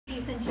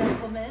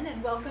gentlemen,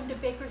 and welcome to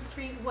Baker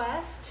Street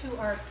West to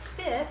our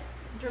 5th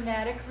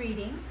dramatic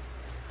reading,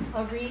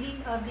 a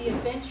reading of The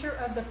Adventure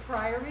of the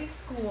Priory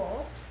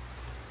School.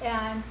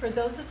 And for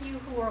those of you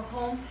who are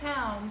Holmes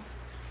hounds,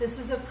 this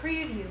is a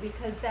preview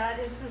because that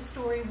is the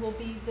story we'll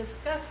be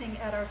discussing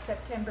at our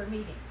September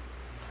meeting.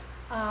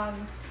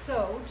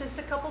 So just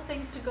a couple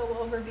things to go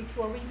over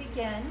before we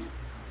begin.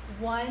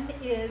 One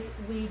is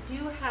we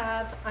do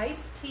have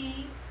iced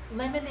tea,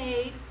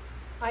 lemonade,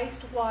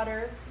 iced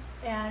water,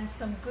 and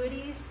some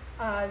goodies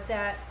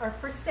that are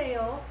for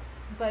sale,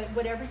 but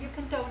whatever you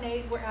can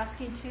donate, we're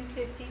asking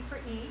 $2.50 for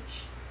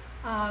each.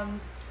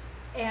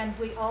 And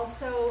we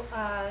also,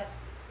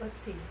 let's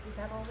see, is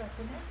that all left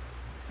in there?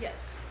 Yes.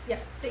 Yeah,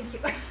 thank you.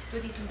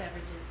 Goodies and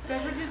beverages.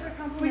 Beverages are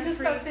complimentary. We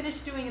just got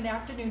finished doing an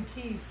afternoon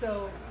tea,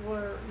 so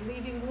we're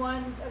leaving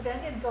one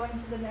event and going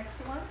to the next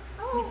one.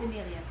 Oh. Miss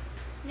Amelia.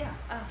 Yeah.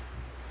 Ah.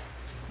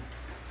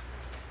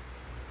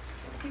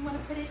 Do you want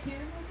to put it here,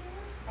 my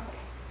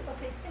dear?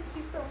 Okay, thank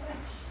you so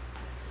much.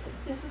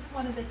 This is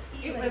one of the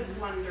tea It ladies. was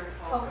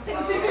wonderful. Oh,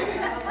 thank you.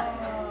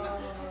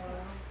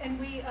 And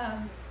we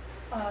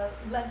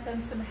lent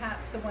them some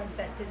hats, the ones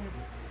that didn't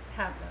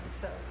have them.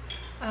 So,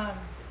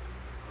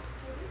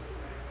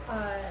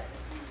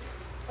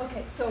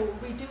 okay, so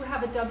we do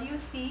have a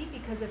WC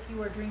because if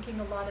you are drinking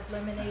a lot of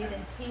lemonade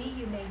and tea,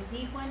 you may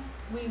need one.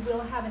 We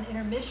will have an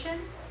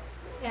intermission.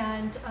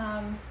 And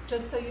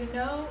just so you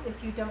know,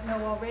 if you don't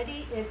know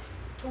already, it's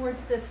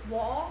towards this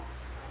wall,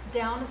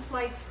 down a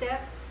slight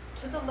step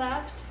to the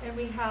left, and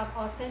we have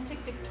authentic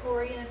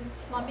Victorian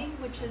plumbing,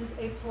 which is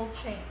a pull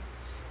chain.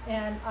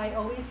 And I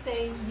always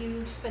say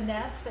use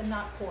finesse and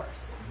not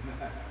force.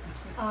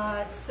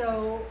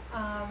 So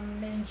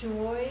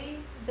enjoy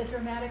the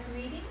dramatic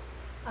reading.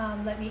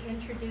 Let me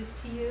introduce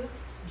to you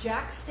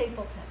Jack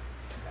Stapleton.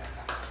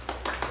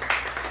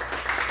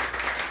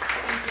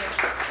 Thank you.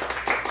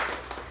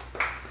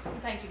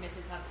 Thank you,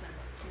 Mrs. Hudson.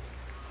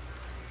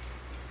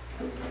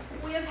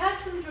 We have had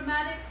some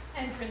dramatic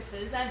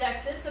entrances and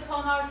exits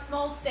upon our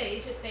small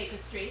stage at Baker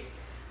Street,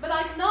 but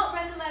I cannot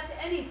recollect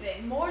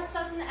anything more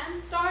sudden and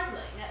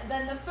startling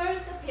than the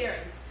first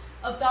appearance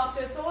of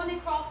Dr.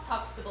 Thornycroft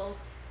Huckstable,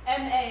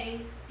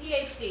 M.A.,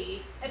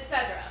 Ph.D.,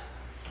 etc.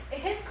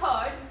 His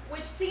card,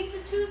 which seemed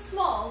too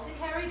small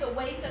to carry the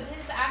weight of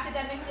his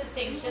academic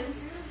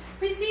distinctions,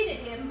 preceded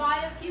him by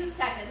a few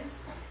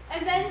seconds,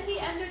 and then he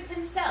entered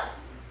himself,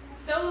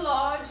 so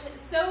large,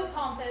 so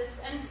pompous,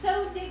 and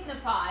so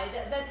dignified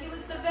that he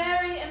was the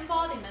very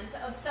embodiment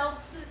of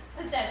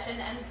self-possession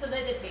and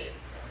solidity.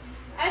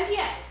 And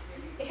yet,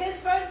 his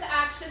first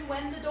action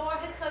when the door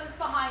had closed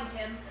behind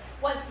him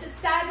was to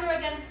stagger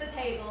against the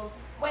table,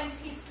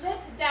 whence he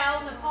slipped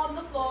down upon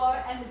the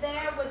floor, and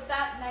there was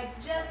that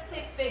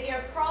majestic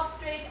figure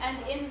prostrate and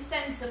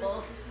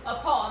insensible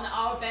upon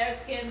our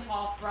bearskin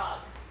half rug.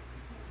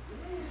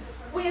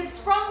 We had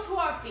sprung to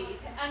our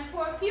feet, and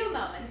for a few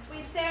moments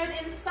we stared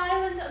in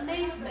silent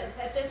amazement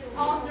at this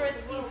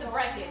ponderous piece of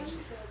wreckage,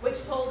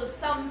 which told of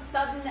some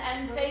sudden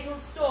and fatal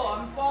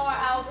storm far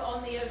out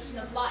on the ocean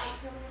of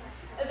life.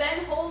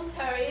 Then Holmes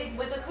hurried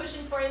with a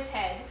cushion for his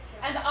head,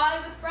 and I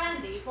with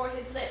brandy for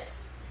his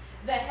lips.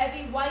 The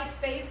heavy white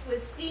face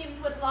was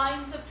seamed with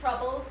lines of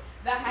trouble,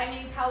 the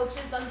hanging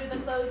pouches under the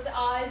closed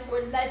eyes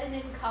were leaden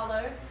in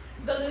color,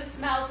 the loose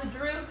mouth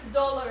drooped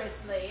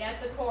dolorously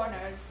at the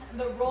corners,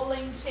 the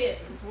rolling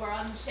chins were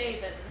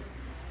unshaven.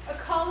 A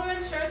collar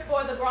and shirt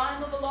bore the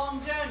grime of a long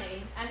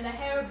journey, and the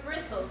hair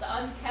bristled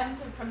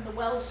unkempt from the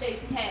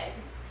well-shaped head.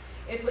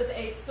 It was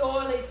a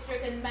sorely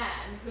stricken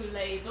man who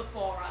lay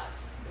before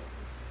us.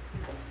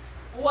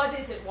 "What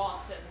is it,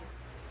 Watson?"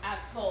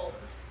 asked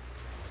Holmes.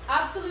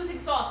 "Absolute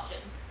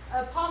exhaustion,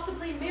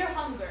 possibly mere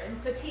hunger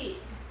and fatigue,"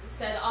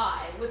 said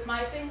I, with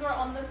my finger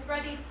on the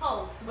thready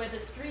pulse where the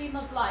stream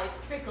of life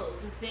trickled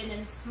thin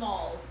and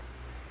small.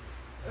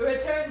 "A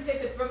return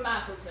ticket from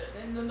Mackleton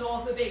in the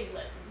north of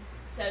England,"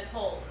 said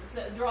Holmes,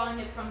 drawing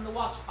it from the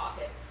watch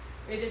pocket.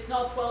 "It is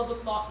not 12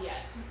 o'clock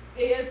yet.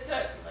 He has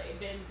certainly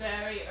been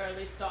very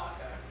early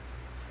starter."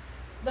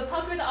 The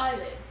puckered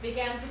eyelids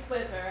began to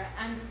quiver,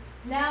 and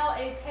now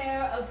a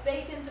pair of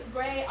vacant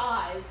gray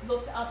eyes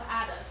looked up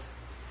at us.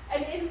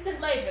 An instant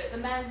later, the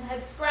man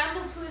had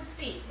scrambled to his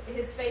feet,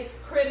 his face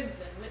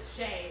crimson with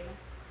shame.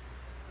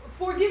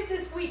 "Forgive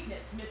this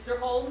weakness, Mr.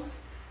 Holmes.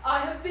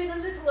 I have been a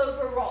little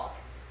overwrought.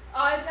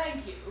 I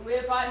thank you.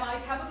 If I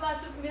might have a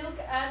glass of milk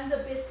and a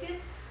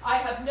biscuit, I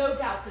have no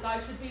doubt that I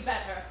should be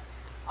better.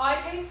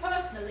 I came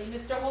personally,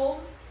 Mr.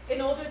 Holmes,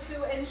 in order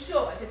to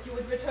ensure that you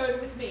would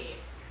return with me.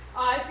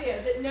 I fear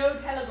that no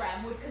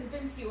telegram would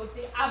convince you of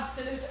the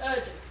absolute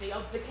urgency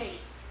of the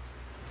case."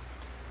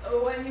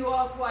 "When you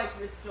are quite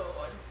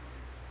restored."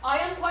 "I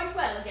am quite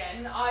well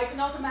again. I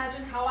cannot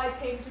imagine how I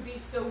came to be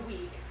so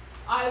weak.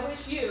 I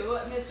wish you,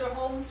 Mr.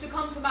 Holmes, to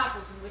come to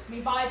Mackleton with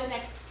me by the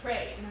next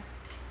train."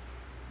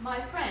 My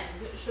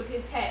friend shook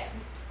his head.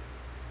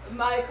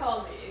 "My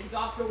colleague,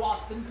 Dr.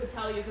 Watson, could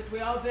tell you that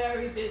we are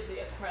very busy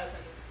at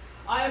present.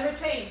 I am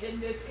retained in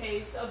this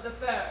case of the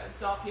Ferrers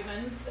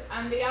documents,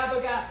 and the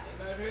Abergavenny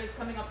murder is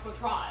coming up for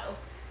trial.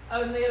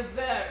 Only a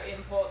very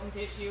important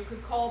issue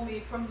could call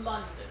me from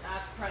London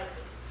at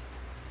present.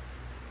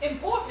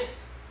 Important?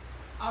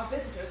 Our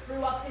visitor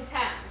threw up his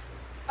hands.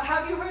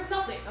 Have you heard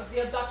nothing of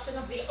the abduction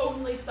of the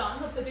only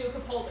son of the Duke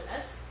of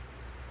Holderness?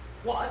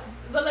 What?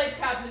 The late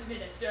cabinet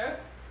minister?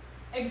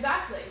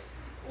 Exactly.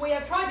 We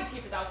have tried to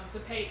keep it out of the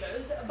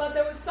papers, but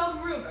there was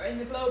some rumor in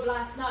the Globe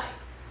last night.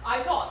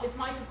 I thought it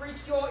might have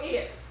reached your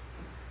ears.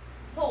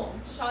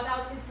 Holmes shot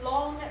out his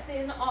long,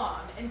 thin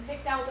arm and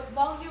picked out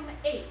volume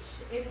H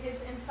in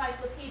his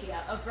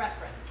encyclopedia of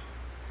reference.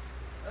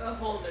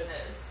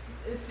 Holderness,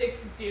 6th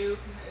Duke,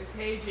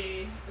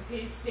 KG,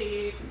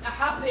 PC,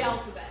 half the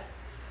alphabet.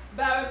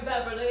 Baron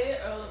Beverley,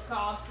 Earl of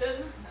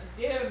Carston.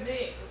 Dear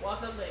me,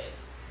 what a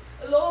list.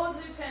 Lord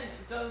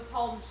Lieutenant of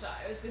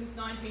Halmshire since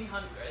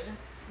 1900.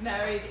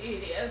 Married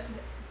Edith,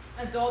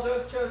 a daughter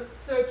of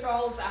Sir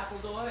Charles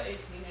Appledore,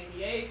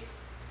 1888.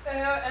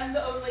 Heir and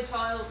only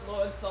child,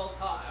 Lord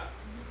Saltire.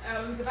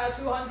 Owns about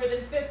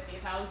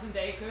 250,000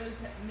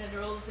 acres,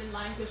 minerals in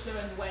Lancashire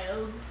and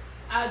Wales.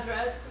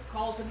 Address,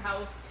 Carlton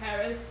House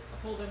Terrace,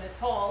 Holderness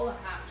Hall,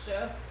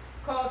 Hampshire.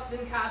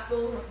 Carston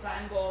Castle,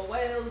 Bangor,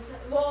 Wales.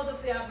 Lord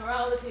of the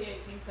Admiralty,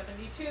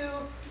 1872.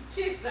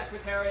 Chief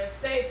Secretary of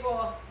State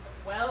for...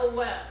 Well,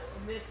 well,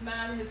 this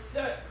man is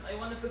certainly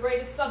one of the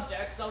greatest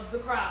subjects of the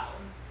crown.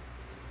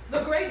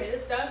 The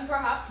greatest and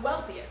perhaps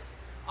wealthiest.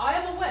 I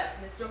am aware,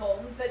 Mr.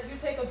 Holmes, that you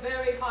take a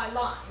very high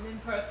line in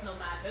personal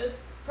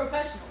matters,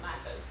 professional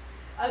matters,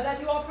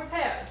 that you are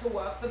prepared to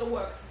work for the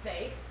work's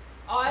sake.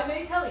 I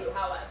may tell you,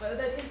 however,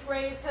 that His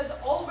Grace has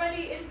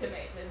already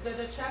intimated that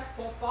a cheque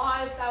for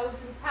 £5,000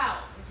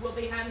 will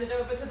be handed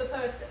over to the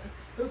person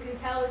who can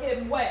tell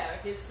him where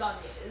his son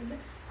is,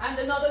 and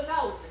another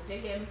 1,000 to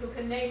him who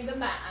can name the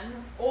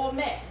man or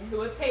men who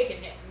have taken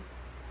him.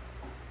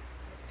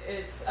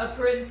 It's a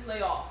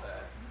princely offer,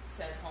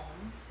 said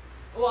Holmes.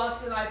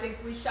 Watson, I think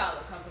we shall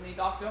accompany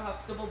Dr.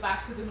 Huckstable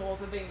back to the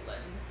north of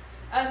England.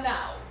 And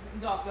now,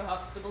 Dr.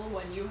 Huckstable,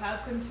 when you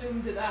have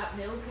consumed that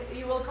milk,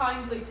 you will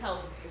kindly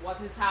tell me what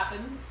has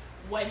happened,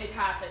 when it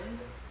happened,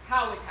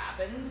 how it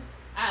happened,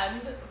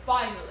 and,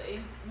 finally,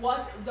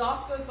 what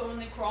Dr.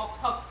 Thornycroft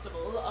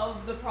Huckstable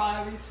of the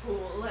Priory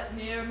School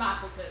near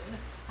Mappleton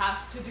has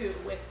to do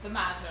with the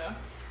matter,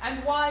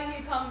 and why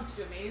he comes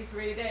to me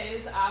 3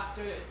 days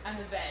after an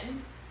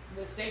event,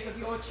 the state of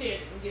your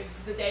chin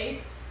gives the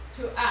date,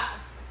 to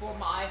ask for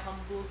my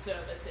humble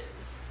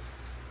services.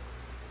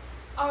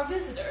 Our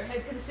visitor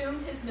had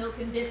consumed his milk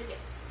and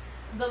biscuits.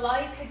 The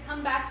light had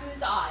come back to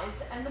his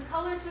eyes, and the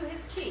color to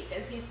his cheek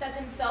as he set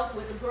himself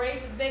with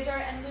great vigor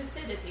and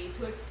lucidity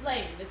to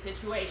explain the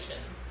situation.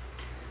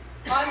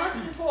 I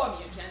must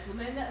inform you,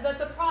 gentlemen, that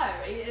the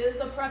Priory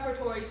is a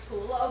preparatory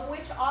school of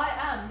which I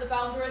am the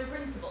founder and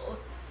principal.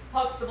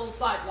 Huxtable's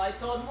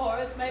sidelights on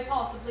Horace may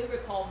possibly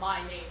recall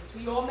my name to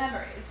your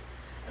memories.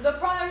 The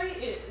Priory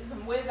is,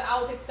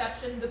 without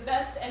exception, the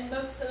best and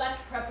most select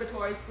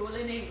preparatory school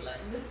in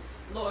England.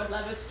 Lord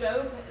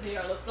Leverstoke, the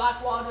Earl of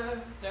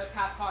Blackwater, Sir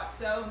Cathcart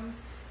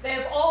Soames, they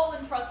have all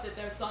entrusted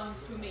their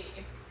sons to me.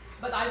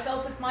 But I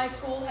felt that my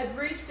school had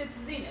reached its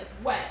zenith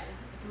when,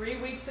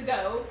 3 weeks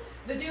ago,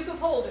 the Duke of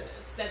Holderness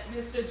sent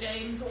Mr.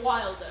 James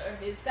Wilder,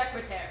 his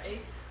secretary,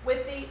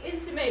 with the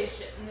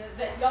intimation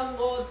that young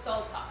Lord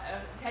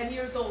Saltire, 10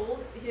 years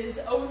old, his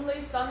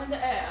only son and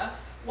heir,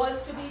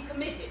 was to be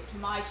committed to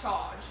my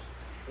charge.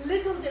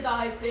 Little did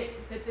I think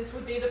that this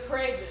would be the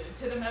prelude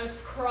to the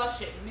most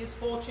crushing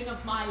misfortune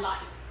of my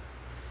life.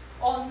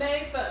 On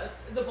May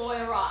 1st, the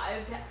boy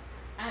arrived,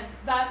 and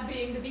that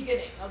being the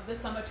beginning of the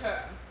summer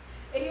term.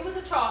 He was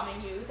a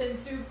charming youth and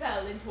soon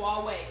fell into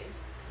our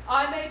ways.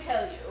 I may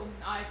tell you,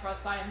 I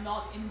trust I am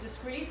not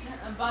indiscreet,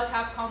 but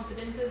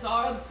half-confidences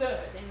are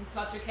absurd in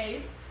such a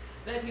case,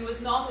 that he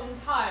was not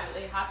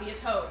entirely happy at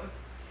home.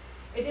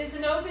 It is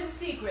an open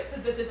secret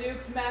that the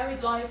Duke's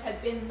married life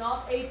had been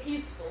not a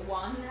peaceful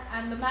one,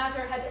 and the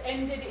matter had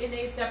ended in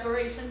a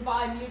separation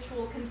by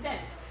mutual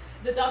consent,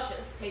 the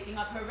Duchess taking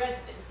up her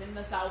residence in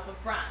the south of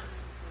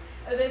France.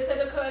 This had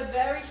occurred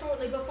very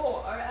shortly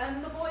before,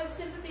 and the boy's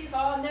sympathies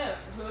are known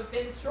to have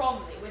been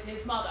strongly with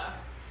his mother.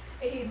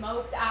 He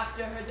moped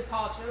after her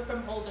departure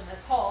from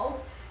Holderness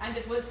Hall, and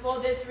it was for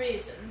this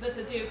reason that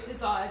the Duke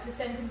desired to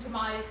send him to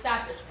my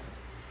establishment.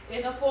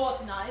 In a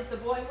fortnight, the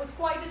boy was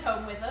quite at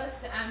home with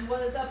us, and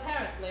was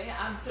apparently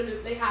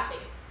absolutely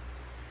happy.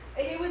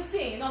 He was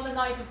seen on the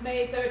night of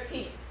May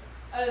 13th,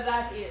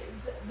 that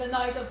is, the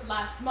night of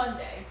last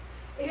Monday.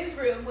 His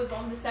room was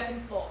on the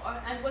 2nd floor,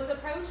 and was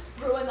approached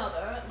through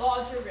another,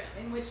 larger room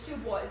in which 2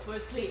 boys were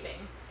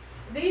sleeping.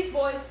 These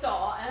boys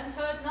saw and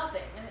heard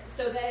nothing,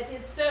 so that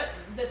it is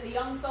certain that the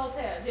young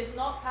Saltaire did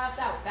not pass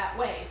out that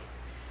way.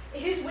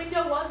 His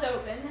window was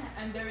open,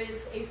 and there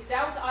is a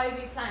stout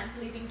ivy plant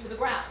leading to the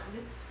ground.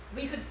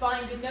 We could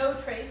find no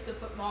trace of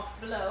footmarks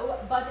below,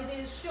 but it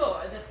is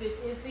sure that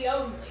this is the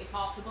only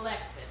possible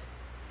exit.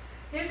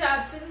 His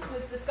absence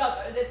was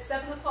discovered at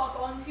 7 o'clock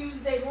on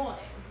Tuesday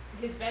morning.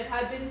 His bed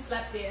had been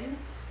slept in.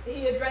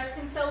 He had dressed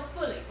himself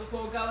fully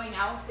before going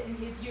out in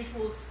his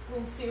usual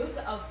school suit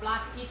of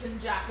black Eton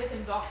jacket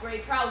and dark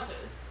grey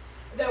trousers.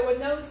 There were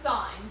no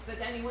signs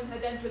that anyone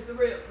had entered the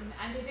room,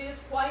 and it is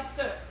quite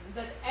certain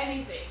that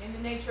anything in the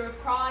nature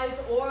of cries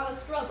or a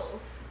struggle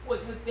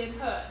would have been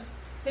heard,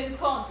 since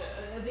Conte,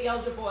 the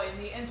elder boy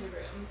in the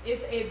anteroom,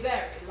 is a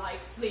very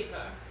light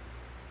sleeper.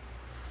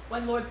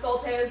 When Lord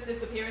Saltaire's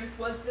disappearance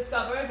was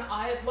discovered,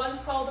 I at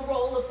once called the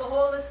roll of the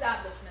whole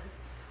establishment,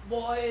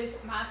 boys,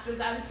 masters,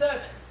 and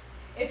servants.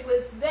 It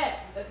was then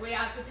that we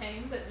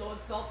ascertained that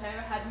Lord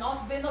Saltaire had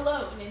not been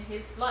alone in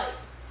his flight.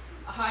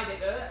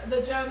 Heidegger,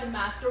 the German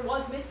master,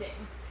 was missing.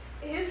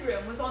 His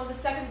room was on the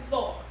second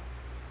floor,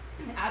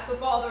 at the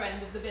farther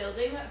end of the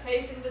building,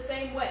 facing the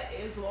same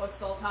way as Lord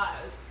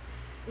Saltaire's.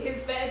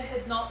 His bed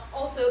had not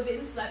also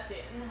been slept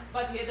in,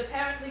 but he had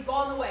apparently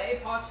gone away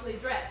partially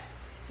dressed,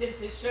 since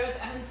his shirt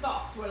and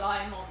socks were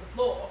lying on the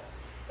floor.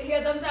 He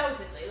had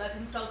undoubtedly let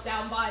himself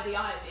down by the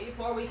ivy,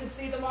 for we could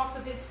see the marks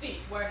of his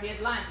feet where he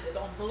had landed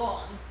on the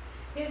lawn.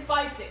 His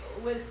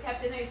bicycle was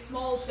kept in a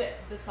small shed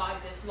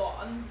beside this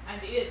lawn,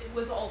 and it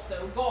was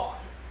also gone.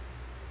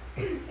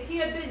 He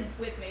had been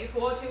with me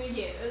for 2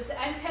 years,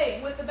 and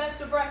came with the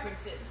best of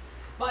references,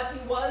 but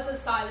he was a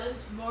silent,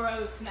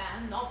 morose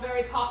man, not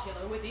very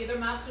popular with either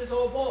masters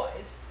or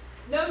boys.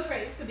 No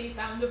trace could be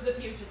found of the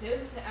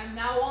fugitives, and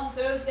now on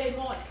Thursday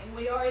morning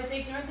we are as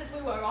ignorant as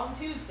we were on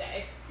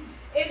Tuesday.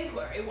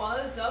 Inquiry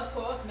was, of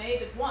course,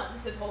 made at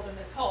once at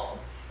Holderness Hall.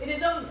 It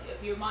is only a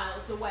few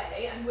miles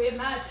away, and we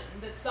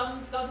imagined that some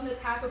sudden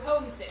attack of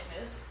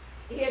homesickness.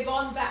 He had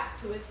gone back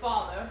to his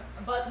father,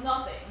 but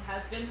nothing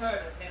has been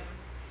heard of him.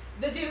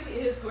 The Duke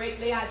is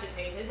greatly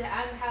agitated,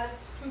 and has,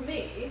 to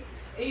me,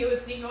 you have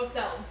seen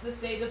yourselves the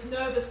state of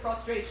nervous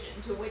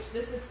prostration to which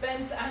the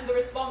suspense and the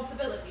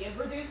responsibility have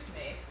reduced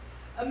me.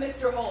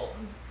 Mr.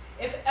 Holmes,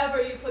 if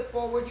ever you put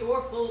forward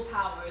your full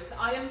powers,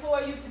 I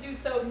implore you to do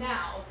so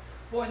now,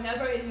 for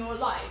never in your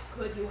life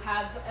could you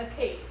have a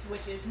case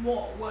which is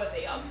more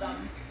worthy of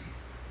them.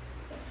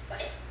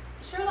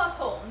 Sherlock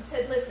Holmes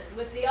had listened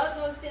with the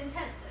utmost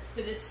intentness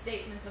to this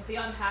statement of the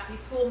unhappy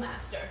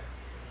schoolmaster.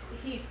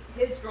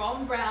 His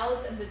drawn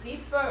brows and the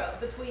deep furrow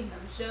between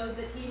them showed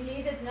that he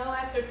needed no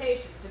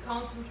exhortation to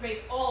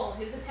concentrate all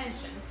his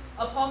attention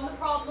upon the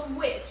problem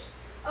which,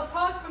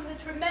 apart from the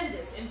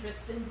tremendous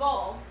interests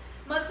involved,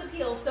 must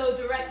appeal so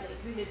directly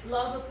to his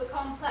love of the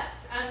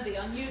complex and the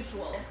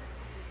unusual.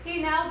 He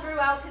now drew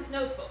out his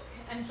notebook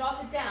and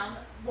jotted down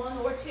 1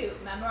 or 2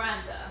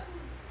 memoranda.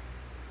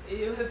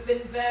 "You have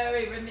been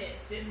very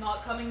remiss in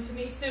not coming to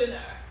me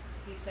sooner,"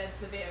 he said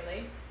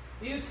severely.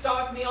 "You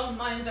start me on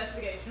my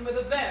investigation with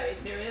a very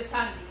serious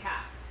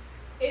handicap.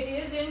 It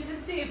is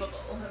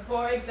inconceivable,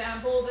 for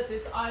example, that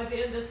this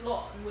ivy and this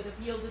lawn would have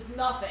yielded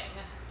nothing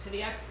to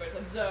the expert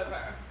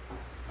observer.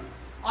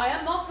 I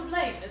am not to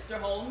blame, Mr.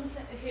 Holmes.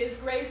 His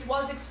Grace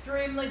was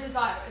extremely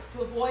desirous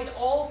to avoid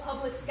all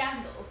public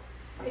scandal.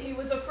 He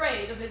was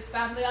afraid of his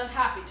family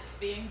unhappiness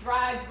being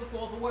dragged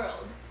before the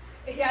world.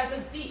 He has a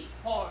deep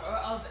horror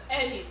of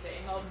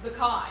anything of the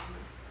kind.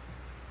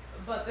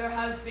 But there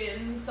has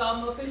been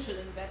some official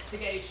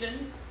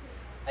investigation."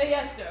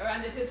 "Yes, sir,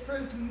 and it has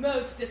proved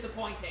most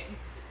disappointing.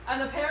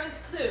 An apparent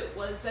clue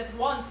was at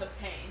once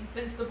obtained,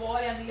 since the boy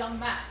and the young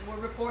man were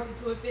reported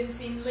to have been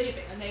seen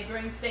leaving a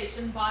neighboring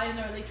station by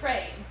an early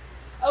train.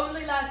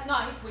 Only last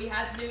night we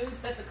had news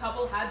that the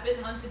couple had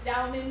been hunted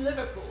down in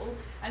Liverpool,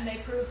 and they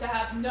proved to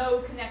have no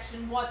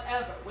connection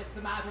whatever with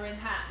the matter in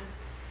hand.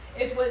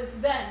 It was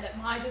then that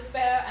my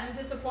despair and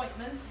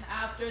disappointment,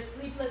 after a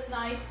sleepless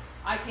night,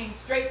 I came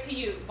straight to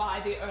you by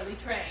the early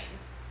train."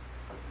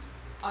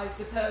 "I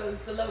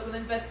suppose the local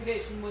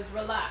investigation was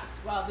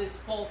relaxed while this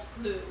false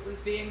clue was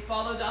being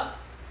followed up?"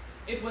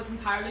 "It was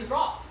entirely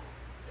dropped,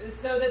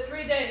 so that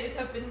 3 days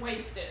have been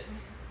wasted.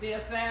 The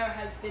affair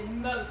has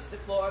been most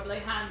deplorably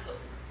handled.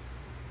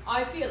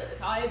 I feel it,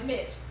 I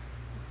admit,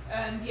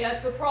 and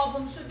yet the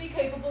problem should be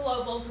capable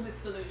of ultimate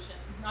solution.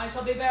 I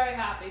shall be very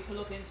happy to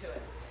look into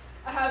it.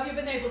 Have you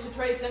been able to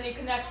trace any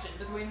connection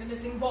between the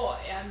missing boy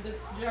and this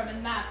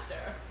German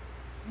master?"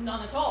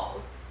 "None at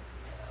all."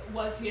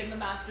 "Was he in the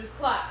master's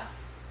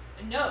class?"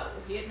 "No,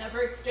 he had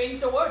never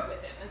exchanged a word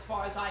with him, as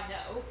far as I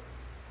know."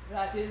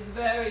 "That is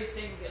very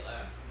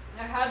singular.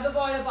 Had the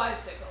boy a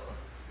bicycle?"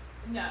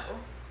 "No."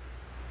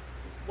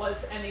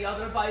 "Was any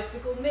other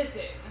bicycle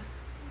missing?"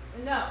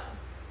 "No."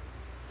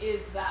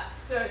 "Is that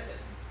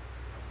certain?"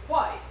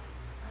 "Quite."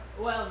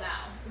 "Well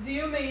now, do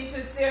you mean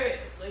to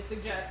seriously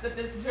suggest that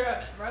this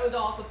German rode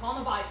off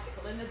upon a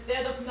bicycle in the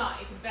dead of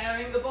night,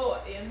 bearing the boy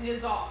in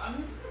his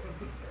arms?"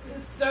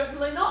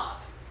 "Certainly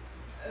not."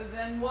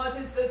 "Then what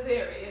is the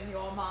theory in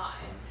your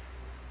mind?"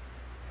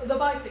 "The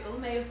bicycle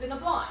may have been a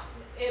blind.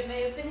 It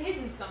may have been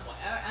hidden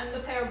somewhere, and the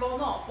pair gone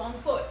off on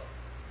foot."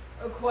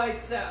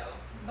 "Quite so.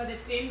 But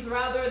it seems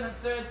rather an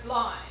absurd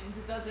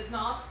blind, does it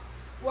not?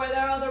 Were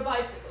there other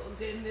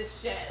bicycles in this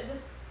shed?"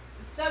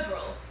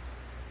 "Several."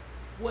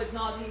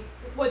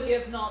 Would he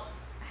have not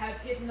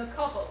have hidden a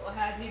couple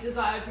had he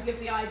desired to give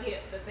the idea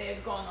that they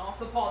had gone off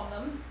upon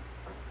them?"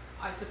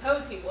 "I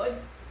suppose he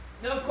would."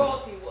 "Of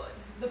course he would.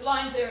 The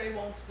blind theory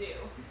won't do.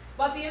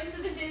 But the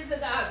incident is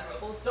an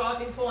admirable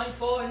starting point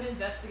for an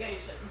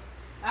investigation.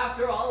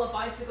 After all, a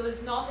bicycle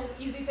is not an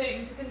easy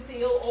thing to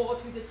conceal or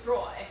to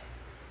destroy.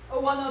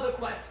 One other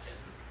question.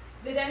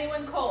 Did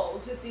anyone call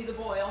to see the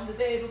boy on the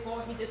day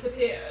before he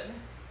disappeared?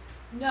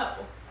 No.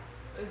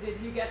 Did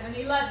he get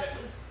any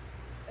letters?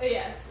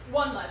 Yes,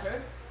 one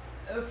letter.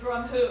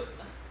 From whom?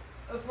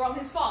 From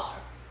his father.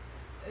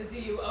 Do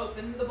you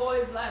open the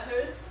boy's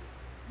letters?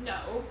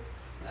 No.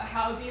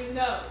 How do you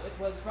know it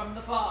was from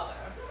the father?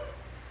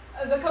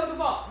 The coat of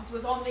arms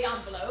was on the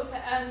envelope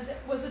and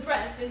was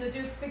addressed in the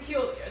Duke's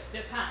peculiar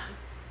stiff hand.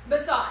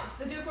 Besides,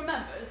 the Duke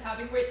remembers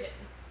having written.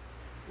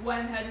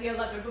 When had he a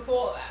letter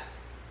before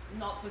that?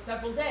 Not for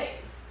several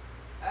days.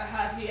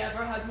 Had he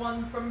ever had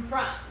one from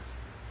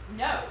France?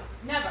 No,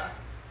 never.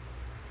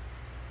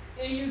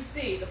 You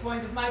see the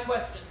point of my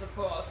questions, of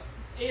course.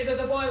 Either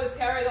the boy was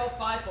carried off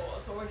by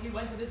force, or he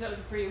went of his own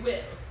free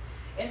will.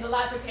 In the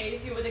latter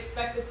case, you would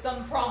expect that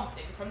some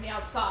prompting from the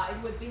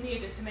outside would be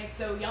needed to make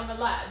so young a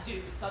lad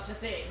do such a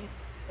thing.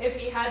 If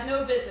he had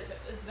no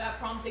visitors, that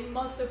prompting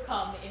must have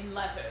come in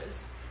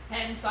letters.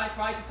 Hence, I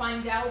tried to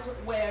find out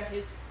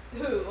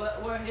who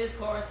were his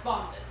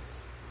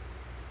correspondents.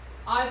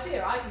 I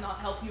fear I cannot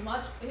help you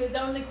much. His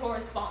only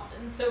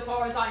correspondent, so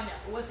far as I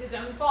know, was his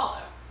own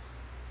father,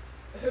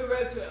 who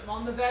wrote to him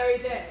on the very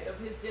day of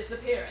his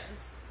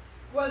disappearance.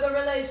 Were the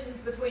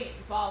relations between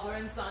father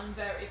and son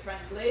very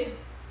friendly?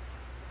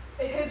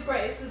 His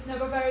Grace is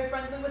never very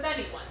friendly with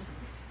anyone.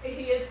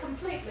 He is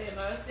completely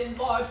immersed in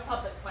large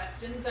public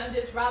questions and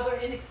is rather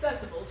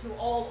inaccessible to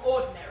all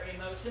ordinary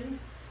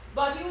emotions,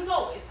 but he was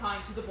always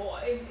kind to the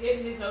boy,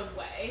 in his own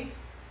way.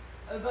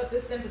 But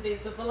the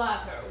sympathies of the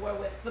latter were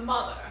with the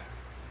mother.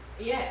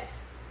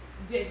 Yes.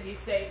 Did he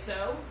say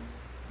so?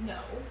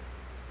 No.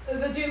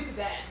 The Duke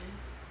then?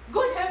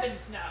 Good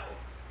heavens,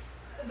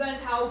 no. Then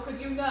how could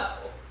you know?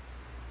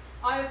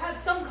 I have had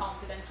some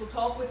confidential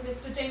talk with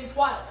Mr. James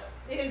Wilder,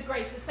 His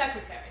Grace's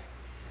secretary.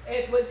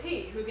 It was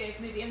he who gave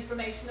me the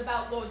information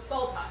about Lord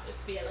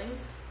Saltires'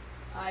 feelings.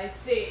 I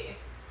see.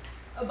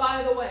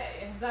 By the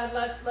way, that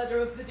last letter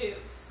of the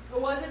Duke's,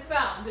 was it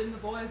found in the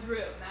boy's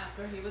room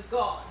after he was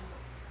gone?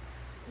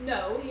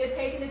 No, he had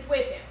taken it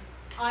with him.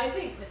 I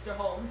think, Mr.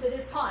 Holmes, it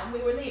is time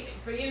we were leaving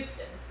for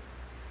Euston.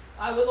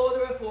 I will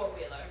order a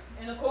four-wheeler.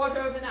 In a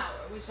quarter of an hour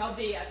we shall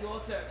be at your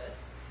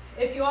service.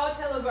 If you are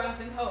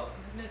telegraphing home,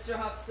 Mr.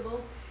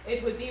 Huckstable,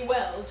 it would be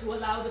well to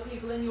allow the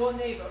people in your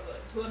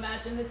neighborhood to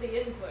imagine that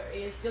the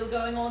inquiry is still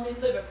going on in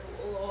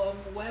Liverpool or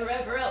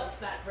wherever else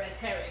that red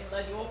herring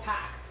led your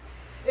pack.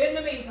 In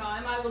the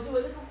meantime, I will do a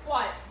little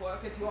quiet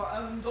work at your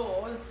own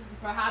doors.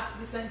 Perhaps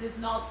the scent is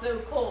not so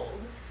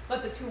cold,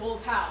 but the two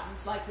old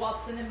hounds, like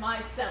Watson and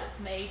myself,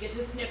 may get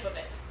a sniff of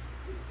it.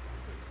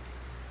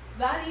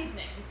 That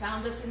evening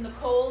found us in the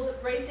cold,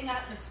 bracing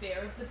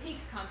atmosphere of the Peak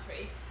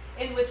Country,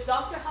 in which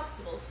Dr.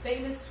 Huxtable's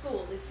famous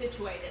school is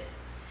situated.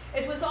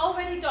 It was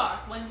already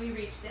dark when we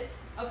reached it.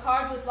 A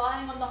card was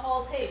lying on the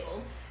hall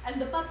table, and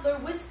the butler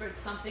whispered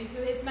something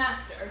to his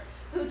master,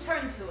 who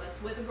turned to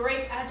us with a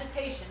great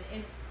agitation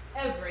in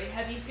every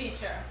heavy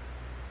feature.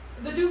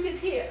 "The Duke is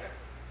here,"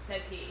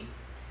 said he.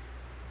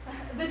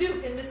 "The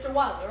Duke and Mr.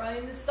 Wilder are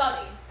in the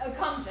study.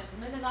 Come,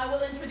 gentlemen, and I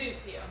will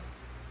introduce you."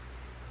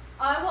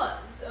 I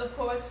was, of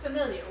course,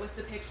 familiar with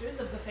the pictures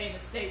of the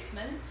famous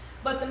statesman,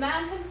 but the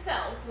man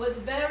himself was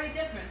very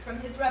different from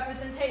his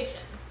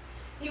representation.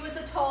 He was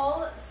a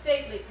tall,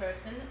 stately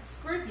person,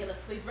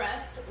 scrupulously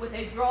dressed, with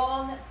a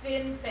drawn,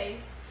 thin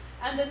face,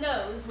 and a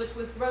nose which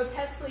was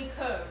grotesquely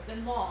curved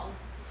and long.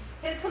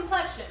 His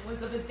complexion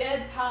was of a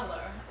dead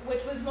pallor,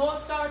 which was more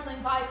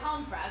startling by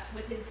contrast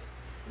with his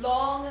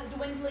long,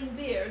 dwindling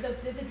beard of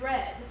vivid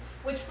red,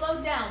 which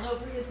flowed down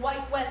over his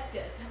white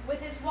waistcoat, with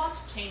his watch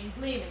chain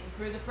gleaming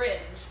through the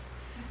fringe.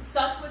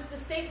 Such was the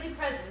stately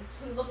presence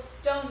who looked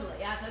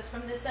stonily at us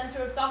from the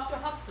center of Dr.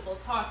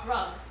 Huxtable's hearth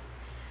rug.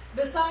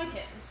 Beside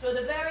him stood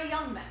a very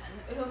young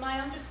man, whom I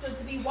understood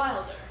to be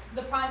Wilder,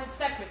 the private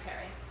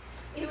secretary.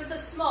 He was a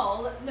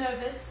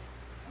nervous,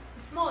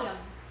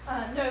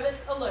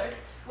 alert,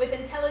 with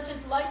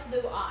intelligent light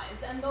blue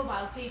eyes and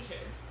mobile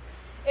features.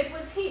 It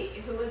was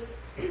he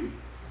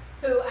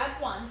who at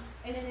once,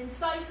 in an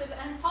incisive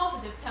and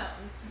positive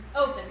tone,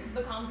 opened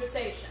the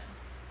conversation.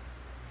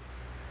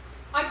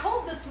 "I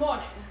called this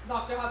morning,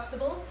 Dr.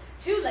 Huxtable,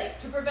 too late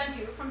to prevent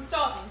you from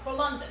starting for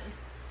London.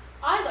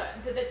 I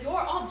learned that your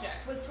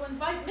object was to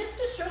invite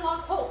Mr.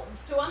 Sherlock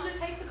Holmes to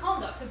undertake the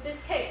conduct of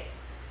this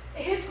case.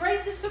 His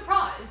Grace is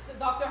surprised,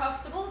 Dr.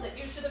 Huxtable, that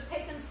you should have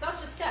taken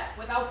such a step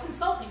without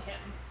consulting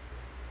him.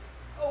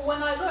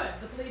 When I learned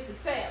the police had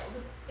failed,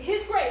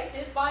 His Grace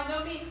is by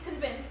no means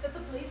convinced that the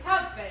police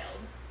have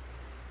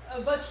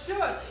failed. But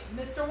surely,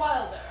 Mr.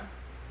 Wilder,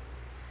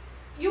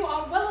 you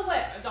are well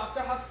aware,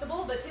 Dr.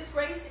 Huxtable, that His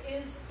Grace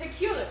is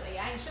peculiarly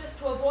anxious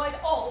to avoid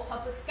all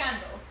public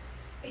scandal.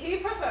 He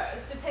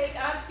prefers to take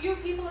as few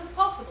people as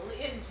possible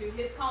into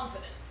his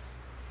confidence."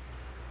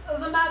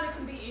 "The matter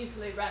can be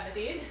easily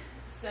remedied,"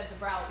 said the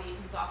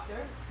brow-beaten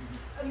doctor.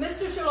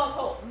 "Mr. Sherlock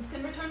Holmes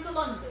can return to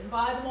London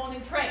by the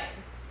morning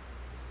train."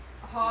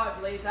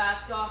 "Hardly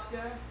that,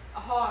 doctor,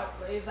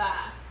 hardly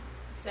that,"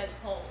 said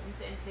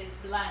Holmes in his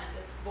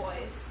blandest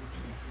voice.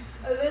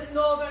 This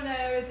northern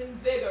air is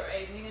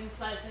invigorating and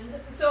pleasant,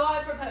 so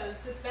I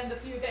propose to spend a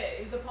few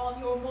days upon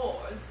your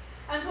moors,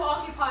 and to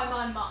occupy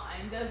my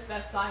mind as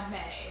best I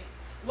may.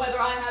 Whether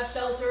I have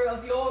shelter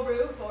of your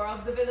roof or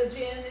of the village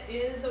inn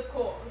is, of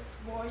course,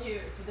 for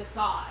you to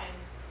decide.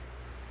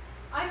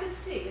 I could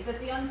see that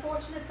the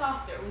unfortunate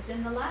doctor was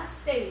in the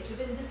last stage of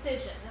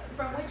indecision,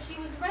 from which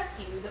he was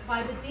rescued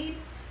by the deep,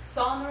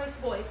 sonorous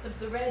voice of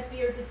the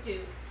red-bearded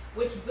Duke,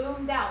 which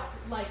boomed out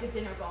like a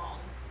dinner gong.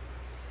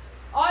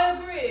 I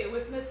agree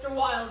with Mr.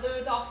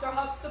 Wilder, Dr.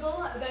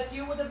 Huckstable, that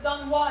you would have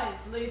done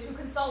wisely to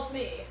consult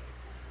me.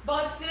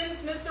 But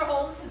since Mr.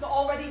 Holmes has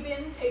already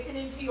been taken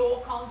into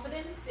your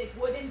confidence, it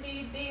would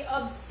indeed be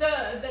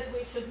absurd that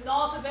we should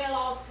not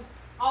avail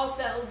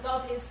ourselves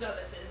of his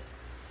services.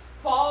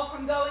 Far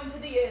from going to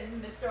the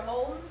inn, Mr.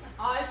 Holmes,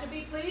 I should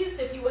be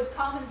pleased if you would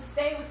come and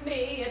stay with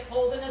me at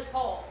Holderness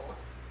Hall.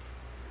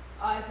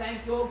 I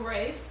thank your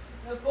grace.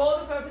 For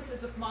the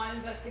purposes of my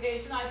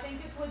investigation, I think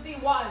it would be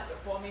wiser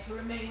for me to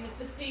remain at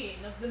the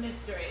scene of the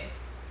mystery.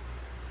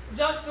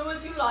 Just do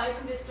as you like,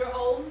 Mr.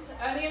 Holmes.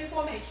 Any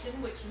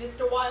information which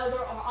Mr. Wilder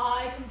or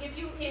I can give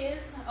you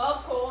is,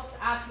 of course,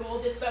 at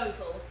your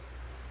disposal.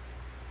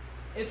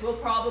 It will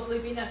probably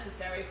be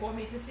necessary for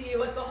me to see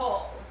you at the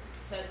hall,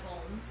 said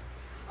Holmes.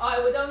 I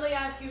would only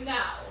ask you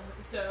now,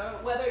 sir,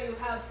 whether you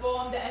have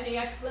formed any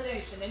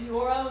explanation in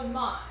your own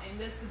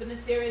mind as to the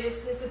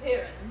mysterious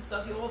disappearance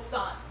of your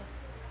son.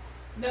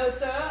 No,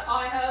 sir,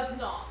 I have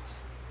not.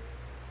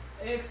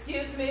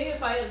 Excuse me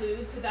if I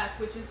allude to that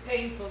which is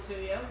painful to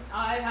you.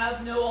 I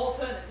have no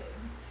alternative.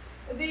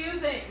 Do you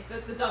think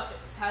that the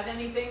Duchess had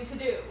anything to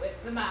do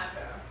with the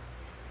matter?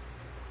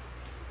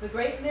 The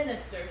great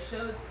minister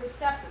showed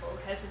perceptible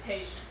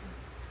hesitation.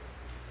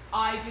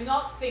 I do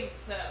not think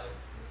so,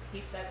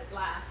 he said at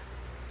last.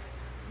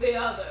 The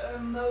other,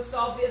 most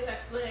obvious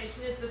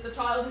explanation is that the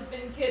child has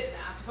been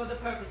kidnapped for the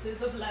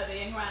purposes of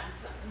levying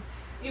ransom.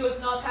 You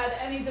have not had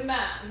any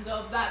demand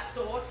of that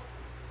sort?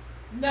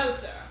 No,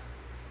 sir.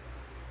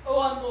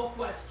 One more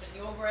question,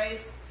 Your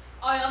Grace.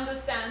 I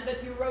understand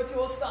that you wrote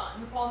your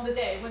son upon the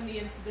day when the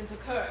incident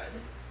occurred.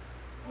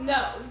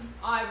 No,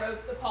 I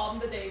wrote upon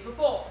the day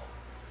before.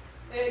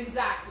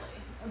 Exactly.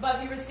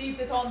 But he received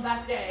it on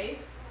that day?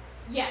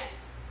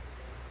 Yes.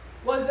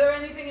 Was there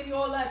anything in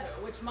your letter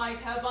which might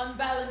have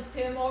unbalanced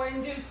him or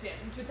induced him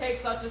to take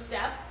such a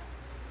step?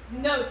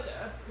 No,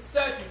 sir,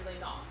 certainly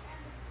not.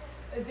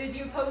 Did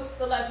you post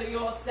the letter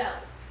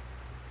yourself?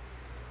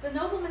 The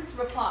nobleman's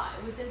reply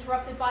was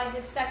interrupted by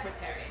his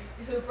secretary,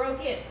 who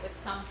broke in with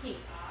some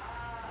heat.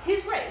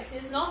 His Grace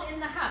is not in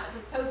the habit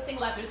of posting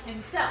letters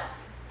himself,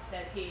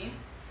 said he.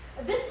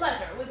 This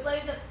letter was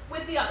laid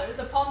with the others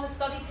upon the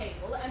study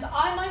table, and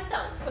I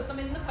myself put them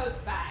in the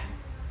post bag.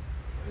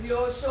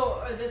 You're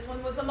sure this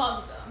one was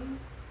among them?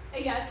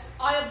 Yes,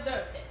 I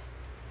observed it.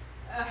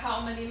 How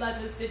many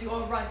letters did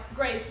your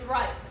Grace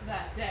write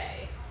that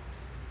day?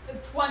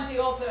 20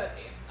 or 30.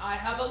 I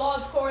have a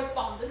large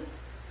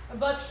correspondence,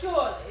 but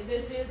surely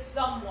this is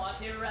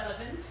somewhat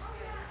irrelevant.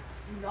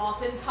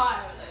 Not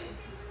entirely,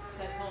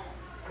 said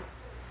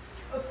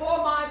Holmes. For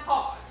my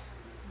part,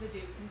 the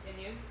Duke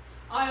continued,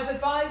 I have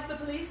advised the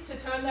police to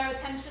turn their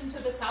attention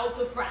to the south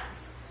of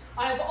France.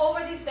 I have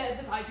already said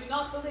that I do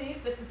not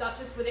believe that the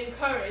Duchess would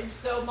encourage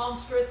so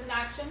monstrous an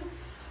action,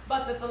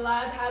 but that the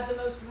lad had the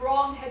most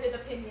wrong-headed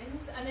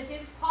opinions, and it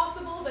is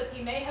possible that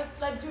he may have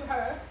fled to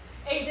her,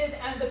 aided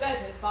and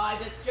abetted by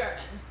this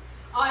German.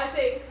 I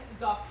think,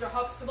 Dr.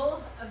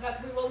 Huckstable,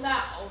 that we will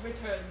now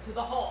return to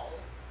the hall.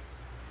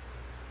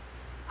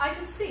 I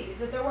could see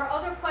that there were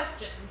other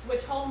questions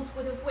which Holmes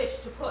would have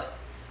wished to put,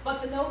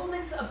 but the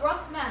nobleman's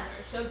abrupt manner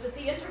showed that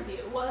the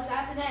interview was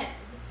at an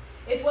end.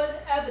 It was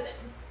evident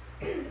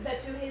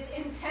that to his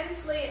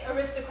intensely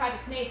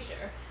aristocratic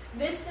nature,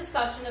 this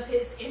discussion of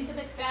his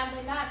intimate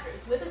family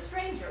matters with a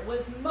stranger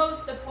was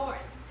most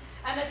abhorrent,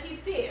 and that he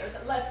feared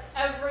lest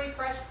every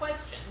fresh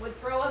question would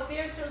throw a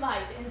fiercer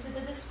light into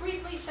the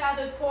discreetly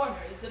shadowed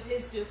corners of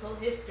his ducal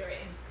history.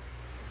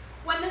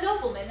 When the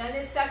nobleman and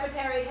his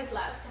secretary had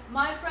left,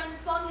 my friend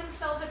flung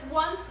himself at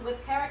once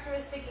with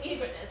characteristic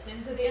eagerness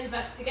into the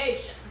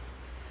investigation.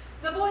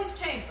 The boy's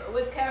chamber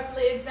was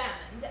carefully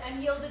examined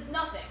and yielded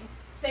nothing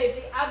save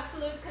the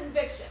absolute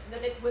conviction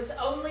that it was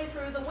only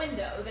through the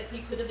window that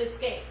he could have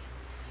escaped.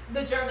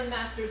 The German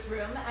master's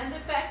room and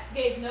effects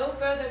gave no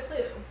further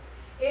clue.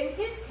 In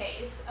his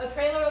case, a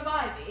trailer of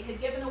ivy had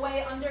given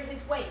away under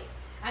his weight,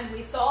 and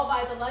we saw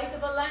by the light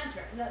of a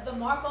lantern the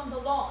mark on the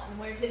lawn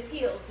where his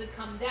heels had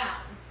come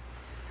down.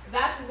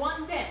 That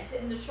one dent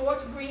in the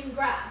short green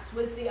grass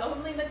was the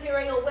only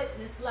material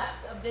witness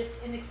left of this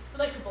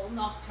inexplicable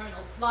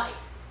nocturnal flight.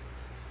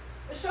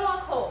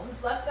 Sherlock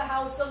Holmes left the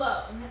house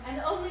alone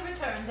and only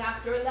returned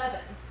after 11.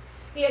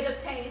 He had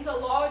obtained a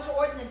large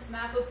ordnance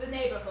map of the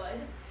neighborhood,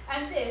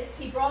 and this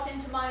he brought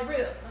into my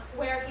room,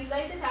 where he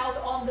laid it out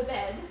on the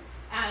bed,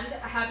 and,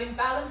 having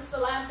balanced the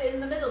lamp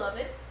in the middle of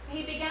it,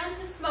 he began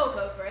to smoke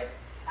over it,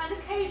 and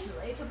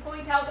occasionally to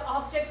point out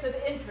objects of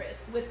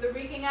interest with the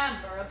reeking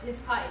amber of his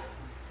pipe.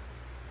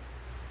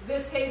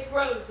 This case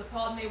grows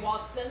upon me,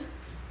 Watson,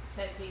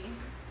 said he.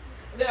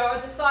 There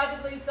are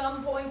decidedly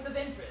some points of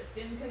interest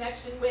in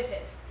connection with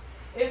it.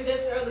 In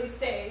this early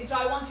stage,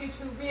 I want you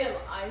to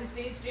realize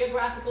these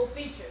geographical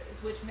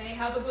features, which may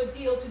have a good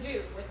deal to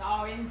do with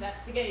our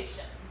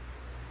investigation.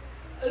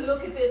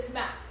 Look at this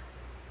map.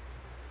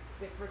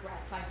 With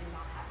regrets, I do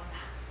not have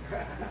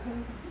a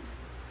map.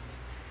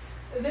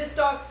 This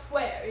dark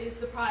square is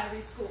the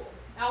Priory School.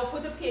 I'll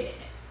put a pin in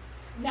it.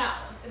 Now,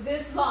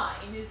 this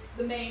line is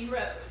the main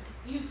road.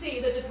 You see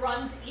that it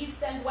runs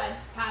east and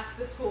west past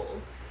the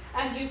school,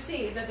 and you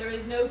see that there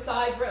is no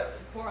side road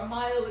for a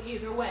mile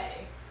either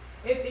way.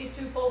 If these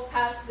two folk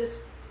passed this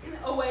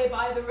away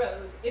by the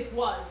road, it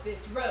was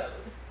this road.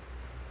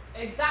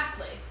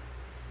 Exactly.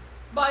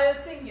 By a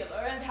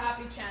singular and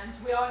happy chance,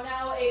 we are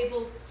now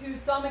able to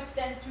some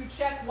extent to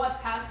check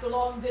what passed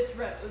along this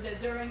road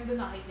during the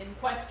night in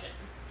question.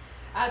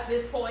 At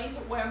this point,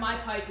 where my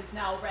pipe is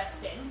now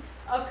resting,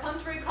 a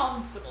country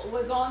constable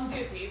was on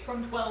duty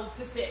from 12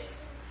 to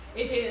 6.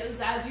 It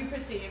is, as you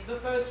perceive, the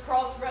first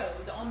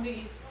crossroad on the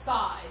east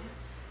side.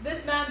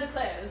 This man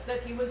declares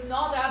that he was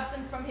not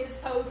absent from his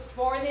post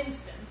for an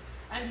instant,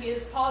 and he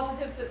is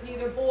positive that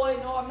neither boy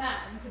nor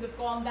man could have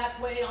gone that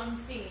way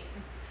unseen.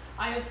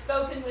 I have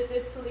spoken with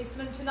this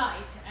policeman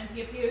tonight, and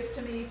he appears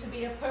to me to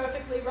be a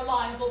perfectly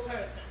reliable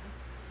person.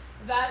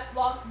 That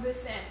locks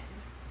this end.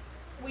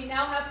 We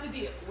now have to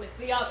deal with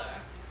the other.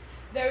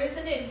 There is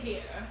an inn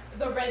here,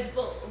 the Red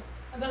Bull,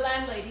 the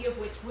landlady of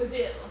which was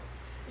ill.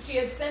 She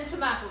had sent to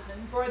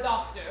Stapleton for a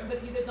doctor, but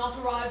he did not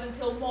arrive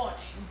until morning,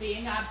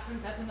 being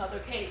absent at another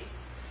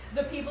case.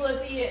 The people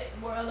at the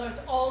inn were alert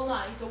all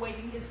night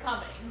awaiting his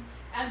coming,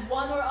 and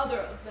one or other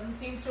of them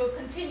seems to have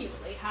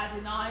continually had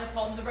an eye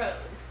upon the road.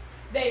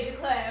 They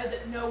declare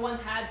that no one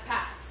had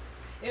passed.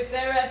 If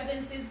their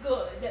evidence is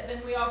good,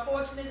 then we are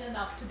fortunate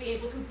enough to be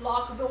able to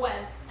block the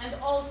west, and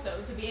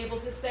also to be able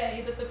to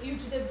say that the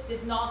fugitives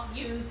did not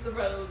use the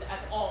road at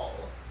all.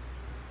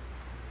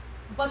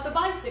 But the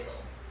bicycle,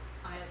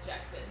 I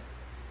objected.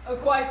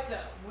 Quite so.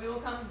 We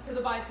will come to the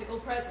bicycle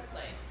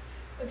presently.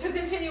 To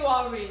continue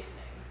our reasoning,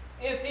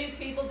 if these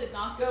people did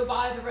not go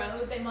by the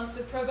road, they must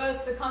have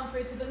traversed the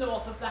country to the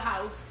north of the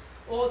house,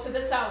 or to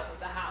the south of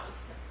the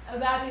house.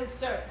 That is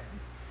certain.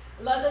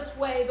 Let us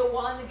weigh the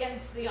one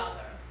against the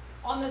other.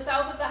 On the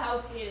south of the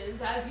house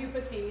is, as you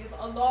perceive,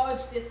 a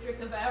large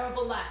district of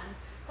arable land,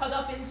 cut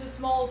up into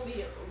small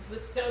fields,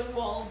 with stone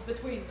walls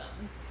between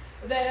them.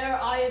 There,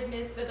 I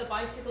admit that a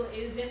bicycle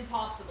is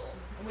impossible.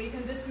 We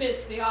can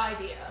dismiss the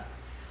idea.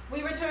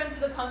 We return to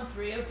the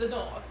country of the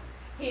north.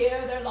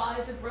 Here there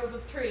lies a grove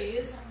of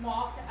trees,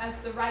 marked as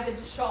the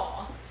Ragged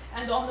Shaw,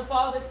 and on the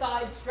farther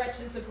side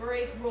stretches a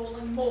great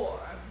rolling moor,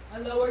 a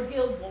lower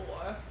guild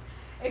moor,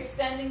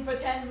 extending for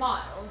 10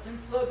 miles and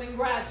sloping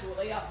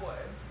gradually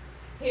upwards.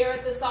 Here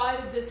at the side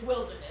of this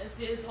wilderness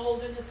is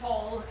Holderness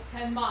Hall,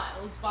 10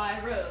 miles by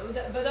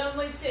road, but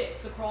only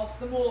 6 across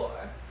the moor.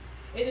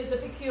 It is a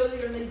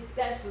peculiarly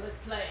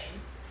desolate plain.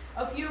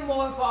 A few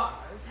more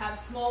farmers have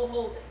small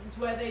holdings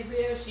where they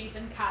rear sheep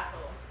and cattle.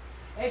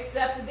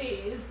 Except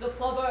these, the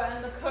plover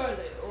and the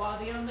curlew are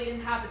the only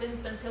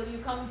inhabitants until you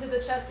come to the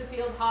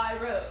Chesterfield High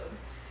Road.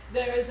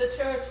 There is a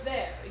church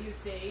there, you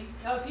see,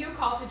 a few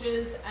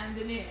cottages and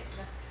an inn.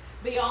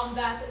 Beyond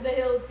that, the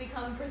hills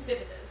become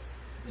precipitous.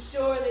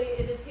 Surely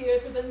it is here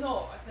to the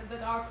north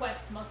that our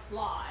quest must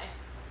lie.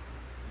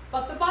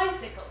 But the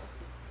bicycle,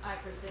 I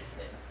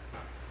persisted.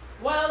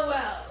 Well,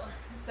 well,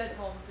 said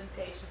Holmes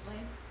impatiently.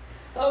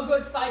 A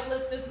good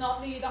cyclist does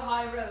not need a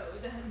high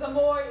road. The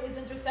moor is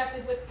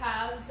intersected with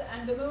paths,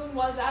 and the moon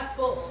was at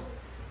full.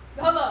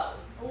 Hello,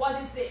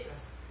 what is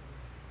this?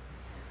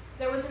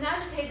 There was an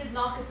agitated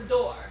knock at the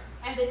door,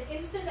 and an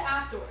instant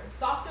afterwards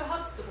Dr.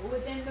 Huckstable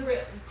was in the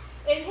room.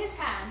 In his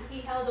hand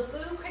he held a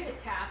blue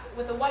cricket cap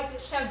with a white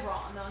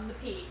chevron on the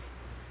peak.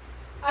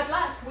 At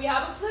last we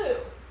have a clue,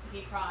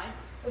 he cried.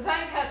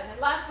 Thank heaven,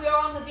 at last we are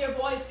on the dear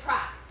boy's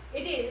track.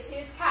 It is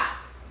his cap.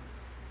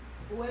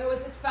 Where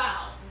was it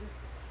found?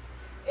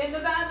 In the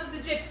van of the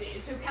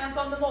gypsies who camped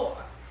on the moor.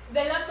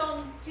 They left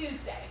on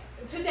Tuesday.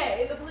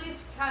 Today the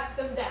police tracked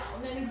them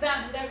down and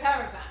examined their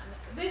caravan.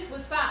 This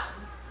was found.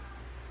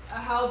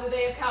 How do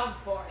they account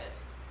for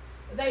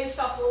it? They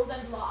shuffled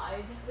and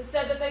lied,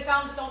 said that they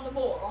found it on the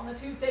moor on a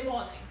Tuesday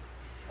morning.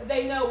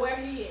 They know where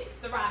he is,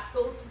 the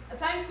rascals.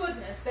 Thank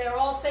goodness they are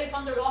all safe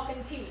under lock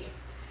and key.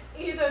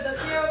 Either the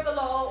fear of the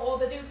law or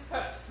the Duke's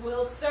purse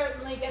will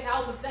certainly get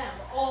out of them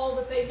all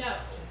that they know.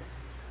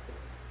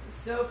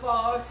 So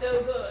far,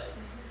 so good,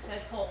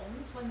 said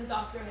Holmes, when the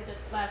doctor had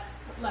at last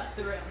left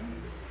the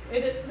room.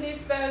 It at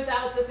least bears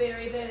out the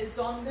theory that it is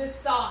on this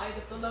side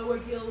of the lower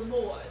Guild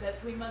Moor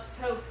that we must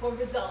hope for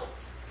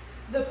results.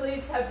 The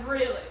police have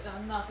really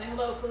done nothing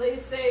locally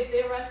save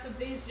the arrest of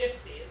these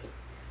gypsies.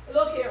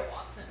 Look here,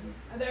 Watson.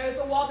 There is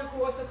a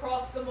watercourse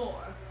across the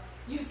moor.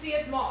 You see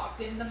it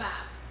marked in the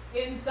map.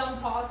 In some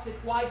parts it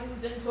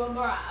widens into a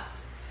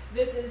morass.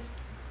 This is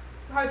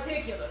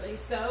particularly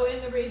so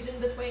in the region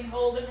between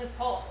Holderness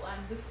Hall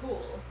and the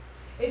school.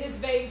 It is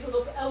vain to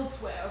look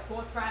elsewhere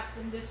for tracks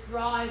in this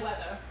dry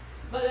weather.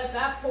 but at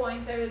that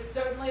point there is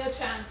certainly a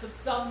chance of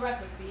some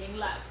record being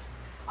left.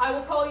 I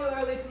will call you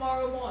early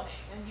tomorrow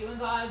morning, and you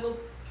and I will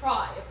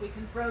try if we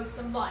can throw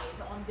some light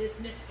on this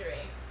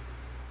mystery.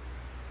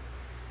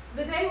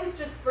 The day was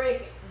just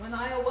breaking when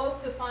I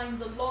awoke to find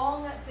the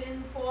long,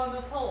 thin form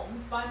of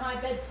Holmes by my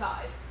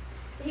bedside.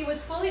 He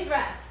was fully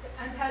dressed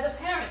and had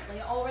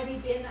apparently already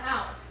been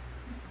out.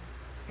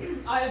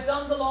 "I have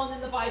done the lawn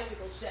in the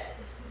bicycle shed,"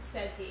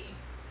 said he.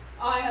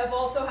 "I have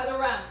also had a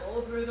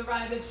ramble through the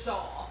ragged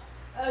shaw.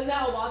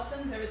 Now,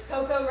 Watson, there is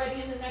cocoa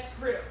ready in the next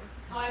room.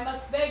 I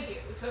must beg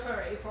you to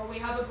hurry, for we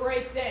have a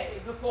great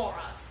day before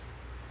us."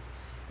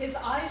 His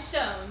eyes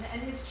shone,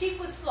 and his cheek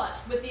was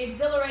flushed with the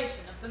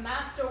exhilaration of the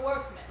master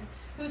workman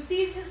who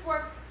sees his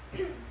work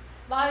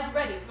lies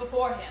ready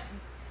before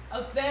him.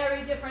 A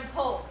very different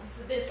Holmes,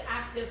 this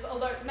active,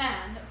 alert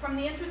man, from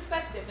the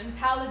introspective and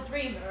pallid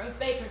dreamer of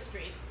Baker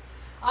Street.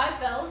 I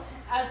felt,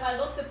 as I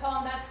looked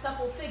upon that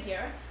supple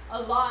figure,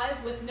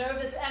 alive with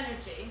nervous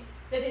energy,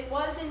 that it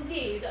was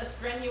indeed a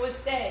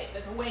strenuous day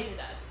that awaited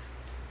us.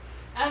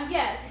 And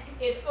yet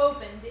it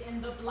opened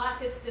in the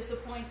blackest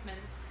disappointment.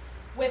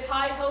 With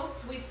high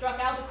hopes we struck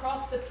out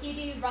across the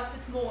peaty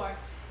russet moor,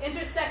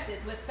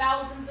 intersected with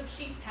thousands of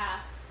sheep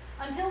paths,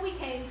 until we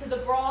came to the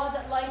broad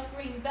light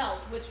green belt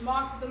which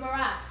marked the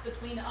morass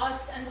between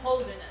us and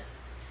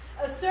Holderness.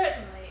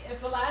 Certainly,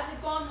 if the lad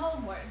had gone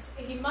homewards,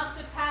 he must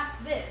have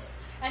passed this,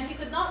 and he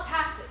could not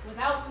pass it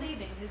without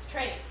leaving his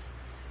trace.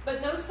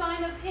 But no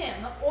sign of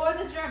him or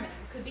the German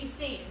could be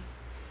seen.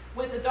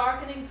 With a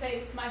darkening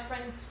face, my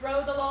friend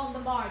strode along the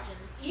margin,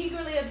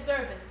 eagerly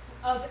observant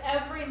of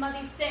every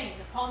muddy stain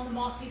upon the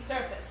mossy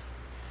surface.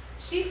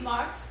 Sheep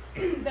marks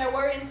there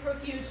were in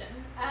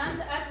profusion,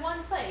 and at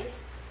one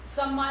place,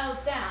 some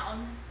miles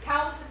down,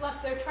 cows had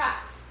left their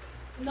tracks.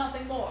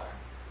 Nothing more.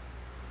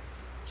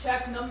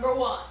 "Check number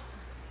 1,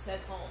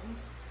 said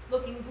Holmes,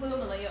 looking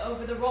gloomily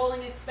over the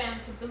rolling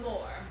expanse of the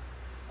moor.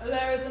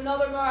 "There is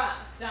another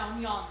morass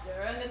down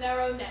yonder, and a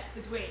narrow neck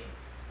between.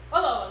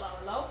 Hullo, hullo,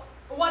 hullo!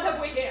 What have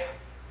we here?"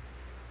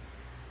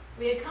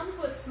 We had come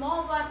to a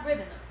small black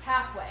ribbon of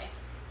pathway.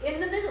 In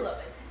the middle of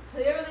it,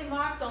 clearly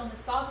marked on the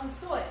sodden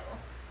soil,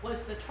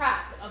 was the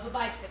track of a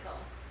bicycle.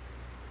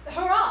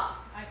 "Hurrah!"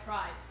 I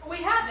cried.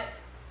 "We have it!"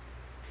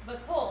 But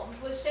Holmes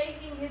was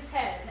shaking his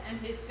head, and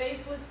his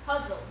face was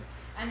puzzled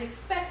and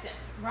expectant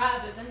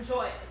rather than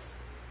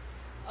joyous.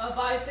 "A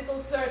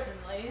bicycle,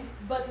 certainly,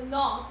 but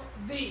not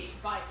the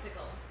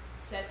bicycle,"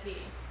 said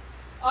he.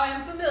 "I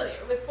am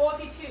familiar with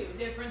 42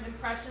 different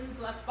impressions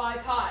left by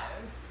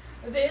tires.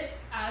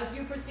 This, as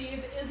you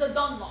perceive, is a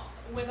Dunlop,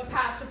 with a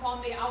patch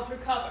upon the outer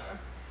cover.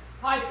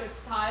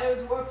 Heidegger's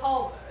tires were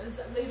Palmer's,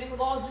 leaving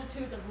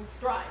longitudinal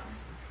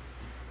stripes.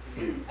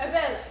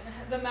 Evelyn,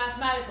 the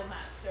mathematical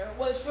master,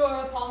 was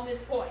sure upon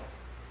this point.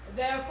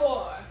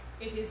 Therefore,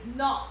 it is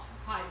not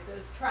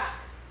Heidegger's track.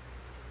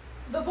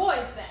 The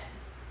boys, then?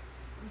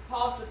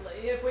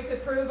 Possibly, if we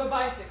could prove a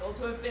bicycle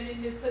to have been in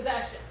his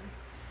possession.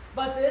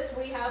 But this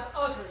we have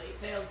utterly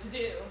failed to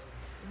do.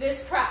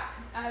 This track,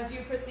 as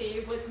you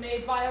perceive, was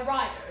made by a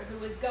rider who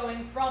was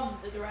going from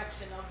the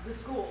direction of the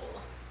school.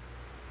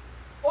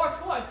 Or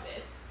towards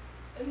it.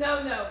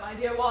 No, no, my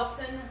dear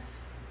Watson.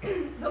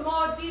 The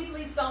more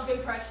deeply sunk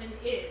impression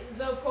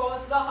is, of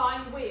course, the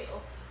hind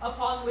wheel,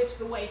 upon which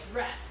the weight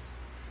rests.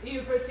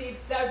 You perceive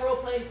several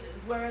places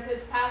where it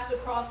has passed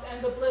across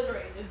and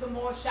obliterated the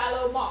more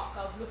shallow mark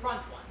of the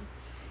front one.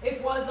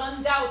 It was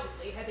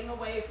undoubtedly heading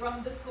away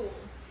from the school.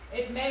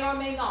 It may or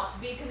may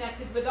not be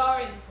connected with our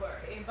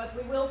inquiry, but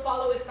we will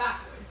follow it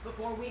backwards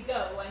before we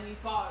go any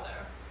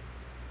farther.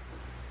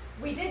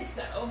 We did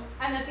so,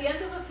 and at the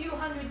end of a few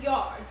hundred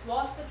yards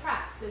lost the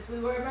tracks as we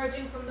were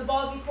emerging from the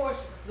boggy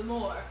portion of the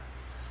moor.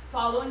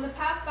 Following the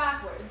path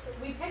backwards,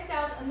 we picked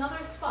out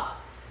another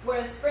spot where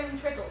a spring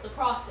trickled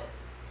across it.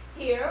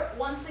 Here,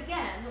 once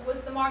again,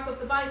 was the mark of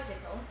the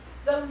bicycle,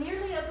 though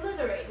nearly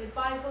obliterated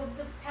by hooves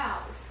of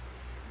cows.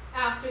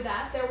 After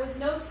that, there was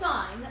no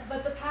sign,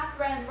 but the path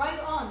ran right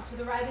on to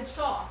the ragged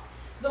shaw,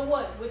 the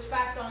wood which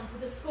backed on to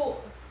the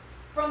school.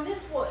 From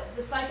this wood,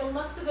 the cycle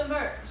must have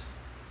emerged.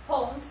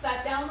 Holmes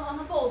sat down on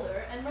a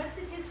boulder and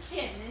rested his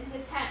chin in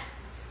his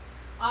hands.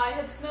 I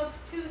had smoked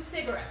 2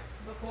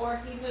 cigarettes before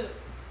he moved.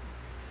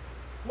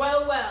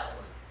 "Well, well,"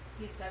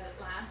 he said at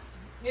last,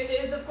 "it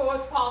is of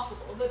course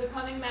possible that a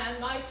cunning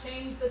man might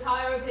change the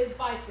tire of his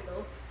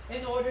bicycle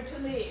in order to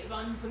leave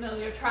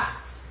unfamiliar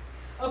tracks.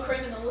 A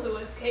criminal who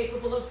is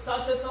capable of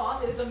such a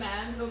thought is a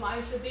man whom I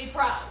should be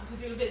proud to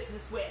do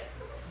business with.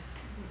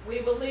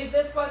 We will leave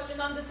this question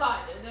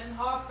undecided and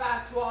hark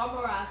back to our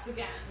morass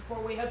again, for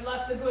we have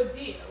left a good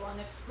deal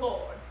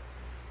unexplored."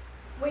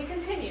 We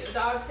continued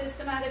our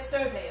systematic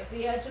survey of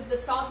the edge of the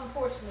sodden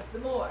portion of the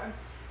moor,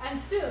 and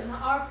soon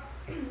our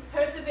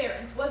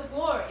perseverance was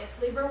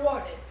gloriously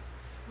rewarded.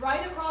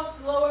 Right across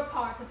the lower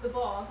part of the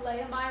bog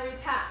lay a miry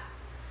path.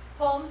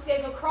 Holmes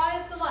gave a cry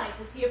of delight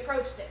as he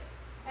approached it.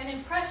 An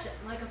impression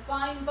like a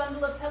fine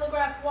bundle of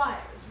telegraph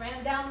wires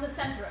ran down the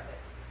center of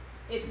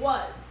it. It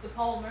was the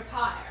Palmer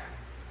tire.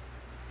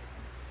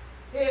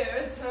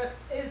 "Here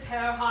is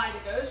Herr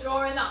Heidegger,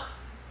 sure enough,"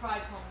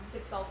 cried Holmes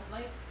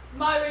exultantly.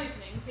 "My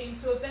reasoning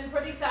seems to have been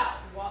pretty sound,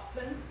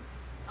 Watson.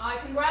 I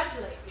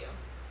congratulate you.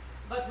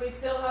 But we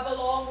still have a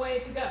long way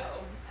to go.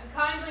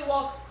 Kindly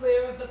walk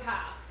clear of the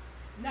path.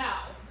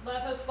 Now,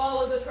 let us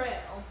follow the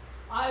trail.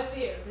 I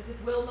fear that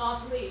it will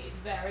not lead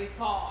very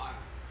far."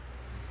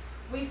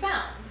 We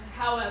found,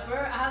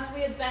 however, as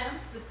we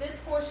advanced, that this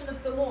portion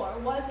of the moor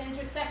was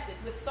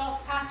intersected with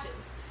soft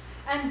patches,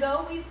 and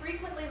though we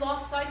frequently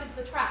lost sight of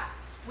the track,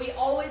 we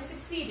always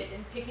succeeded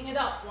in picking it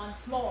up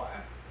once more.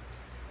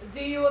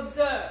 "Do you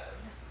observe,"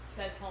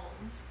 said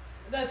Holmes,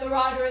 "that the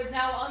rider is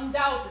now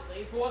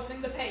undoubtedly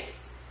forcing the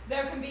pace?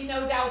 There can be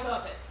no doubt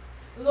of it.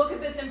 Look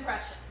at this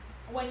impression.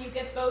 When you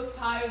get both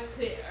tires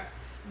clear,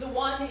 the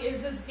one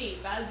is as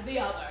deep as the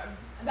other.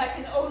 That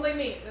can only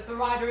mean that the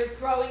rider is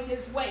throwing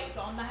his weight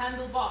on the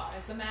handlebar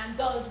as a man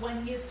does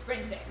when he is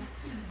sprinting.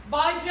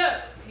 By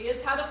Jove, he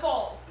has had a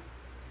fall."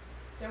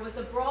 There was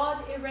a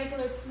broad,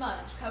 irregular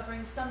smudge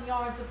covering some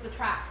yards of the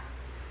track.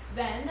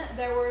 Then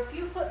there were a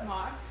few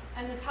footmarks,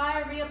 and the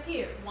tire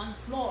reappeared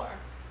once more.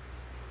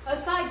 "A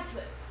side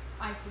slip,"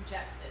 I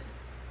suggested.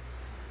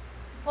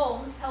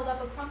 Holmes held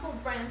up a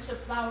crumpled branch of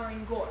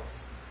flowering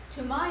gorse.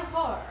 To my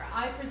horror,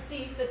 I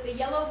perceived that the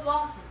yellow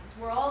blossoms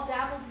were all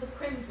dabbled with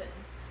crimson.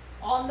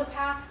 On the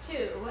path,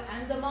 too,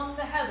 and among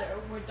the heather,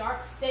 were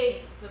dark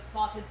stains of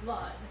clotted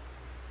blood.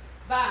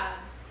 "Bad,"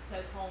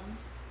 said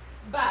Holmes.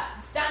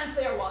 "Bad. Stand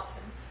clear,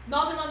 Watson.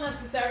 Not an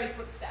unnecessary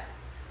footstep.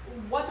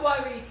 What do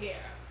I read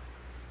here?"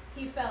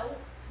 He fell,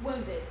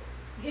 wounded.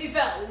 He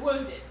fell,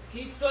 wounded.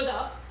 He stood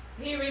up.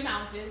 He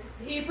remounted.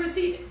 He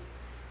proceeded.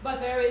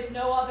 But there is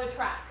no other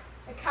track.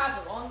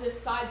 Cattle on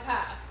this side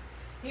path.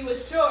 He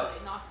was surely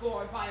not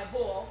gored by a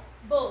bull.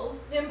 Bull?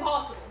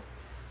 Impossible.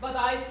 But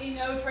I see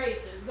no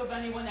traces of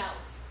anyone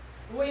else.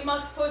 We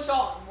must push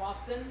on,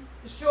 Watson.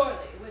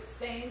 Surely, with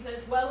stains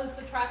as well as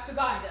the track to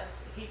guide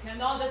us, he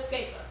cannot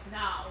escape us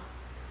now.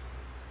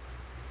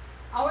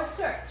 Our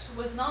search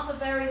was not a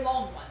very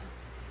long one.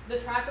 The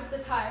track of the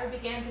tire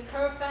began to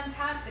curve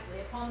fantastically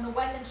upon the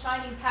wet and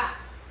shining path.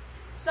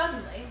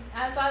 Suddenly,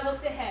 as I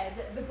looked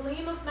ahead, the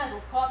gleam of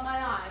metal caught my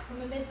eye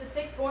from amid the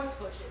thick gorse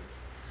bushes.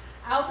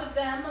 Out of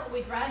them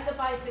we dragged the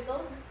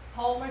bicycle,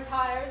 palmer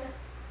tired,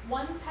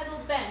 one pedal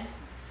bent,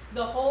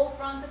 the whole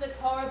front of it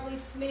horribly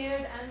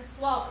smeared and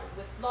slobbered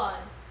with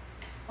blood.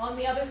 On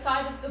the other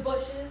side of the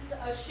bushes,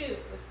 a shoe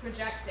was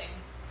projecting.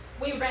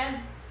 We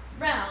ran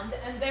round,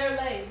 and there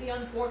lay the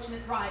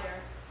unfortunate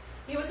rider.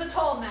 He was a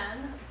tall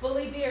man,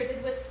 fully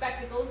bearded with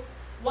spectacles,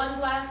 one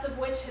glass of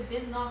which had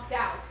been knocked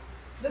out.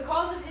 The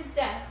cause of his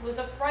death was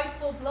a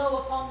frightful blow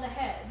upon the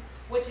head,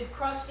 which had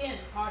crushed in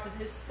part of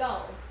his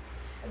skull.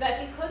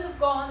 That he could have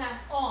gone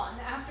on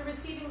after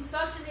receiving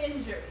such an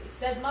injury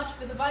said much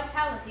for the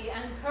vitality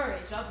and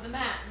courage of the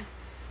man.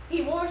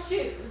 He wore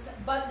shoes,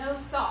 but no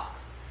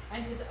socks,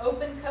 and his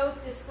open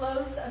coat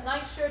disclosed a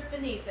nightshirt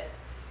beneath it.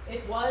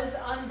 It was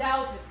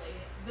undoubtedly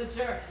the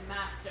German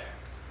master.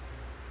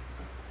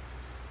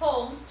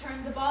 Holmes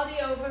turned the body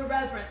over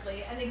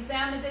reverently and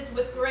examined it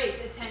with great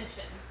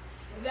attention.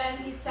 Then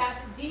he sat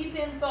deep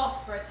in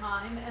thought for a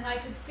time, and I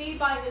could see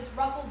by his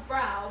ruffled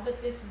brow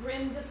that this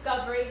grim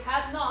discovery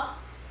had not,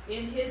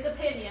 in his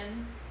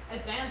opinion,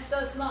 advanced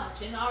us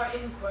much in our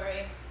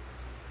inquiry.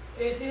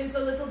 "It is a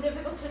little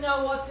difficult to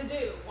know what to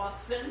do,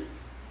 Watson,"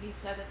 he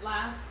said at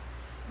last.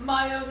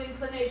 "My own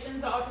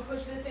inclinations are to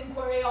push this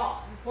inquiry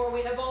on, for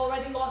we have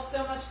already lost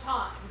so much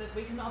time that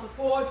we cannot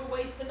afford to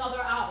waste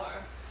another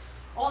hour.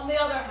 On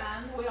the other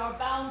hand, we are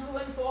bound to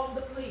inform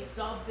the police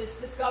of this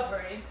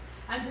discovery,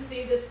 and to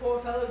see this poor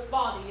fellow's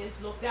body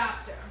is looked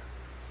after.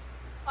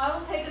 I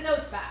will take a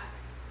note back,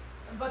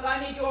 but I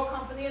need your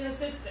company and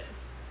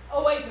assistance.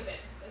 Oh, wait a bit.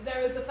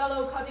 There is a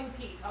fellow cutting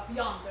peat up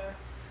yonder.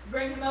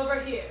 Bring him over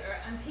here,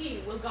 and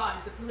he will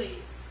guide the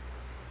police."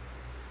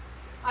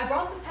 I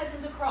brought the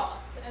peasant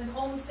across, and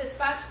Holmes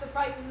dispatched the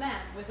frightened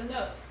man with a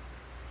note.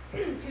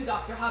 To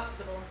Dr.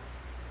 Huckstable.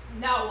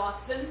 "Now,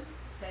 Watson,"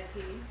 said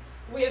he,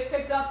 "we have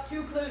picked up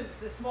 2 clues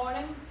this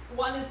morning.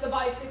 One is the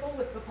bicycle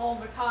with the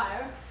palmer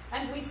tire,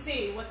 and we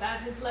see what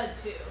that has led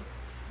to.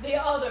 The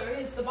other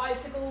is the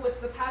bicycle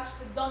with the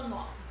patched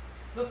Dunlop.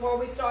 Before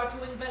we start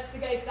to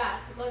investigate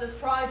that, let us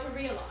try to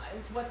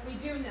realize what we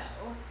do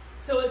know,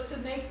 so as to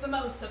make the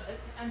most of it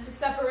and to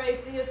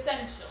separate the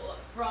essential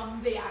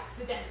from the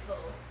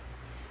accidental.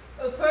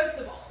 First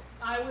of all,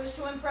 I wish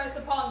to impress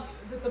upon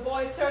you that the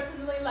boy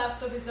certainly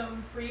left of his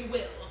own free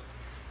will.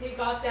 He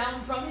got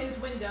down from his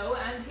window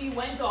and he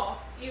went off,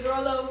 either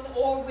alone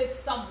or with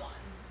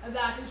someone.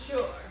 That is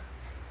sure."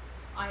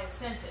 I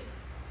assented.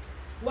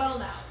 "Well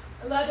now,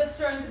 let us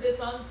turn to this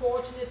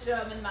unfortunate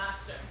German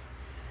master.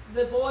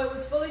 The boy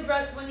was fully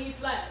dressed when he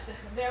fled,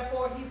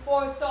 therefore he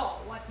foresaw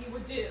what he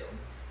would do.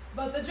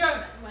 But the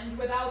German went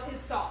without his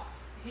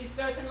socks. He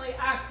certainly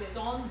acted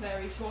on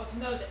very short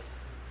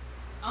notice."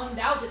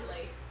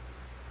 "Undoubtedly."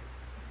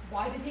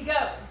 "Why did he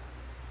go?"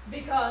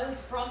 "Because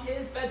from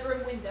his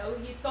bedroom window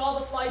he saw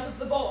the flight of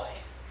the boy.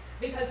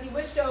 Because he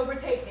wished to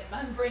overtake him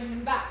and bring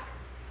him back.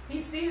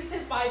 He seized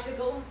his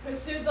bicycle,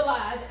 pursued the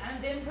lad,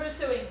 and in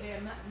pursuing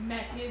him,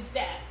 met his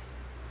death."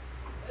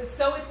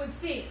 So it would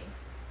seem.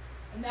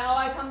 And now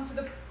I come to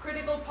the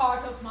critical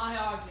part of my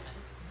argument.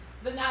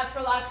 The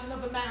natural action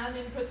of a man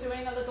in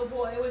pursuing a little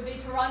boy would be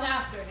to run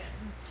after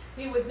him.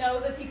 He would know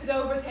that he could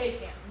overtake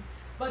him,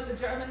 but the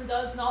German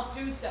does not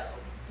do so.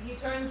 He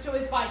turns to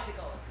his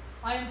bicycle.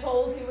 I am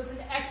told he was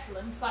an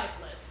excellent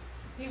cyclist.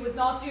 He would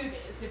not do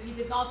this if he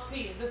did not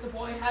see that the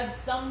boy had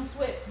some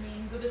swift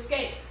means of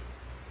escape.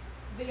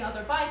 The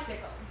other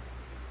bicycle.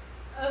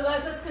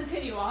 Let us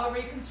continue our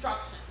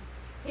reconstruction.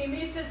 He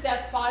meets his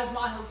death 5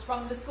 miles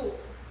from the school,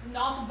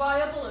 not by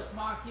a bullet,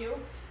 mark you,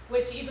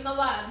 which even a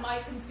lad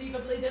might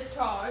conceivably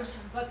discharge,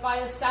 but by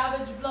a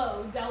savage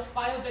blow dealt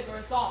by a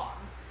vigorous arm.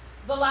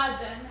 The lad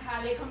then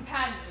had a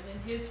companion in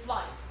his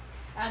flight,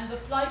 and the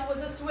flight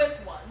was a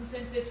swift one,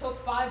 since it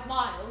took 5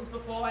 miles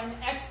before an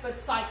expert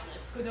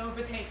cyclist could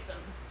overtake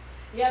them.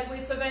 Yet we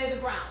survey the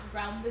ground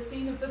round the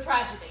scene of the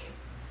tragedy.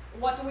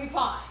 What do we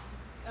find?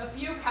 A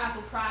few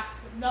cattle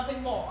tracks,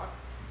 nothing more.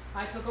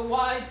 I took a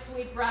wide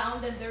sweep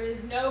round, and there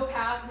is no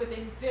path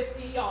within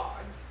 50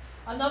 yards.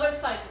 Another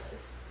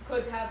cyclist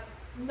could have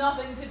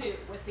nothing to do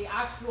with the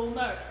actual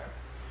murder,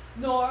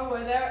 nor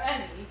were there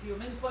any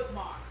human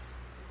footmarks.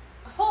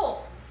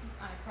 Holmes,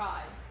 I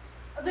cried,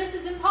 this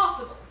is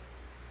impossible.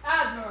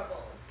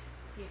 Admirable,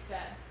 he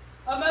said,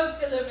 a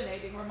most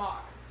illuminating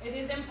remark. It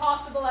is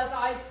impossible as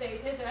I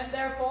state it, and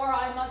therefore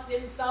I must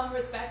in some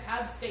respect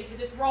have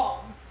stated it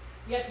wrong.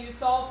 Yet you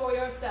saw for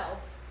yourself.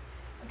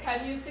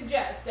 Can you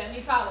suggest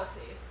any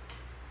fallacy?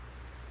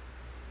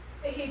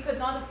 He could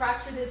not have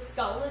fractured his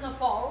skull in a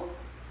fall?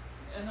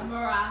 In a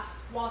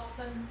morass,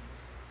 Watson?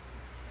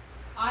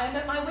 I am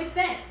at my wit's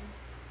end.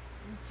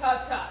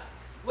 Tut, tut.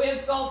 We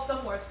have solved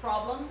some worse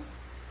problems.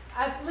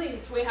 At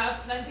least we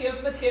have plenty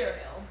of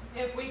material,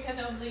 if we can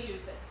only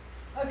use it.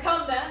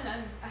 Come then,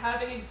 and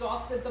having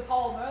exhausted the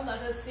Palmer, let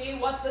us see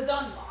what the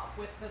Dunlop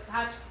with the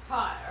patched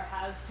tire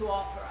has to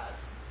offer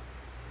us.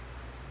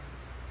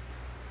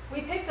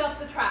 We picked up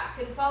the track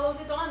and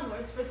followed it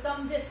onwards for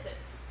some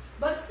distance,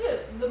 but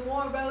soon the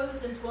moor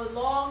rose into a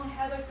long,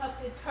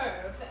 heather-tufted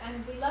curve,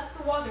 and we left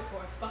the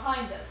watercourse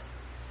behind us.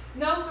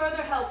 No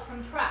further help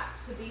from tracks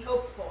could be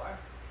hoped for.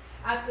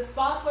 At the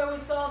spot where we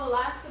saw the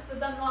last of the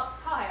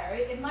Dunlop tire,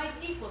 it might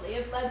equally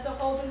have led to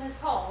Holderness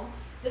Hall,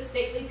 the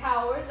stately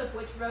towers of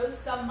which rose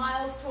some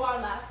miles to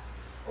our left,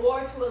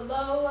 or to a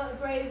low,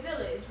 grey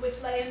village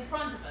which lay in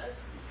front of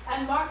us,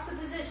 and marked the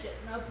position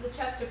of the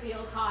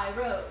Chesterfield High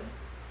Road.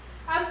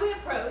 As we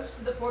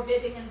approached the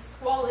forbidding and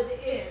squalid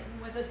inn,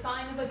 with a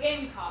sign of a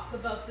gamecock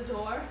above the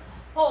door,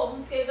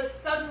 Holmes gave a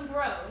sudden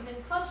groan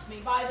and clutched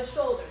me by the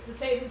shoulder to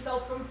save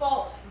himself from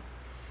falling.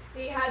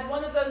 He had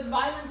one of those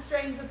violent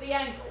strains of the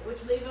ankle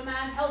which leave a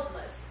man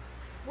helpless.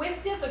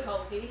 With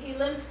difficulty, he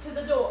limped to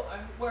the door,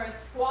 where a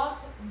squat,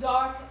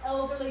 dark,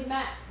 elderly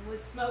man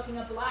was smoking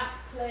a black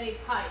clay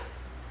pipe.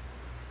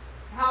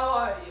 "How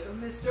are you,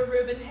 Mr.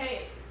 Reuben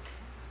Hayes?"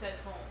 said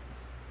Holmes.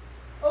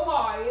 "Oh,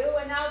 are you,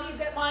 and how do you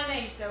get my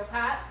name so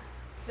pat?"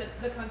 said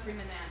the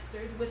countryman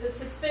answered, with a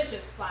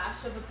suspicious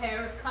flash of a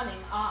pair of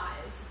cunning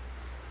eyes.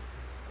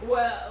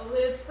 "Well,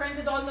 it's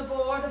printed on the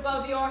board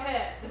above your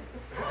head.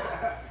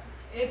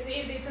 It's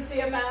easy to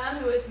see a man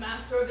who is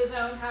master of his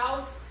own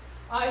house.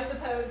 I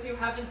suppose you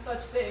haven't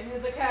such thing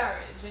as a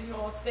carriage in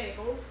your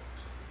stables."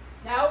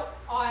 "No,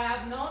 I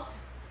have not.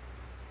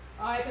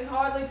 I can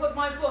hardly put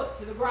my foot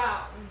to the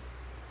ground."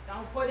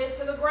 "Don't put it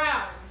to the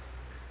ground."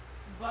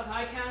 "But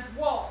I can't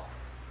walk."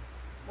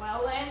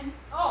 "Well then,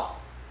 oh."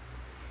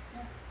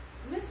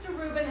 Mr.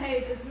 Reuben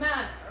Hayes's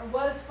manner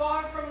was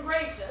far from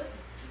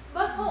gracious,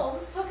 but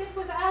Holmes took it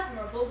with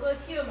admirable good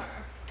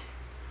humor.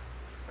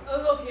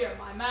 "Look here,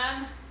 my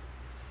man.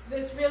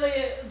 This really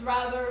is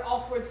rather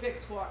awkward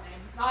fix for me.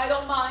 I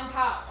don't mind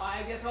how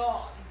I get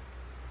on."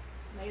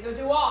 "Neither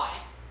do I,"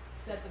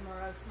 said the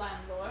morose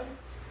landlord.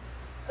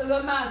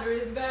 "The matter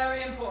is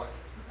very important.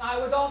 I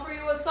would offer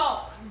you a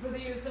sovereign for the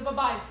use of a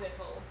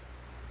bicycle."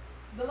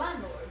 The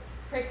landlord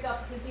pricked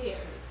up his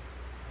ears.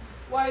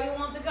 "Where do you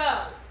want to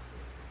go?"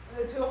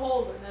 "To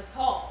Holderness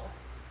Hall."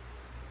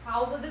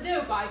 "House of the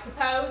Duke, I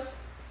suppose,"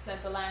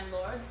 said the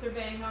landlord,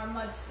 surveying our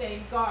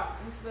mud-stained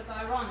garments with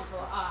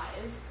ironical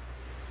eyes.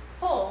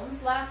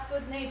 Holmes laughed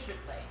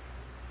good-naturedly.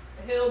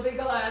 "He'll be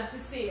glad to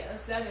see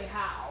us,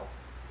 anyhow."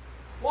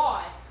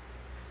 "Why?"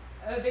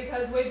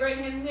 "Because we bring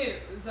him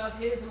news of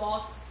his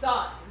lost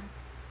son."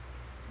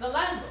 The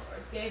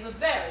landlord gave a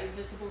very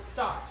visible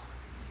start.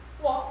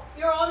 "What,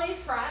 you're on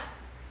his track?"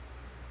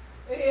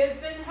 "He has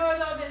been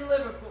heard of in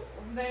Liverpool.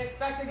 They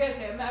expect to get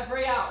him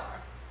every hour."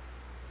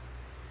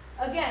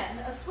 Again,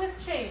 a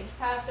swift change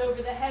passed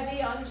over the heavy,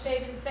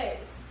 unshaven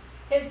face.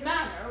 His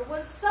manner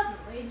was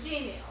suddenly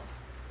genial.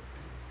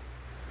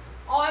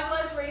 "I've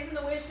less reason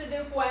to wish the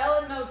Duke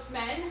well than most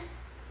men,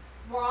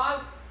 for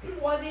I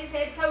was his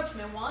head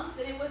coachman once,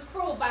 and it was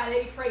cruel bad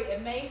he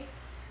treated me.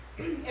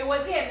 It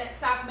was him that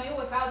sacked me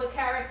without a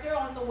character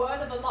on the word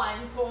of a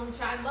lime-corn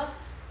chandler,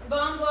 but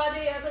I'm glad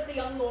to hear that the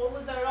young lord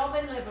was heard of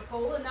in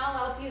Liverpool, and I'll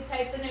help you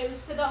take the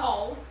news to the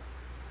Hall."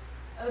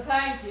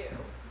 "Thank you,"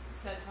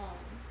 said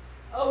Holmes.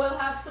 "Oh, we'll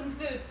have some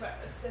food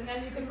first, and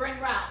then you can bring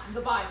round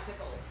the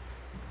bicycle."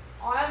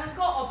 I haven't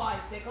got a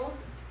bicycle.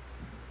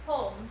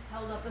 Holmes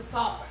held up a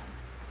sovereign.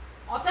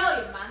 I'll tell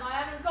you, man, I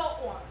haven't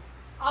got one.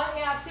 I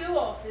only have 2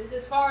 horses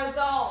as far as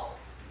the hall.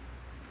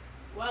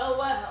 Well,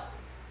 well,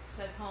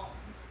 said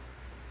Holmes.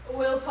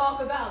 We'll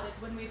talk about it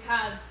when we've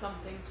had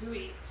something to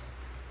eat.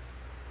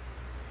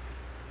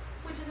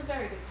 Which is a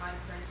very good time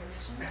for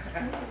intermission.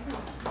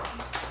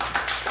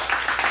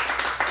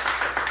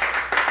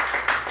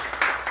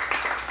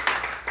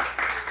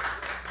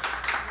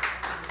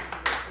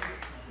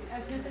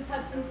 As Mrs.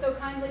 Hudson so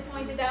kindly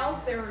pointed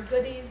out, there are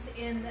goodies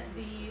in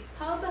the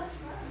pub.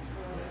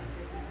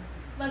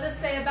 Let us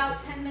say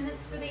about 10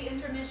 minutes for the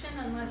intermission,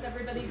 unless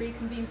everybody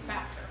reconvenes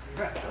faster.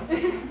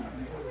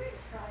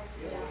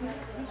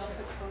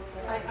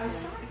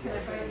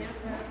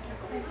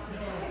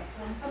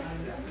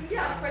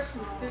 Yeah,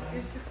 question.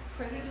 Is the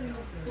credit in the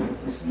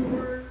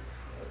bookstore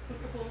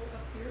applicable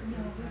up here?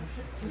 No,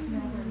 there's no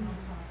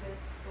nonprofit.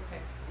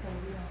 Okay. So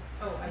we don't.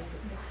 Oh, I see.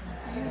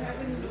 Do you have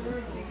any more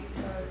of the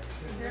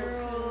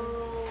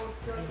Carol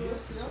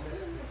Douglas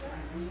Nelson? Is that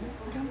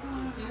Come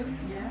on. Do you?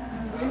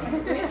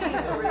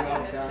 Yeah. Sorry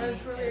about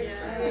That's that. really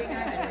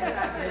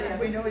exciting.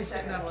 We know he's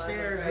sitting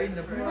upstairs reading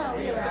the book.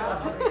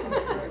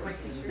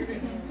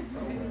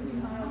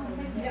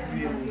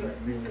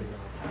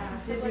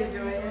 Did you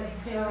enjoy it?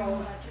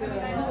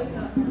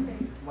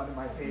 One of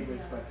my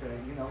favorites, but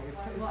you know,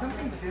 it's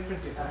something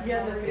different to have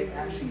it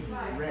actually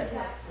read.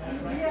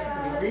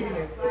 Reading it,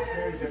 it's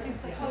very different.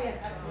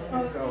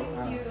 And so,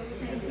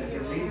 as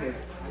you're reading it,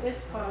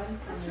 It's fun.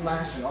 it's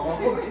flashing all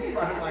over in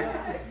front of my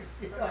face.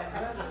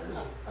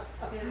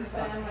 His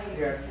family.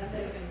 Yes,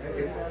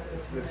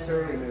 it's the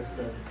surliness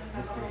of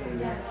Mr.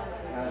 Hayes.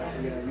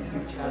 You know, you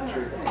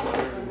captured the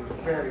surliness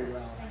very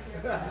well.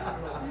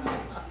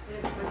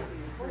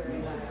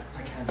 I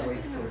can't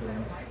wait for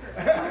them.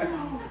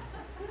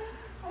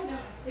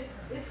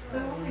 It's the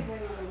only way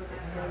to look at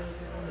it.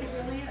 It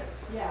really is.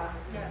 Yeah.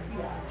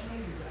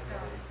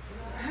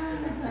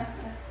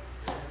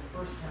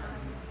 First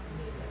time.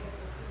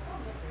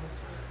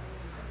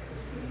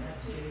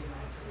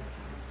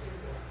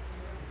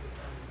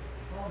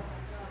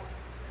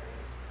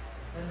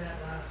 And that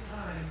last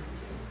time,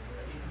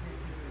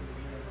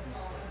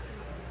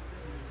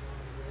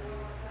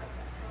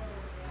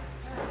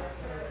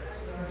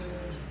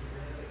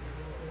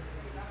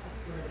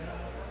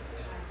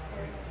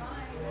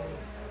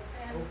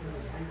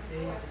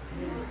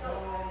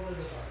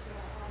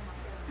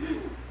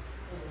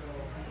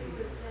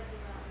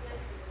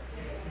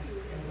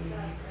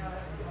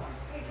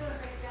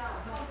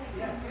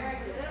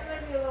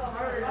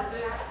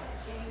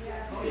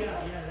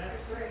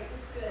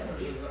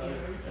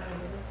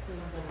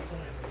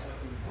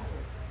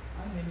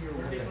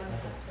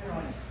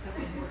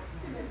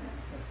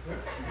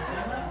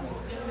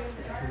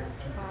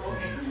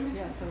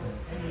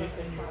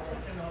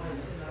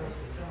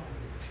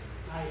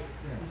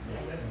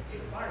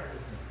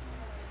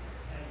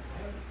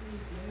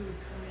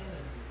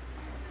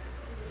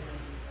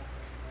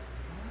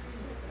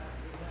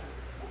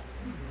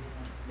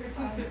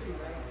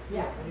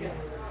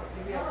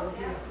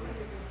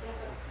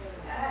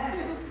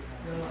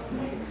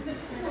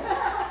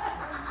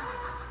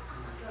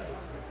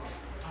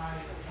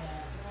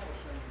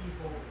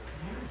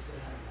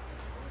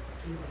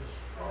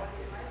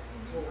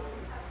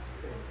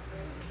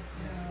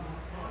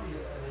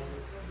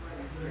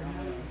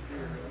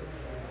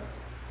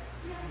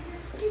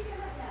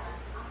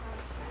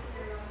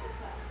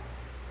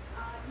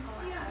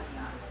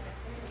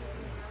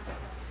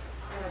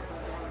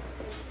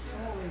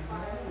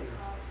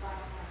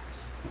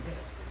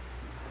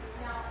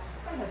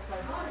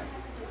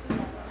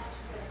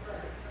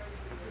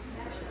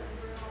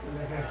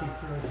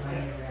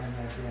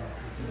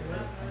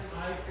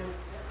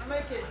 I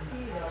might get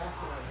tea though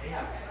after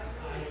that.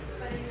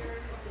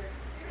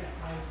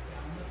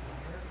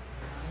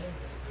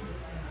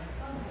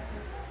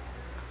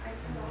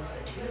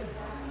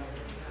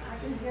 I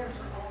can hear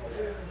her all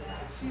the way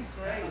back. She's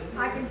great.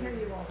 I can hear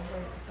you all the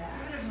way back.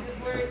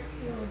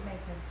 You would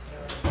make it.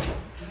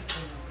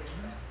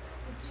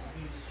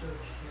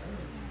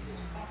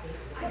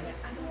 I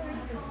don't know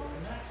how to.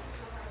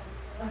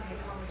 Okay,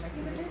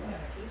 you would do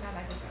that. That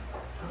I could go.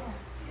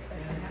 Yeah. But I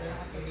have to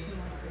have the 2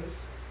 more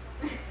groups.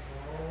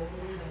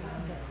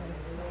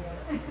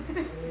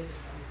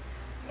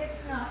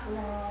 It's not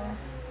long.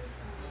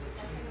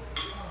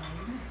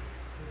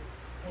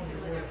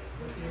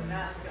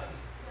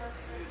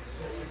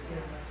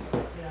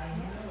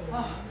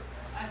 Oh,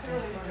 I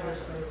thoroughly enjoyed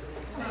it.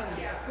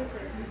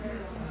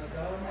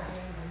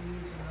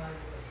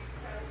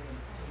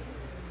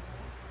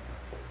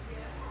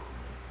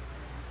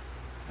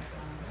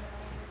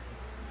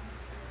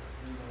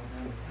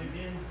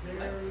 again,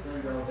 very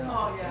Very well done.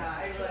 Oh, yeah,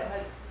 I really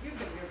had, you've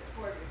been here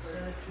before.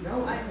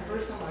 No, it's the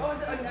first time Oh,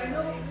 I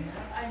know,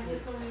 I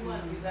missed only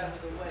one because I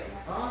was away.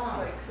 Ah.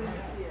 So I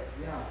couldn't see it.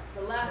 Yeah.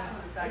 The last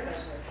one that I got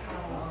missed.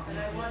 And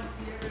I wanted to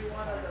see every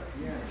one of them.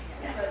 Yes.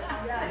 But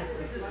yeah, it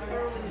was just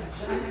thoroughly.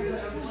 This is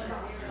the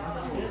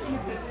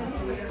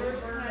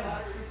first time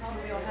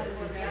we all had to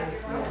work out.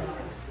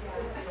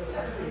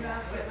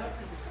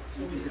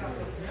 So we stopped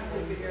looking at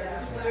this.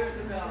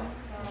 There's about.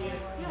 If Yes,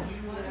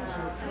 you and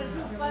it's so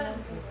fun.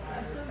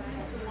 I'm so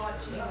used to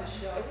watching the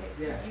show.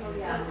 Yes.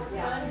 It's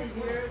fun to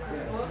hear the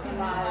book and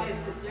realize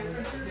the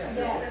differences. Yes.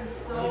 It's been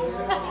so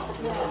long.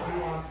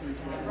 Nuances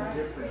and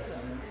difference.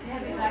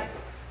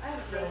 I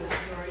have read the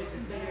stories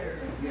in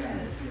years.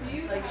 Yes. Do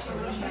you like she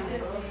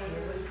did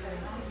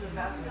the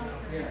basketball?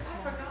 Yes. I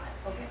forgot.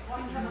 Okay.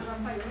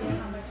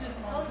 Just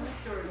tell the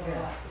story.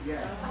 Yes.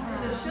 Yes.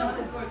 The show, of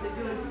course, they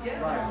do it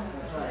together. Right.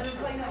 That's right. And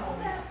it's like, oh,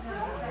 that's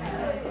right.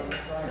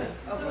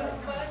 So it's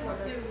fun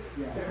to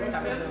Yeah.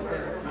 Have a little bit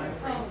of a time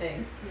frame thing,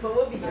 but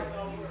we'll be here.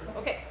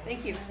 Okay,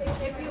 thank you.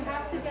 If you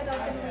have to get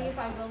up and leave,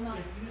 I will not.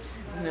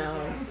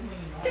 No.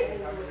 We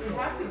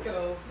have to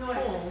go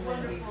home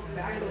and be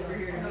back over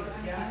here to meet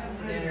some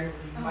people dinner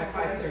by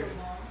 5:30.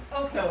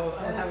 Okay. So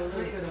I'll have a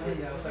little bit of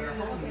window, but our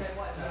home is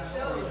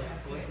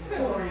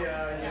Oh,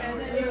 yeah, And yeah.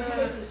 then you go to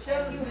the show,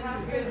 you have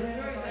to hear the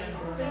stories and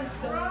please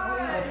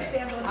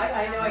Okay.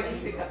 I know I can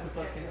pick up the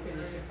book and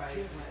finish if I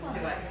want,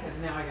 because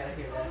now I gotta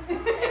hear that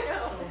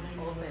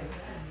whole thing.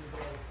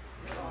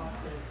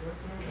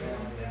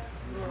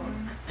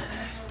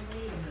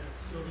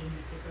 So then you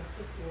pick up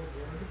the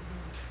forward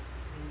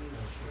and you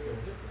share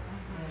it.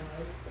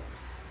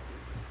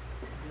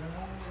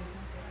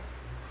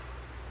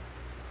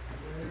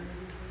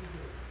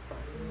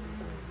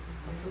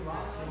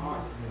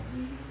 Right.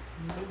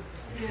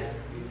 Yes.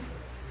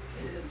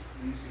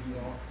 We used to do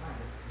all the time.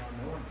 Now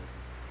no one does.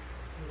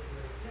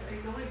 The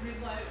only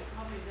people I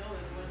probably know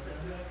is the ones that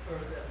do it for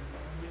the,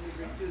 when you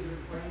do the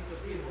recordings of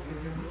people for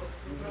your books.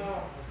 And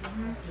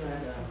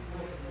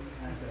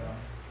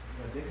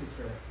the Dickens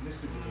fair,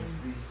 Mr.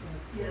 Dickens reads.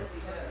 Yes, he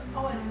does.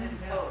 Oh, and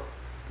Poe.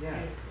 Yeah.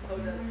 Poe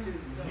does too.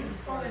 So,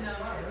 oh, and if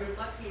we're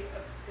lucky,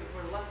 if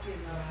we're lucky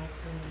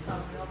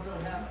enough, we also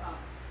have,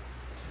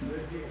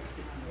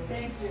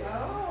 thank you.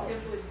 Oh.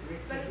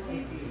 But he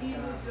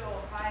moved to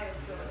Ohio,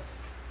 so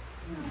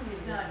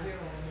he's not here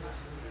all the time.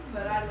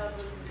 But I love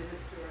listening to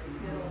his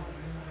stories.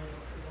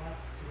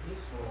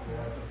 Or of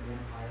the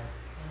Empire.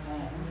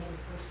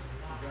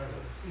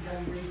 See how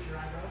you raised your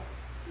eyebrows?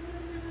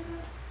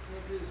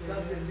 We'll do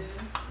Duncan Din.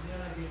 Then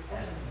I get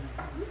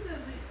Who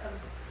does the,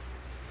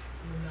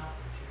 you're not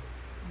the chick.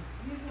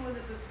 he's the one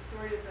that does the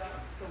story about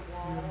the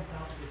wall You're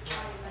not the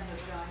chick. and the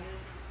giant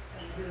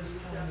and Here's the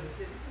telling me.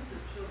 kids, the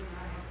children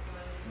are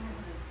playing. And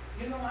then,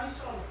 You know, I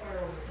saw the fire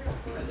over here.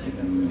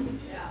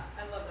 yeah,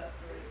 I love that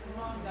story. My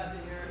mom got to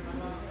hear it. My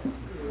mom,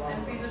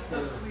 and he's just so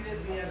sweet at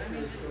the end. I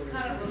mean, it's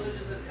kind of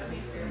religious. I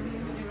mean, you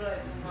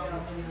realize his mom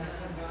believes in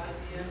some God at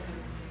the end.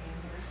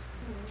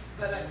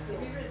 But I still.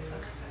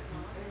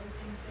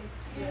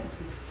 Yeah.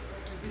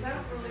 Because I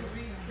don't really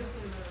read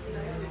Kiplin's stories.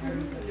 I just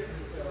read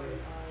different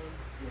stories.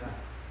 Yeah.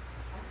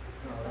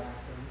 No, that's,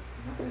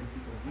 not many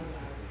people read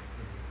that.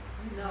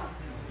 No.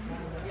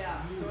 Yeah.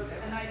 So,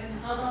 and I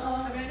didn't.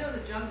 I mean, I know the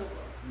Jungle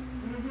Book.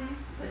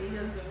 But he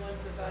does the ones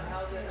about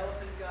how the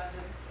elephant got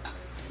his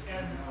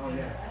Oh,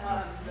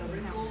 yeah. the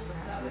wrinkles.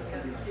 That was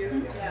kind of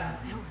cute. Yeah.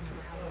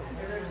 And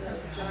there's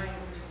another giant,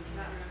 which I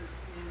cannot remember the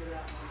name of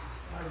that one.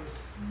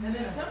 And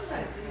then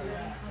sometimes even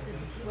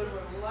when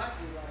we're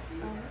lucky, he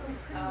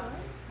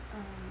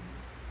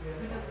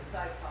does the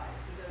sci-fi.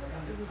 He does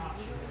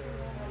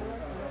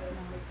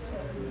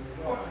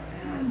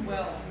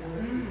well,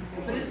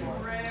 but it's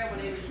rare when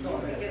he's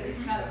because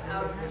he's kind of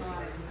out of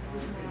time.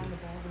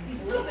 He's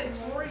still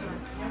Victorian,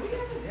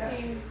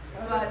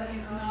 but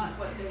he's not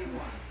what they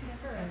want.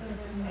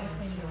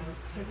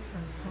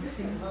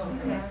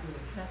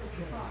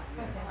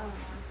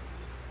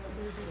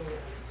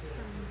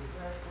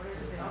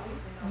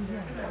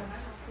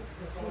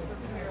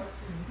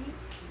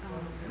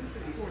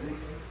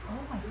 Oh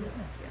my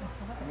goodness, I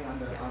saw I mean,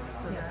 that. on the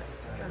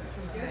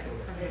schedule.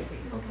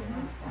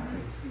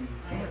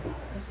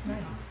 That's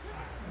nice.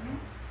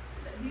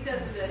 He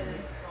does it at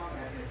his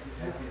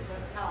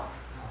house.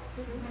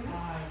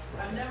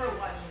 I've never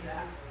watched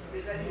that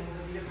because that is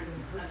a different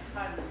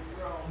time in the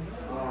world.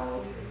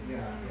 Oh, yeah,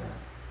 yeah.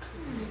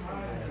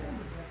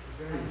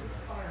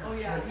 Oh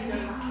yeah, he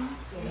does.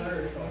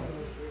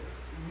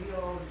 We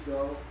always go,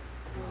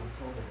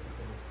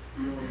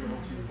 we always go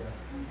to the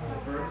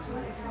Birds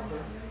Night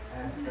Supper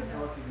at the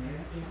Pelican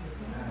Inn in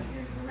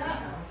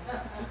Marina.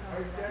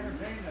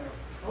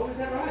 Oh, is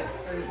that right?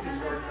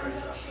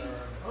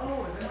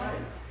 Oh, is that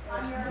right?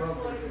 Well,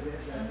 the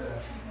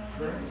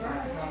Birds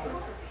Night Supper,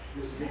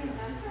 Mr. Dickens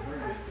and Mr.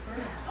 Burns.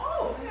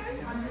 Oh, okay.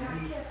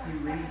 He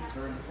reads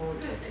Burns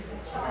poetry.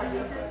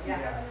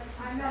 Yeah.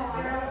 I know.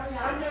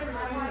 I've never seen this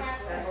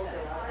place.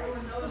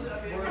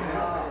 Everyone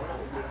knows it.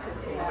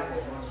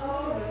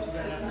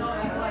 No,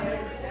 he's my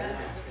favorite.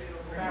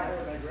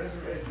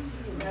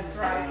 That's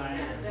right.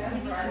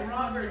 And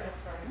Robert,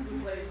 who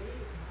plays,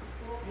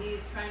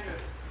 he's trying to,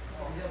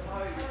 he'll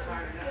probably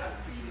retire now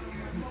after 2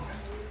 years.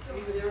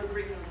 They were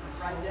bringing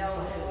Rydell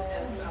in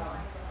as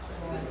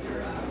Mr.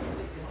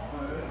 Dickens.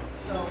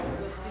 So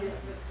we'll see if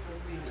Mr.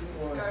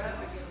 will start up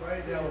again.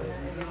 Rydell is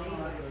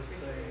not the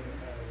same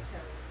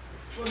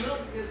Well, no,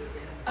 because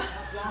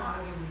John,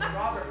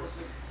 Robert was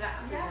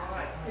exactly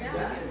right.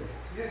 Yes.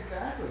 Yeah,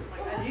 exactly.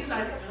 And he's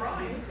not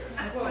trying.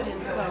 I put in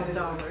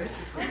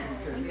 $12.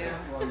 Because Yeah.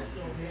 well,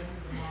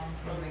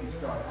 things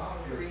start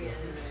off with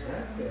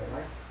rent there,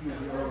 right?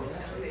 Usually early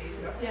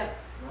estates, Yes.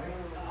 right?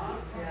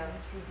 Yes. And I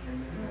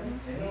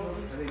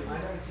think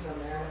I've never seen a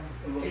man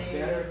who looks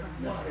better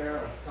in a pair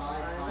of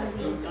high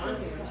boots.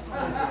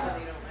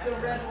 The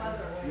red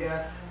leather.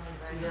 Yes.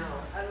 I know.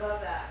 I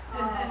love that.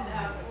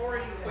 And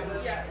Ori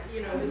was, yeah,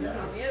 you know, this is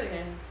on the other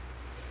hand.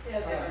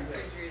 As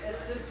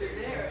sister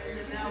there, and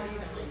then now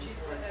he's she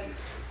plays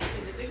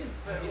in the Dickens,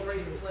 but Ori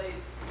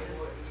plays his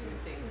sister.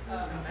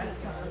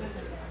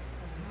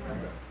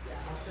 Yeah,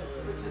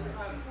 which is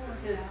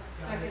his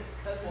second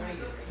cousin or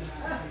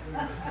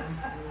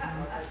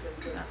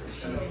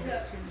something.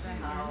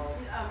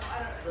 I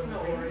don't know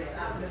Ori. The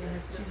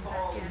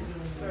tall,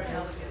 very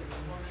elegant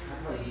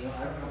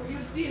woman.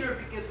 You've seen her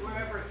because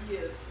wherever he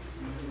is.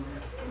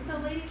 So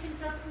ladies and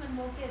gentlemen,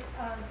 we'll get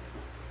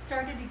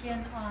started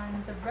again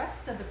on the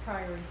rest of the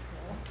Priory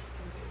School.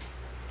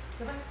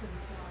 The rest of the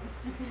school.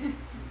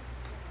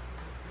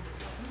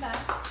 Come back.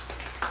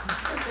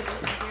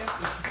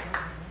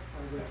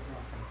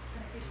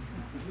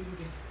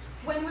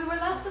 When we were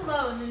left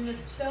alone in the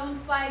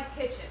stone-flagged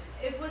kitchen,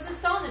 it was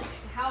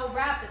astonishing how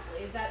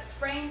rapidly that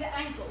sprained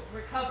ankle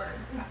recovered.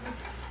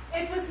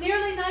 It was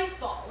nearly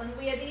nightfall, and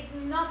we had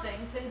eaten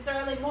nothing since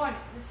early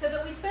morning, so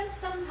that we spent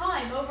some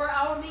time over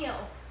our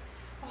meal.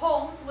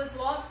 Holmes was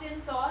lost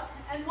in thought,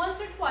 and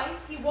once or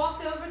twice he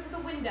walked over to the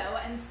window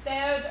and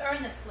stared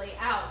earnestly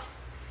out.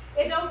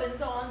 It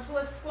opened onto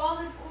a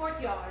squalid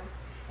courtyard.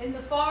 In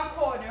the far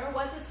corner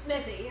was a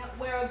smithy,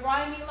 where a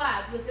grimy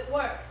lad was at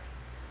work.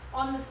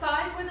 On the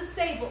side were the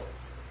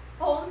stables.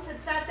 Holmes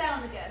had sat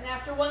down again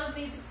after one of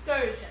these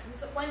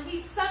excursions, when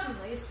he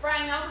suddenly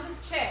sprang out of his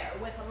chair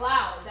with a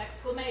loud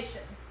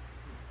exclamation.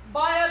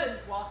 "By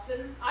heavens,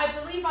 Watson, I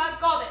believe I've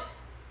got it,"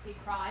 he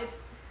cried.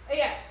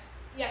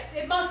 Yes,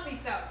 it must be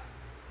so.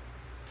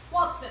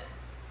 Watson,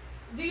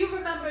 do you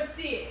remember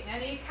seeing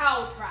any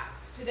cow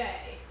tracks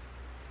today?"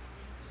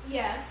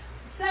 "Yes,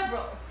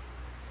 several."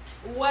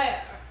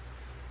 "Where?"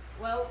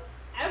 "Well,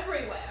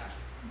 everywhere.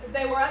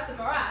 They were at the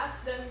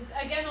morass, and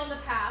again on the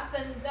path,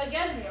 and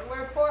again near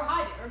where poor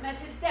Hyder met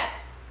his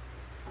death."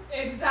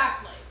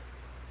 "Exactly.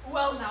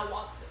 Well now,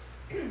 Watson,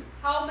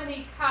 how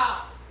many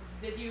cows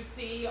did you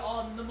see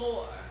on the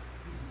moor?"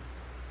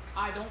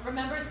 "I don't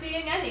remember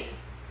seeing any."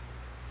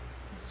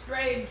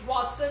 "Strange,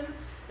 Watson,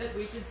 that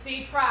we should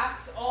see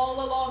tracks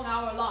all along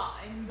our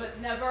line, but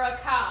never a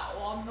cow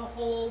on the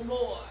whole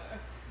moor.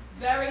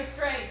 Very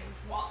strange,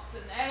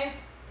 Watson, eh?"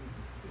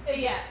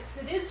 "Yes,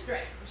 it is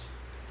strange."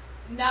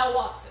 "Now,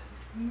 Watson,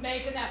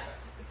 make an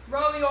effort.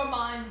 Throw your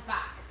mind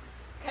back.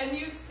 Can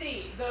you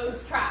see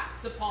those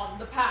tracks upon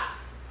the path?"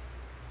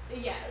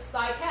 "Yes,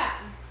 I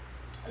can."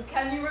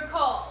 "Can you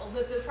recall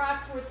that the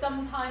tracks were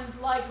sometimes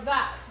like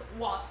that,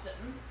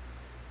 Watson?"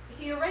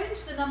 He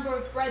arranged a number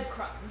of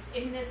breadcrumbs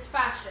in this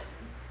fashion,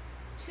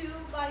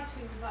 2 by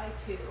 2 by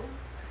 2,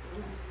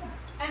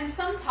 and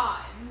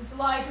sometimes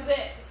like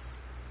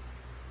this,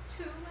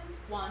 2 and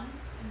 1,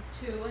 and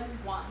 2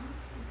 and 1,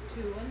 and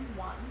 2 and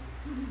 1,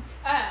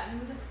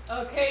 and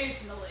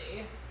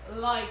occasionally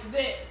like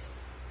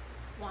this,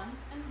 1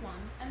 and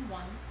 1 and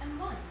 1 and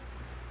 1.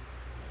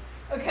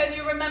 Can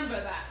you remember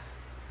that?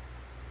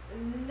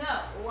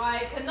 "No,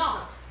 I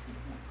cannot."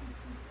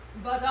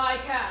 "But I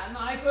can.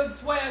 I could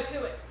swear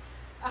to it.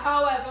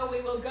 However,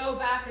 we will go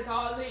back at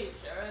our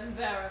leisure and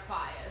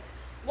verify it.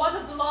 What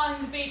a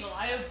blind beetle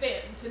I have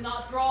been to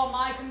not draw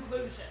my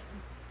conclusion."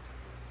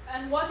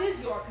 "And what is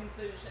your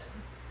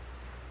conclusion?"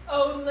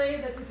 "Only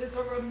that it is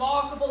a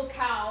remarkable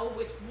cow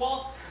which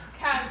walks,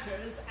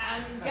 canters,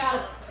 and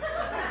gallops."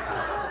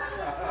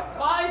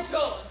 "By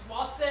George,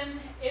 Watson,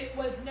 it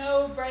was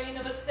no brain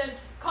of a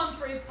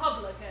country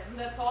publican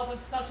that thought of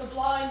such a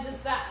blind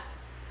as that.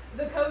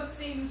 The coast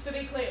seems to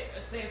be clear,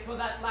 save for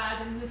that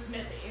lad in the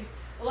smithy.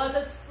 Let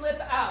us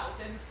slip out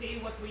and see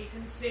what we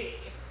can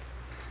see."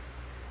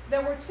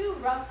 There were 2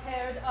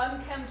 rough-haired,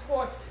 unkempt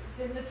horses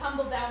in the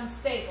tumble-down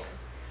stable.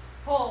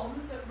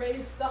 Holmes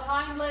raised the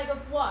hind leg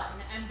of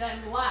one and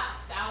then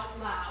laughed out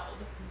loud.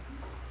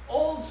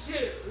 "Old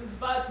shoes,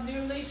 but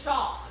newly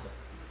shod.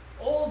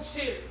 Old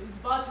shoes,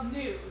 but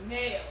new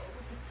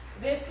nails.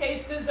 This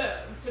case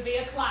deserves to be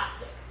a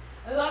classic.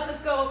 Let us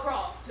go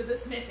across to the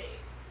smithy."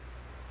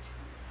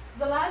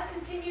 The lad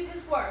continued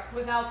his work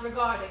without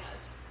regarding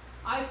us.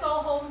 I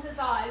saw Holmes's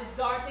eyes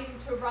darting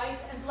to right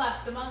and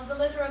left among the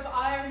litter of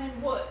iron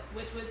and wood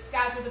which was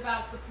scattered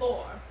about the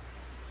floor.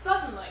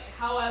 Suddenly,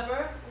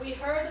 however, we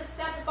heard a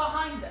step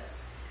behind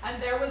us, and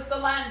there was the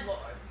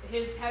landlord,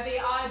 his heavy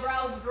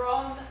eyebrows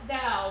drawn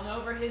down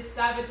over his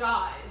savage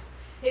eyes,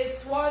 his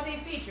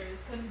swarthy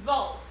features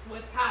convulsed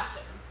with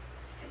passion.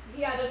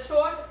 He had a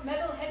short,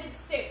 metal-headed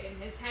stick in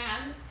his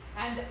hand,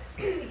 and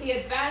he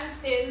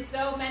advanced in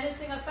so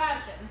menacing a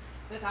fashion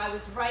that I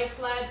was right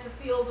glad to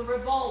feel the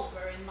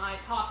revolver in my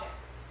pocket.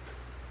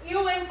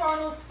 "You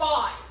infernal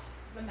spies!"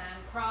 the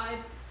man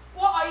cried.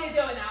 "What are you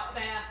doing out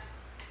there?"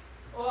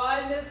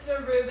 "Why,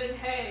 Mr. Reuben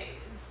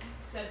Hayes,"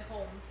 said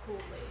Holmes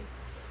coolly,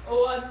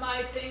 One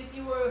might think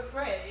you were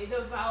afraid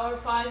of our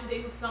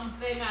finding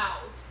something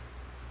out.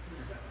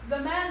 The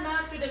man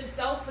mastered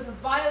himself with a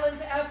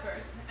violent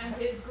effort, and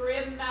his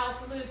grim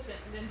mouth loosened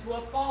into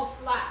a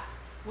false laugh,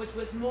 which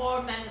was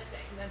more menacing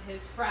than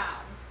his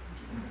frown.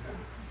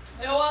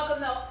 You're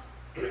welcome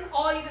to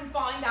all you can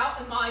find out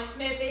in my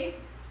smithy,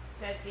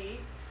 said he.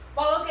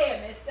 But look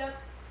here, mister.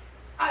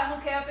 I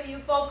don't care for you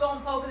folk going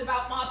poking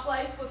about my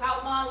place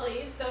without my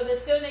leave, so the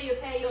sooner you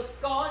pay your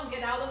score and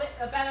get out of it,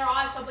 the better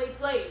I shall be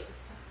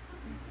pleased.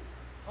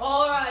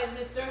 All right,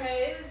 Mr.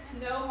 Hayes,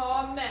 no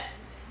harm meant,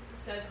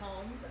 said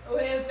Holmes.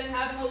 We've been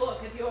having a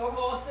look at your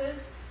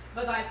horses,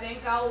 but I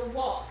think I'll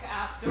walk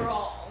after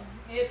all.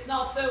 It's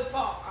not so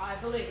far, I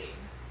believe.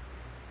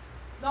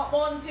 Not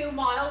more than 2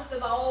 miles to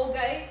the old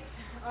gate.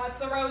 That's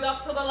the road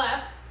up to the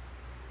left.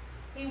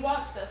 He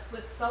watched us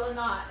with sullen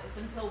eyes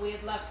until we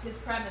had left his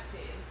premises.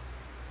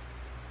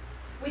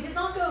 We did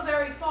not go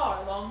very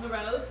far along the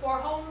road, for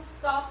Holmes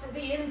stopped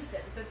the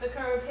instant that the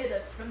curve hid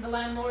us from the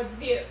landlord's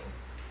view.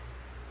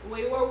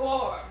 We were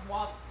warm,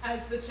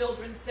 as the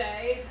children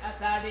say, at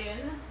that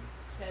inn,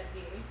 said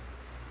he.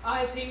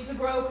 I seem to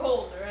grow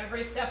colder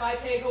every step I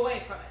take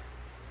away from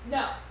it.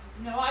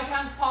 No, I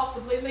can't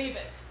possibly leave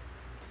it.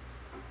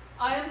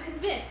 I am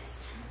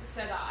convinced,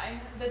 said I,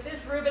 that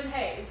this Reuben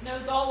Hayes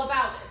knows all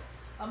about it.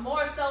 A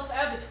more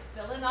self-evident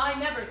villain I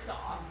never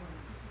saw.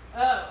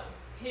 Oh,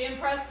 he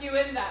impressed you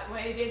in that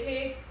way, did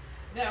he?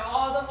 There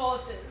are the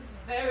horses.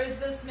 There is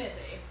the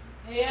smithy.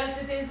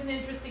 Yes, it is an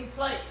interesting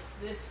place,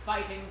 this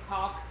fighting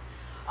cock.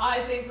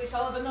 I think we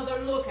shall have another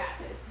look at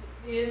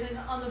it in an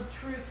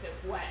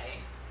unobtrusive way.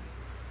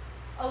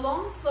 A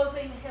long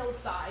sloping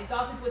hillside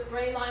dotted with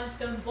gray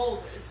limestone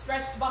boulders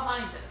stretched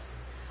behind us.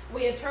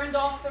 We had turned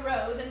off the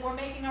road and were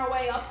making our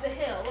way up the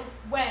hill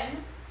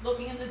when,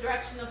 looking in the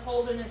direction of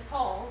Holderness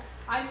Hall,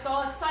 I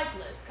saw a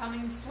cyclist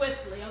coming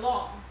swiftly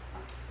along.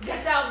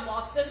 "Get down,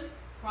 Watson,"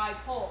 cried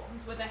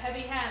Holmes, with a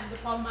heavy hand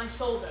upon my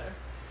shoulder.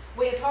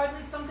 We had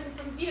hardly sunken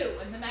from view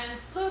when the man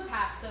flew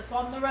past us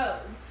on the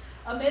road.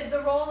 Amid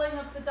the rolling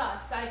of the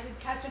dust, I could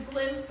catch a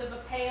glimpse of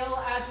a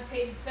pale,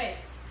 agitated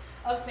face,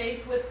 a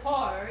face with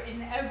horror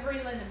in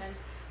every lineament,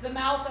 the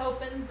mouth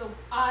open, the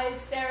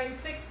eyes staring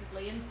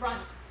fixedly in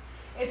front.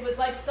 It was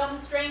like some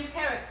strange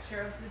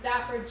caricature of the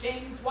dapper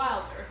James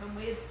Wilder whom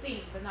we had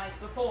seen the night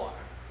before.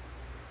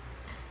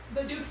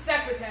 "The Duke's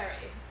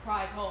secretary,"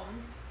 cried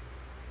Holmes.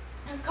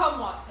 "Come,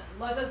 Watson,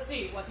 let us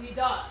see what he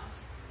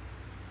does."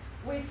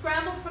 We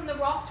scrambled from the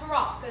rock to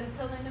rock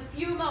until in a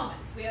few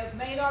moments we had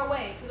made our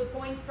way to the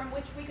point from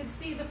which we could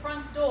see the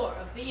front door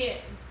of the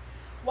inn.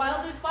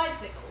 Wilder's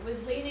bicycle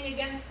was leaning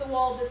against the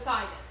wall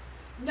beside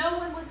it. No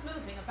one was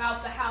moving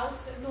about the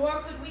house,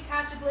 nor could we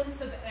catch a glimpse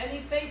of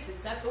any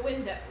faces at the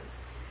windows.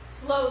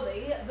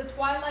 Slowly, the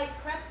twilight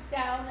crept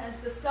down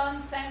as the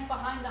sun sank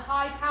behind the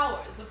high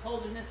towers of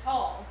Holderness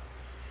Hall.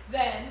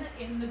 Then,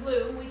 in the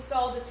gloom, we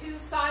saw the 2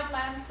 side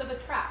lamps of a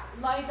trap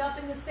light up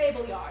in the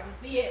stable yard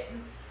of the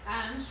inn,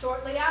 and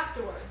shortly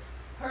afterwards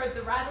heard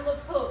the rattle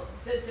of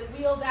hooves as it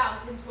wheeled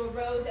out into a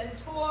road and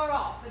tore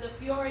off at a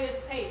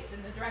furious pace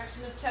in the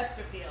direction of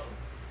Chesterfield.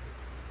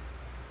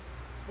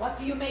 "What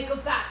do you make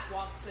of that,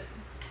 Watson?"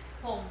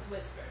 Holmes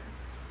whispered.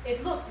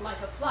 It looked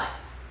like a flight.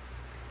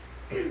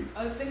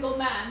 "A single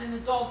man in a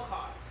dog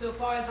cart, so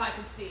far as I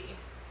could see.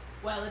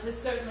 Well, it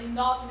is certainly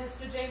not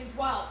Mr. James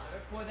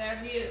Wilder, for there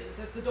he is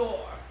at the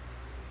door."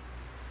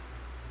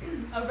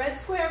 A red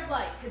square of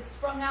light had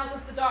sprung out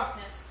of the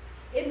darkness.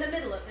 In the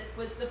middle of it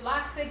was the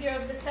black figure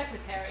of the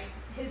secretary,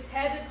 his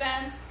head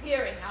advanced,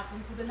 peering out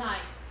into the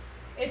night.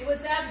 It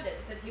was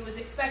evident that he was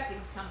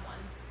expecting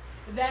someone.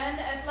 Then,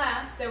 at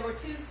last, there were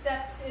 2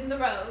 steps in the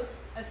road.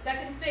 A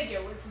second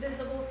figure was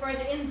visible for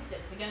an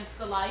instant against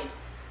the light.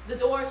 The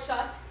door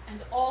shut,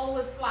 and all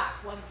was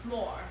black once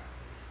more.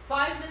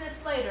 5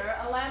 minutes later,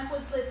 a lamp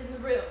was lit in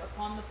the room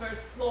upon the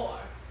first floor.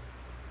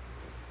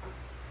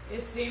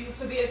 "It seems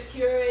to be a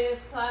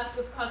curious class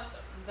of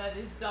custom that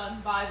is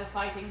done by the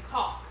fighting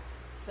cock,"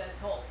 said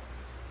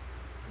Holmes.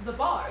 "The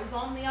bar is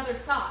on the other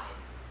side."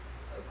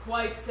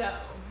 "Quite so.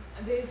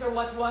 These are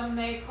what one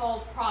may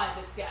call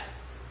private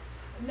guests.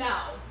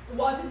 Now,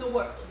 what in the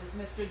world is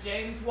Mr.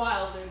 James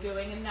Wilder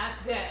doing in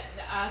that den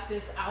at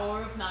this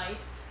hour of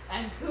night,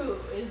 and who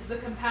is the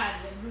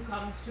companion who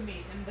comes to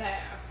meet him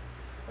there?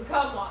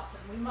 Come,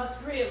 Watson, we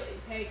must really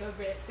take a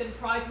risk and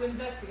try to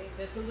investigate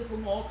this a little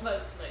more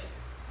closely."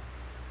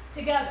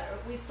 Together,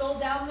 we stole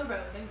down the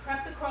road and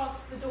crept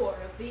across the door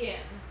of the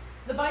inn.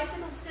 The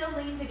bicycle still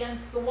leaned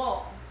against the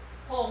wall.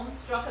 Holmes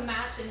struck a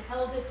match and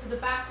held it to the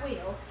back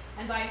wheel,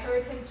 and I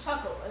heard him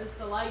chuckle as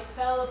the light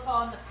fell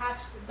upon the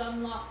patched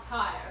Dunlop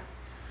tire.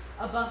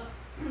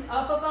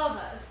 Up above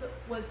us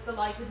was the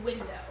lighted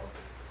window.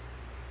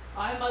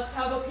 "I must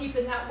have a peep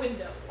in that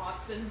window,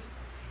 Watson.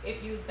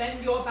 If you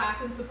bend your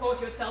back and support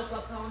yourself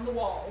up on the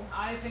wall,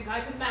 I think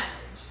I can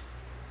manage."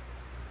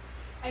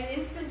 An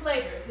instant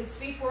later, his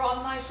feet were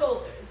on my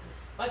shoulders,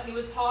 but he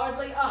was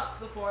hardly up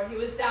before he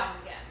was down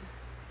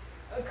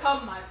again.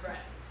 "Come, my friend,"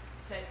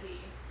 said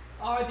he.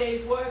 "Our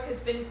day's work has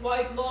been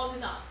quite long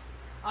enough.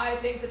 I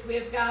think that we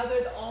have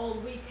gathered all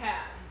we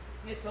can.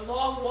 It's a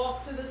long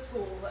walk to the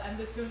school, and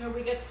the sooner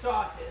we get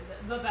started,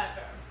 the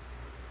better.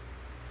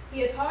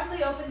 He had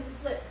hardly opened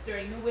his lips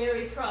during the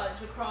weary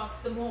trudge across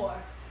the moor,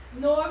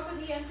 nor could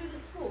he enter the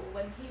school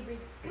when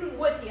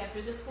would he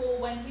enter the school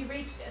when he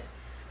reached it,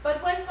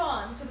 but went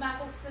on to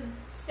Maccleston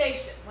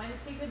Station,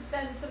 whence he could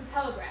send some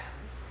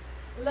telegrams.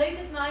 Late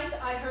at night,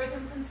 I heard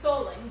him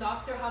consoling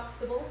Dr.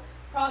 Huckstable,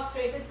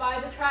 prostrated by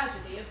the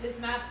tragedy of his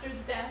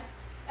master's death,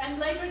 and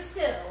later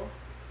still,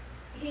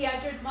 he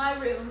entered my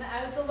room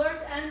as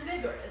alert and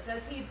vigorous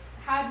as he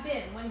had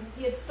been when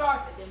he had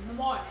started in the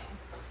morning.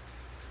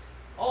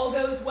 "All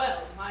goes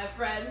well, my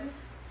friend,"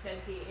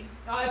 said he.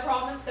 "I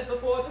promise that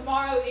before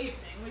tomorrow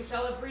evening we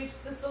shall have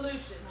reached the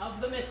solution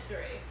of the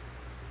mystery."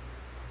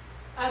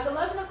 At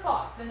 11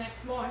 o'clock the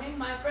next morning,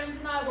 my friend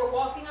and I were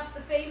walking up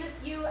the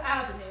famous yew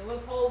avenue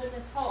of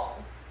Holderness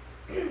Hall.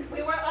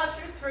 We were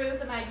ushered through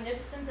the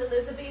magnificent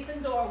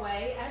Elizabethan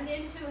doorway and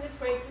into His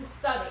Grace's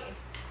study.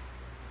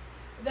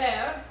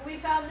 There we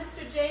found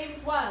Mr.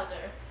 James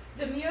Wilder,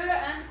 demure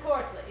and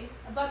courtly,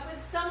 but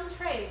with some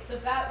trace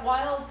of that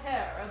wild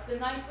terror of the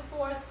night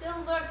before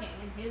still lurking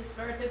in his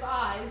furtive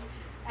eyes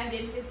and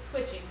in his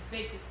twitching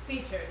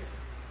features.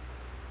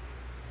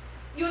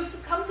 "You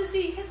have come to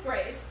see His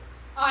Grace.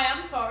 I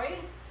am sorry,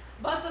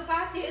 but the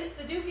fact is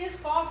the Duke is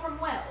far from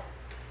well.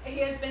 He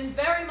has been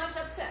very much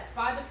upset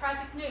by the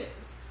tragic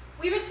news.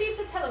 We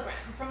received a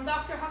telegram from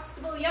Dr.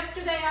 Huckstable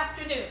yesterday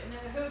afternoon,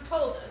 who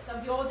told us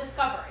of your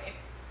discovery."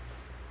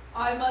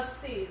 "I must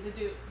see the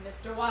Duke,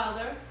 Mr.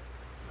 Wilder."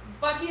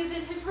 "But he is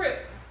in his room."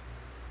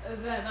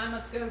 "Then I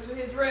must go to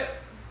his room."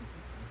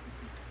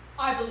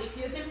 "I believe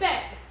he is in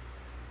bed."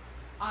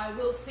 "I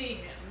will see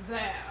him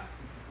there."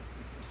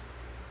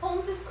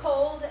 Holmes's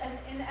cold and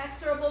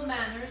inexorable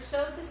manner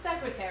showed the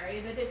secretary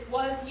that it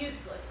was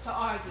useless to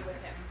argue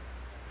with him.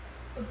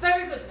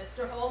 "Very good,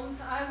 Mr. Holmes.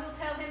 I will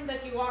tell him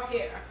that you are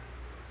here."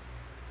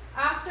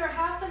 After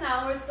half an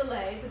hour's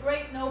delay, the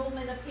great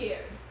nobleman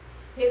appeared.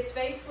 His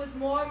face was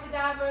more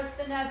cadaverous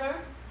than ever,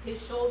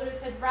 his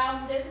shoulders had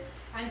rounded,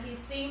 and he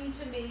seemed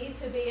to me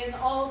to be an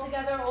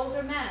altogether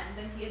older man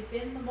than he had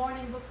been the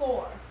morning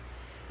before.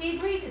 He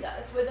greeted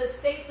us with a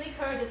stately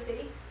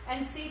courtesy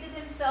and seated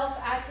himself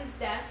at his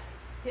desk,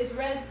 his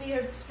red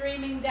beard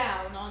streaming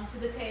down onto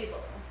the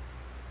table.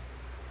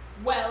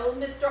 "Well,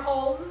 Mr.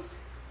 Holmes,"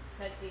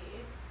 said he.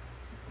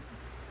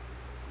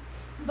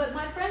 But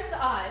my friend's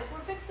eyes were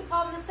fixed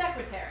upon the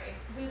secretary,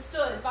 who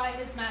stood by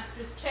his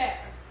master's chair.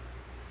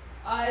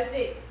 "I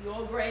think,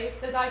 Your Grace,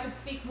 that I could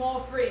speak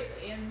more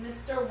freely in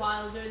Mr.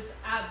 Wilder's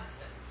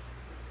absence."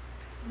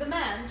 The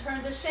man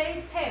turned a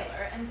shade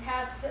paler and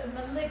cast a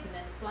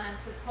malignant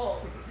glance at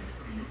Holmes.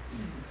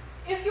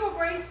 "If Your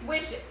Grace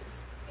wishes—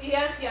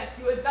 Yes,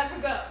 you had better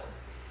go.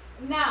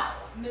 Now,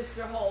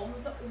 Mr.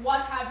 Holmes,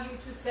 what have you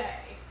to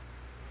say?"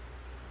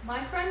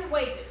 My friend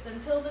waited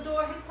until the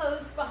door had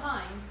closed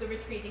behind the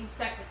retreating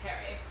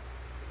secretary.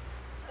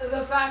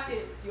 "The fact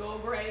is, Your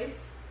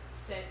Grace,"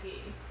 said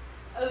he,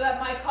 "that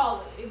my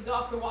colleague,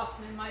 Dr.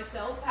 Watson, and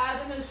myself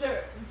had an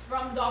assurance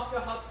from Dr.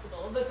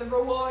 Huxtable that the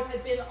reward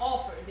had been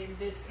offered in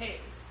this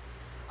case.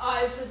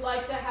 I should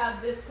like to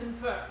have this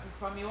confirmed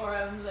from your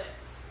own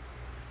lips."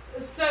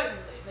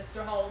 "Certainly,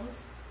 Mr.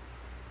 Holmes."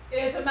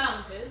 "It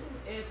amounted,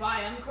 if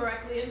I am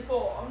correctly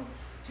informed,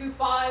 to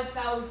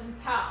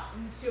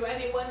 £5,000 to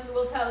anyone who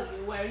will tell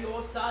you where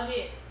your son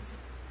is."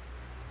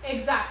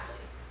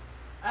 "Exactly.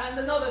 And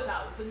another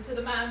 1,000 to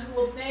the man who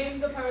will name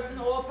the person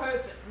or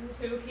persons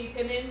who keep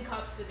him in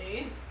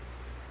custody."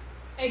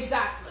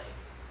 "Exactly.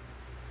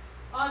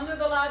 Under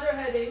the latter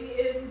heading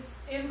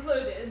is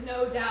included,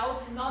 no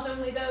doubt, not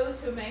only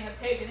those who may have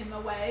taken him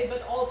away,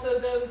 but also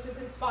those who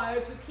conspire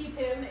to keep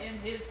him in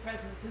his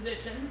present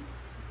position."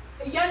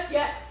 Yes,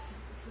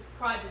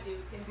 cried the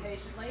Duke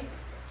impatiently.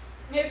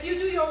 "If you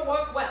do your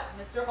work well,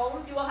 Mr.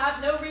 Holmes, you will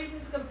have no reason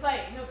to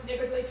complain of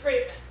niggardly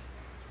treatment."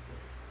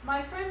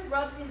 My friend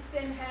rubbed his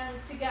thin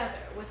hands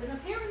together with an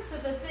appearance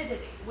of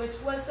avidity which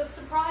was of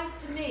surprise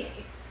to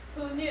me,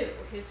 who knew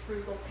his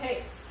frugal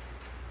tastes.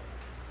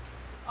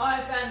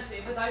 "I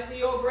fancy that I see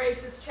your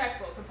Grace's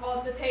checkbook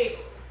upon the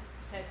table,"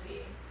 said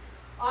he.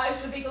 "I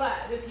should be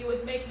glad if you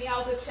would make me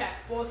out a check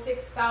for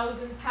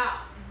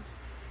 £6,000.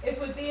 It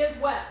would be as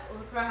well,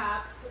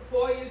 perhaps,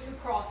 for you to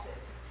cross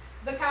it.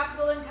 The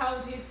Capital and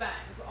Counties Bank,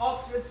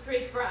 Oxford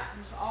Street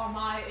branch, are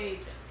my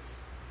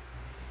agents."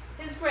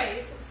 His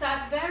Grace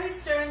sat very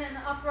stern and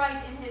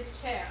upright in his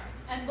chair,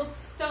 and looked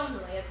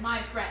stonily at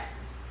my friend.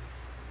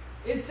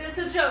 "Is this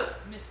a joke,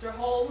 Mr.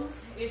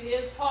 Holmes? It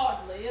is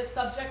hardly a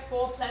subject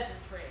for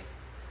pleasantry."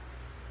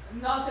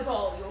 "Not at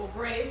all, Your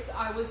Grace.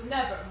 I was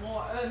never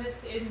more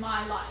earnest in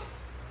my life."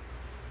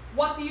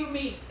 "What do you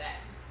mean,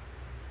 then?"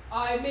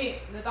 "I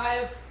mean that I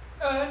have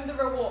earned the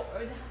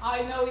reward.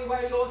 I know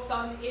where your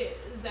son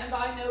is, and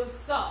I know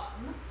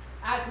some,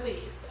 at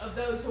least, of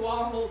those who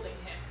are holding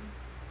him."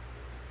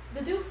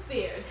 The Duke's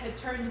beard had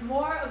turned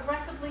more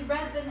aggressively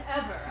red than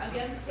ever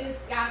against his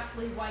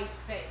ghastly white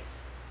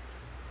face.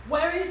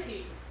 "Where is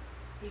he?"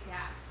 he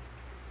gasped.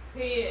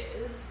 "He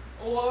is,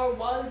 or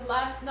was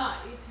last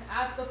night,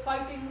 at the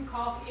Fighting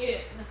Cock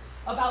Inn,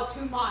 about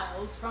 2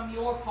 miles from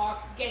your park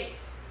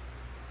gate.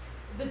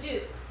 The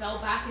Duke fell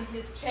back in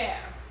his chair.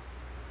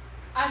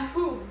 And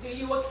whom do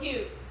you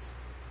accuse?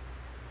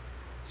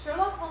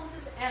 Sherlock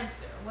Holmes's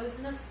answer was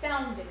an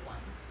astounding one.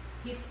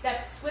 He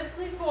stepped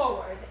swiftly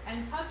forward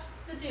and touched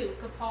the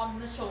Duke upon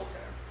the shoulder.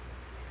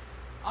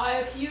 I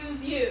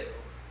accuse you,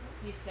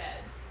 he said.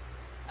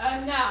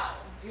 And now,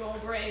 Your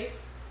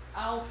Grace,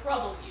 I'll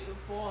trouble you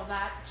for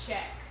that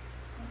check.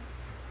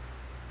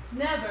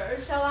 Never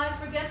shall I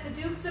forget the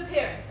Duke's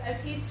appearance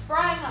as he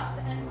sprang up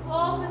and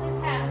clawed with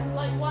his hands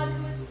like one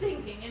who is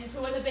sinking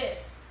into an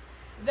abyss.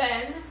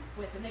 Then,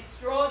 with an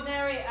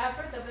extraordinary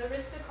effort of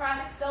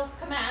aristocratic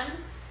self-command,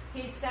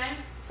 he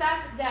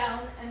sat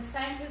down and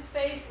sank his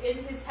face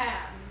in his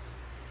hands.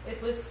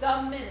 It was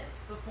some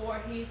minutes before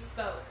he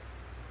spoke.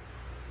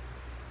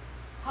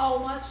 How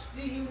much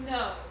do you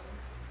know?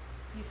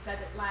 He said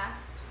at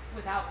last,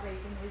 without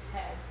raising his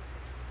head.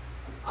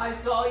 I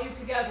saw you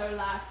together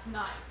last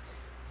night.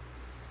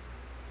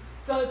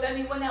 Does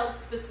anyone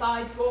else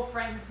besides your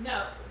friend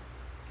know?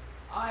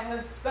 I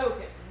have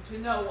spoken to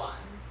no one.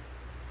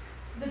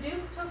 The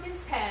Duke took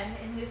his pen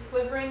in his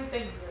quivering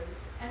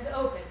fingers and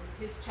opened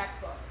his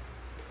checkbook.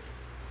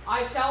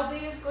 I shall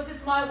be as good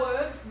as my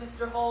word,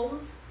 Mr.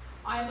 Holmes.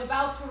 I am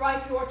about to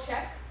write your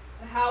check,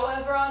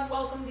 however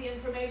unwelcome the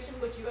information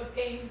which you have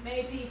gained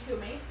may be to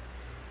me.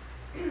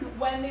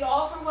 When the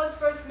offer was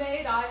first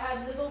made, I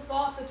had little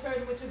thought the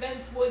turn which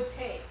events would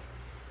take.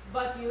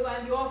 But you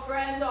and your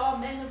friend are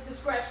men of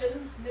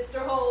discretion,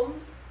 Mr.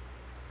 Holmes.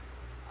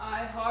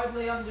 I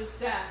hardly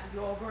understand,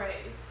 Your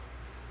Grace.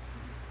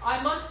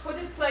 I must put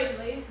it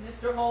plainly,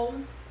 Mr.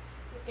 Holmes.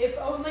 If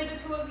only the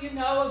two of you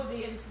know of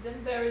the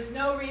incident, there is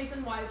no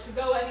reason why it should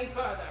go any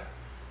further.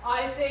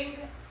 I think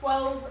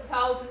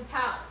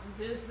 £12,000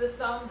 is the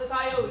sum that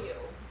I owe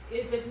you,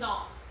 is it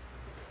not?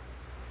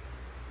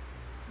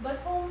 But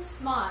Holmes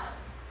smiled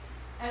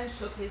and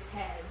shook his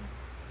head.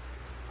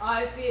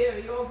 I fear,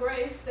 Your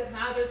Grace, that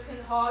matters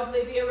can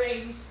hardly be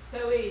arranged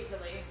so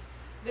easily.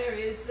 There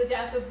is the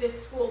death of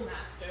this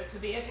schoolmaster to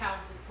be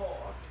accounted for.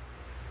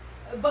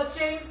 But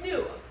James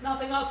knew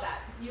nothing of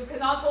that. You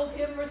cannot hold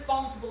him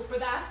responsible for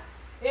that.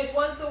 It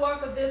was the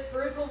work of this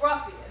brutal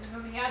ruffian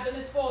whom he had the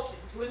misfortune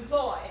to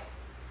employ.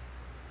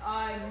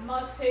 I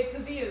must take the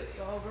view,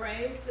 Your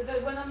Grace,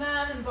 that when a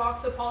man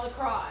embarks upon a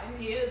crime,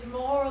 he is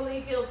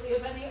morally guilty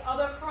of any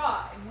other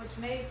crime which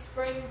may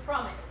spring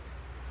from it.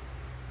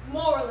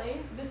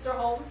 Morally, Mr.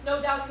 Holmes,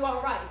 no doubt you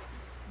are right,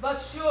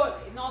 but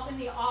surely not in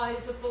the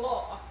eyes of the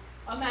law.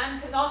 A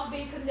man cannot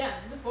be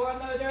condemned for a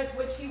murder at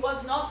which he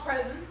was not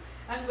present,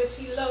 and which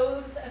he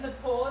loathes and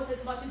abhors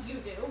as much as you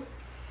do.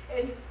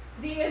 In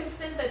the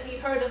instant that he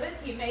heard of it,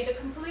 he made a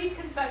complete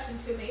confession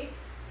to me.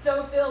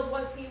 So filled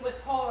was he with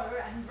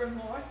horror and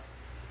remorse.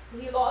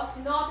 He lost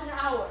not an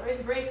hour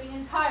in breaking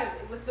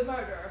entirely with the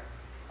murderer.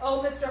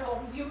 Oh, Mr.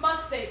 Holmes, you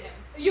must save him.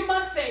 You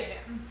must save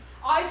him.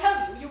 I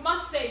tell you, you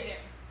must save him.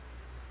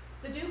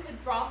 The Duke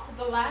had dropped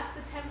the last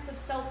attempt of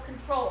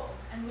self-control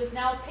and was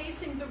now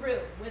pacing the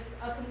room with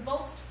a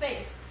convulsed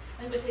face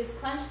and with his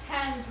clenched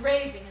hands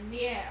raving in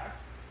the air.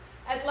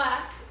 At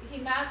last, he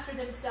mastered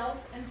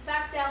himself and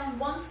sat down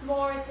once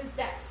more at his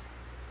desk.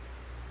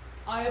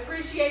 I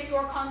appreciate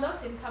your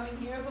conduct in coming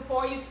here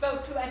before you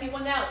spoke to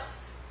anyone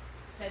else,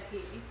 said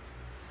he.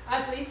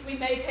 At least we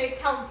may take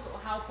counsel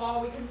how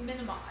far we can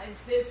minimize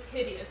this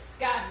hideous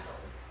scandal.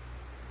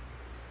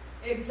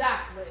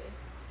 Exactly,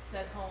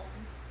 said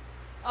Holmes.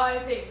 I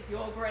think,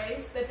 Your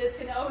Grace, that this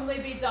can only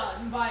be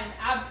done by an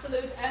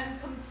absolute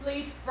and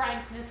complete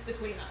frankness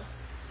between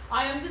us.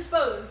 I am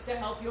disposed to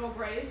help Your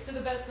Grace to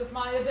the best of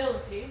my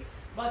ability,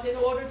 but in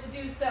order to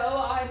do so,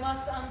 I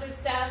must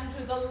understand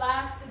to the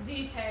last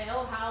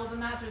detail how the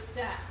matter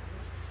stands.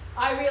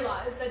 I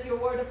realize that your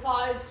word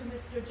applies to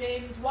Mr.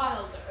 James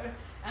Wilder,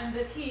 and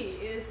that he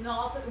is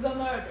not the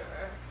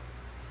murderer.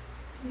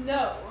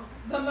 No,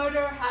 the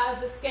murderer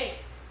has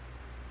escaped.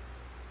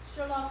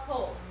 Sherlock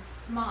Holmes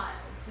smiled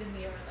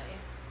demurely.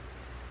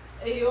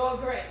 Your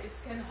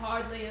Grace can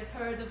hardly have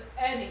heard of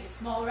any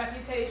small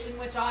reputation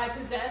which I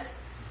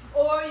possess,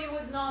 or you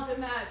would not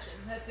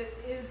imagine that it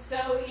is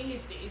so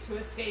easy to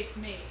escape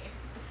me.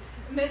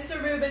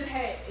 Mr. Reuben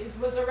Hayes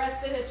was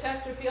arrested at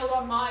Chesterfield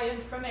on my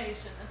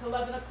information at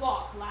 11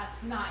 o'clock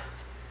last night.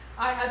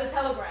 I had a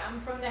telegram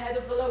from the head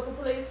of the local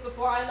police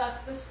before I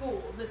left the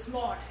school this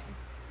morning.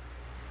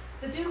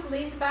 The Duke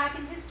leaned back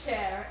in his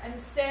chair and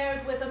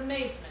stared with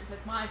amazement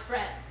at my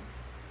friend.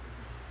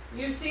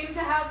 You seem to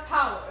have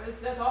powers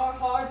that are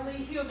hardly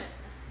human,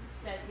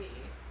 said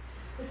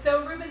he.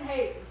 So Reuben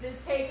Hayes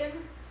is taken?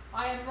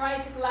 I am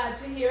right glad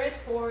to hear it,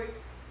 for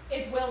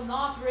it will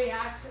not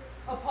react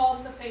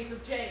upon the fate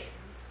of James.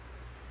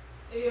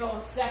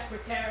 Your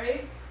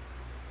secretary?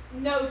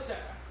 No, sir.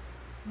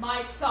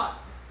 My son.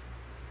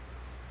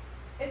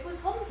 It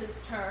was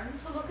Holmes's turn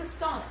to look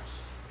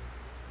astonished.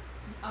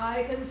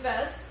 I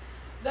confess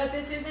that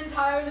this is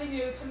entirely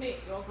new to me,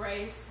 Your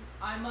Grace.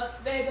 I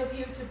must beg of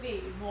you to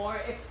be more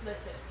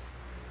explicit.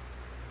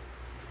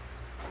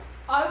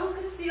 I will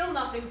conceal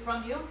nothing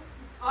from you.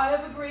 I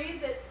have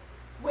agreed that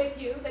with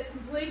you that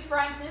complete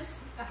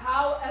frankness,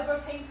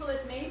 however painful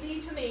it may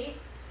be to me,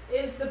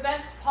 is the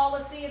best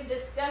policy in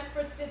this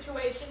desperate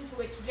situation to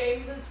which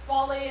James's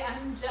folly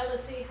and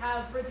jealousy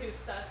have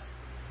reduced us.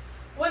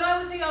 When I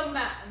was a young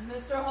man,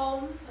 Mr.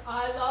 Holmes,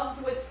 I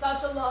loved with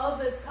such a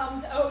love as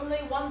comes only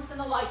once in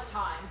a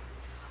lifetime.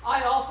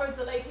 I offered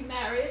the lady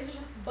marriage,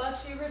 but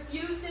she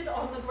refused it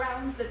on the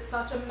grounds that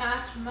such a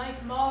match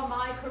might mar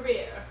my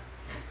career.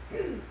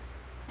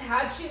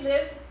 Had she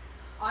lived,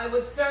 I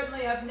would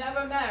certainly have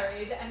never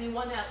married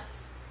anyone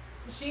else.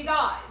 She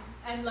died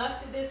and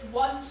left this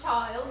one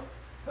child,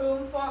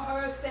 whom for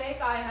her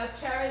sake I have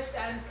cherished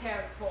and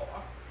cared for.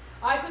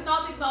 I could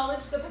not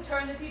acknowledge the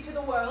paternity to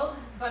the world,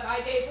 but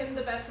I gave him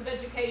the best of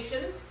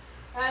educations,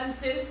 and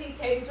since he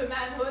came to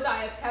manhood,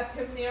 I have kept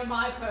him near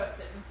my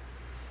person.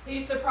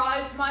 He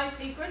surprised my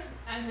secret,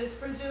 and has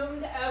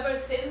presumed ever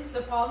since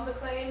upon the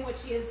claim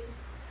which he is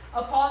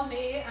upon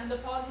me, and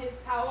upon his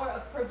power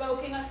of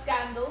provoking a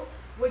scandal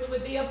which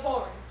would be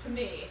abhorrent to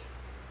me.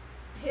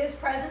 His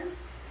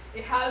presence,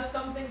 it has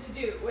something to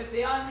do with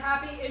the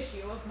unhappy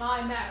issue of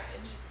my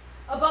marriage.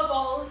 Above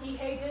all, he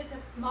hated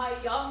my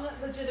young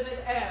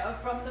legitimate heir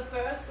from the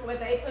first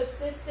with a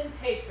persistent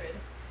hatred.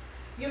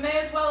 You may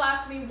as well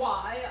ask me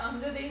why,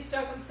 under these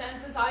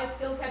circumstances, I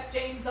still kept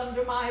James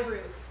under my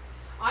roof.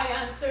 I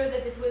answer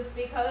that it was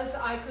because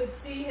I could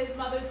see his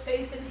mother's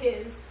face in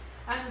his,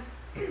 and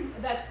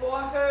that for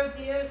her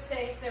dear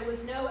sake there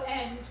was no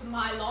end to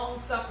my long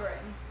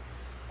suffering.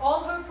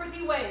 All her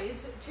pretty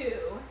ways, too,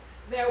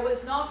 there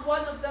was not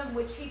one of them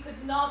which he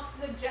could not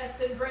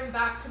suggest and bring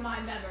back to my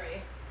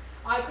memory.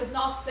 I could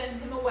not send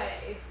him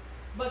away,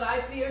 but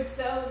I feared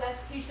so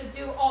lest he should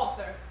do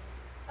Arthur,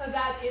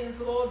 that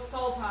is Lord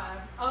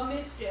Saltire, a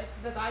mischief,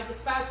 that I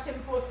dispatched him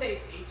for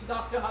safety to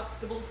Dr.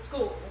 Huckstable's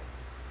school.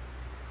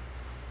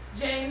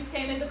 James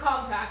came into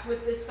contact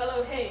with this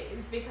fellow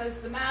Hayes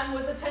because the man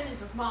was a tenant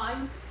of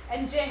mine,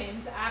 and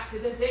James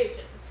acted as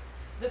agent.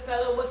 The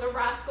fellow was a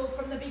rascal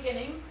from the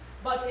beginning,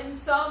 but in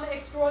some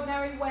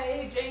extraordinary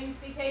way James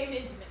became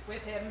intimate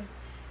with him.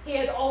 He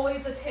had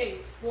always a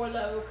taste for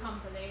low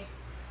company.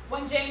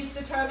 When James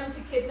determined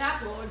to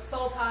kidnap Lord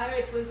Saltire,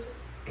 it was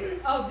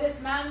of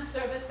this man's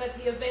service that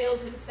he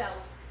availed himself.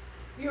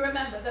 You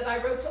remember that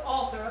I wrote to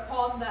Arthur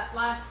upon that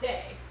last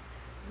day.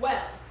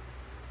 Well,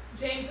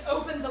 James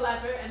opened the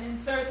letter and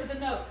inserted a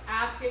note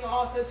asking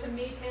Arthur to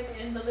meet him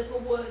in the little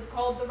wood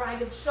called the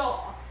Ragged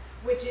Shaw,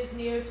 which is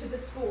near to the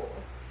school.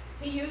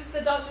 He used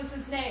the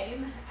Duchess's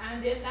name,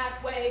 and in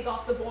that way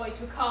got the boy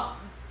to come.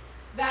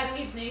 That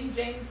evening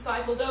James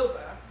cycled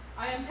over.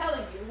 I am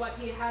telling you what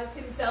he has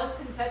himself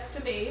confessed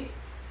to me,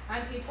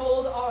 and he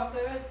told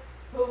Arthur,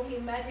 whom he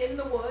met in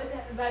the wood,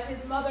 that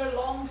his mother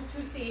longed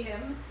to see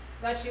him,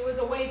 that she was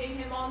awaiting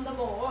him on the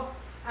moor,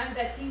 and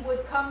that he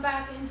would come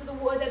back into the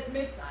wood at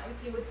midnight.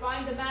 He would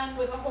find a man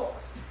with a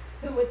horse,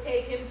 who would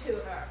take him to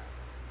her.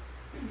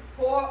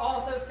 Poor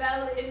Arthur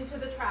fell into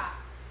the trap.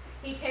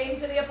 He came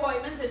to the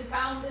appointment and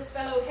found this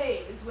fellow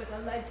Hayes with a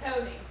led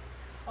pony.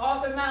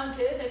 Arthur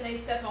mounted, and they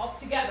set off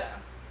together.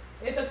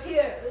 It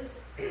appears,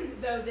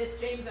 though this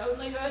James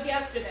only heard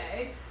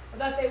yesterday,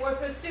 that they were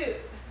pursued,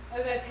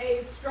 that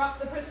Hayes struck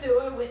the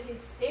pursuer with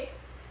his stick,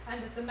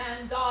 and that the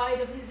man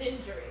died of his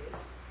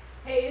injuries.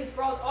 Hayes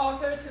brought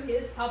Arthur to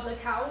his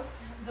public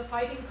house, the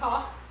Fighting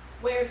Cock,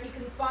 where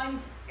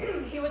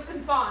he was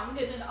confined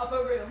in an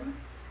upper room,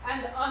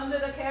 and under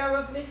the care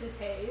of Mrs.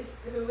 Hayes,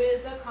 who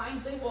is a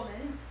kindly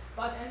woman,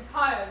 but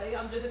entirely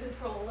under the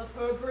control of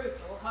her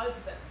brutal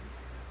husband.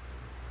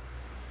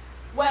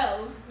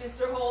 Well,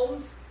 Mr.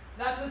 Holmes,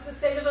 that was the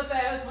state of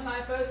affairs when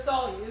I first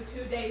saw you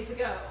 2 days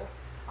ago.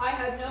 I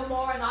had no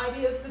more an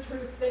idea of the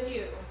truth than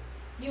you.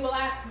 You will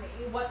ask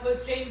me what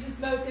was James's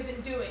motive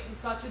in doing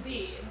such a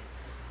deed.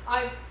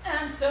 I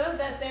answer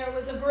that there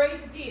was a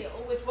great deal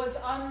which was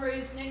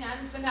unreasoning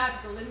and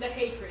fanatical in the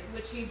hatred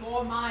which he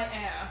bore my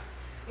heir.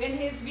 In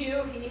his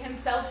view, he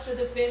himself should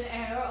have been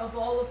heir of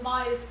all of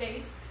my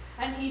estates,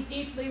 and he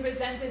deeply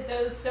resented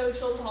those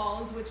social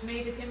laws which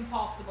made it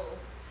impossible.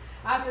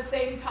 At the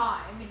same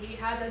time, he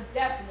had a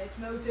definite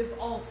motive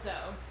also.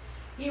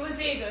 He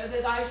was eager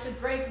that I should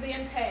break the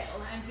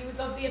entail, and he was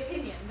of the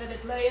opinion that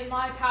it lay in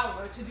my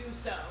power to do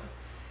so.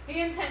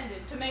 He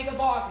intended to make a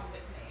bargain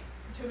with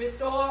me, to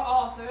restore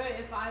Arthur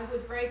if I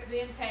would break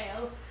the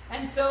entail,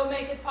 and so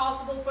make it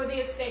possible for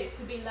the estate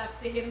to be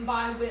left to him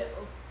by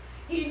will.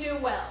 He knew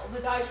well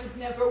that I should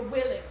never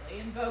willingly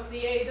invoke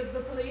the aid of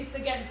the police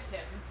against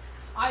him.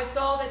 I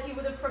saw that he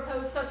would have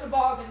proposed such a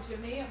bargain to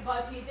me,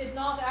 but he did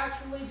not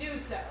actually do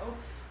so,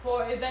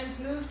 for events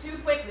moved too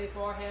quickly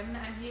for him,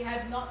 and he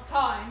had not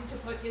time to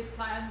put his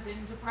plans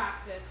into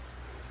practice.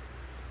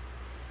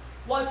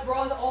 What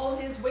brought all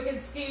his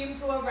wicked scheme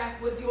to a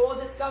wreck was your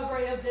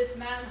discovery of this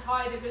man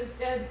Heidegger's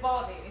dead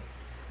body.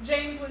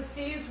 James was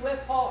seized with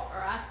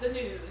horror at the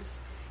news.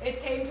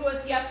 It came to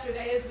us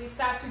yesterday as we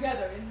sat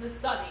together in the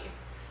study.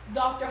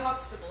 Dr.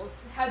 Huckstable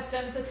had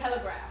sent a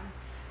telegram.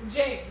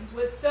 James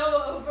was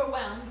so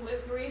overwhelmed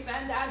with grief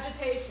and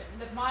agitation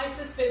that my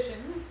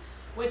suspicions,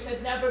 which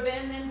had never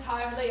been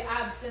entirely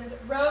absent,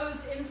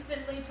 rose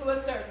instantly to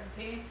a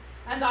certainty,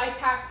 and I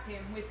taxed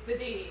him with the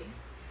deed.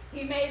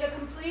 He made a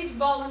complete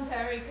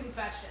voluntary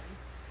confession.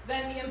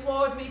 Then he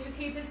implored me to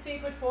keep his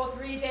secret for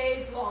 3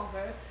 days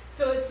longer,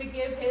 so as to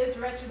give his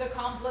wretched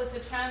accomplice a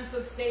chance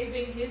of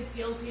saving his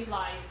guilty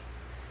life.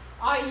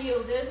 I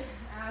yielded,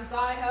 as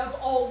I have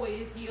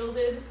always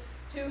yielded,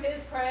 to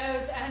his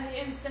prayers, and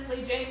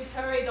instantly James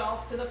hurried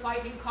off to the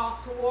Fighting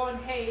Cock to warn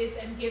Hayes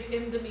and give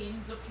him the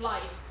means of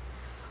flight.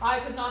 I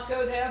could not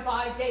go there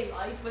by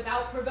daylight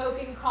without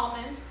provoking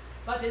comment,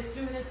 but as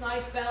soon as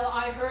night fell,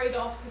 I hurried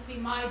off to see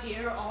my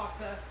dear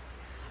Arthur.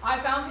 I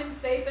found him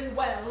safe and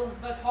well,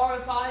 but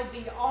horrified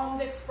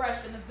beyond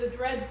expression of the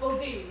dreadful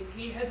deed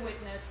he had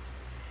witnessed.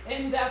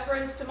 In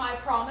deference to my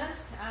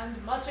promise,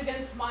 and much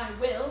against my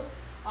will,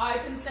 I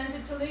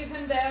consented to leave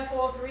him there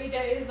for 3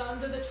 days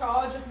under the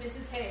charge of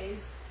Mrs.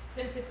 Hayes,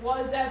 since it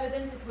was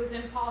evident it was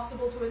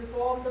impossible to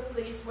inform the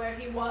police where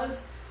he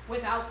was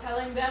without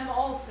telling them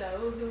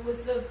also who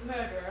was the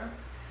murderer,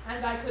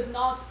 and I could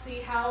not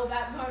see how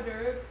that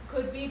murder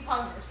could be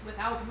punished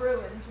without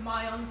ruin to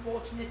my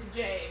unfortunate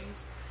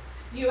James.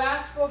 You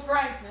asked for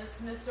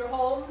frankness, Mr.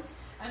 Holmes,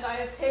 and I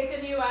have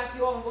taken you at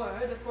your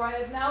word, for I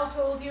have now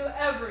told you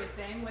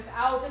everything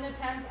without an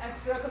attempt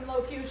at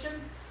circumlocution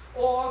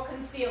or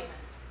concealment.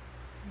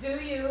 Do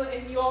you,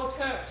 in your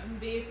turn,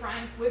 be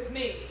frank with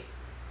me?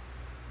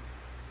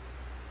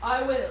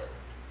 I will,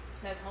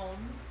 said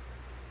Holmes.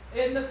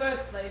 In the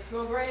first place,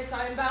 Your Grace,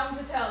 I am bound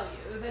to tell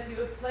you that you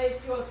have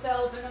placed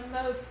yourself in a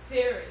most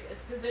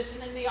serious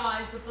position in the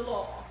eyes of the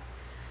law.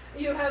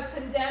 You have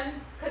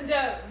condoned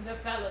a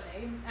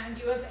felony, and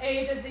you have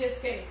aided the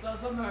escape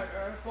of a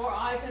murderer, for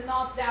I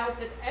cannot doubt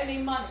that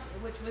any money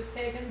which was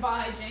taken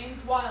by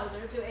James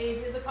Wilder to aid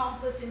his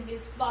accomplice in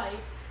his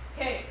flight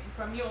came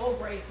from Your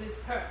Grace's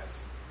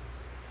purse.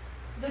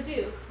 The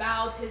Duke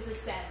bowed his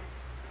assent.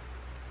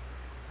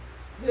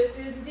 This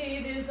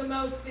indeed is a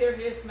most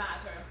serious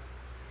matter.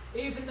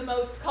 Even the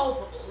most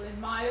culpable,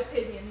 in my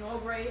opinion, Your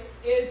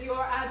Grace, is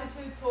your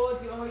attitude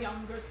towards your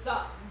younger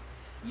son.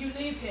 You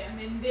leave him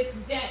in this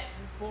den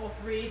for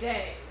 3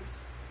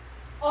 days,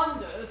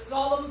 under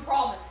solemn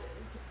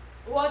promises.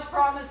 What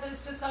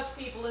promises to such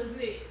people as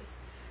these?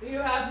 You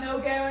have no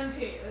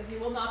guarantee that he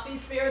will not be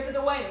spirited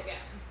away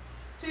again.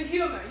 To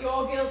humor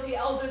your guilty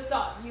elder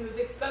son, you have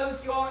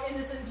exposed your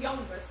innocent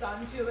younger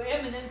son to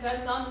imminent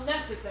and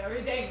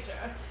unnecessary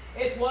danger.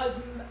 It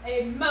was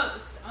a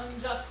most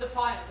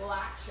unjustifiable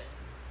action.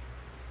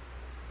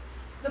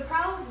 The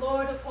proud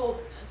Lord of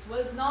Holderness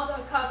was not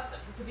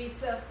accustomed to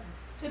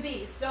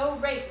be so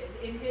rated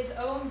in his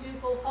own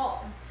ducal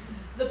hall.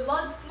 The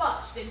blood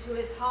flushed into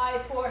his high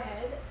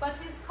forehead, but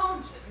his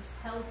conscience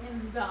held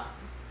him dumb.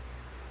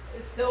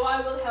 So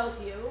I will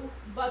help you,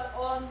 but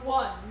on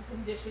one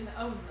condition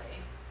only.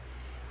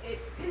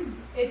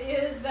 It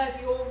is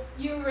that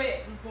you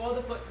ring for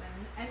the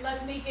footman, and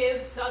let me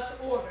give such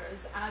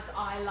orders as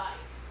I like.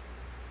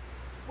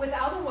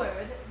 Without a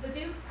word, the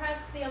Duke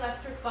pressed the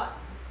electric button.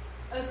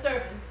 A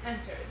servant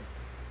entered.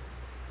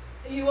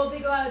 You will be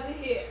glad to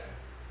hear,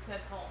 said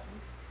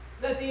Holmes,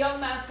 that the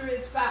young master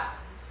is found.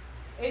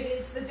 It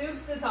is the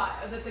Duke's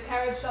desire that the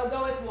carriage shall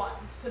go at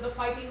once to the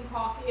Fighting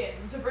Cock Inn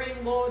to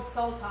bring Lord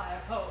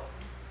Saltire home.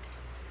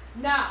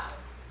 Now,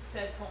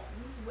 said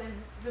Holmes, when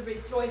the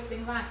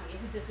rejoicing lackey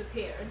had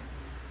disappeared,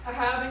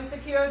 having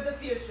secured the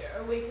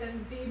future, we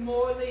can be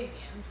more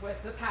lenient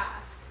with the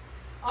past.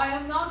 I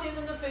am not in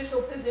an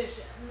official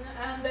position,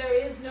 and there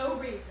is no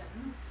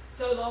reason,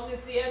 so long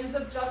as the ends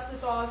of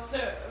justice are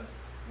served,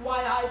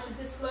 why I should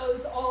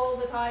disclose all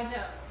that I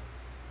know.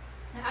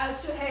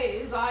 As to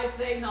Hayes, I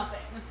say nothing.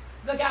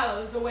 The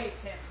gallows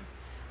awaits him,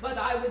 but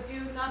I would do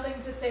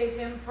nothing to save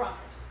him from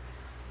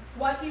it.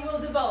 What he will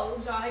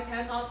divulge I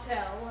cannot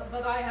tell,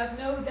 but I have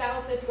no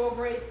doubt that Your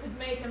Grace could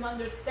make him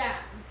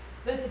understand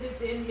that it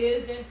is in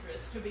his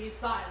interest to be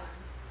silent.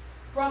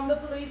 From the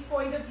police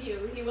point of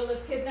view, he will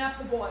have kidnapped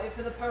the boy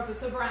for the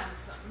purpose of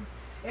ransom.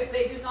 If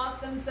they do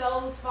not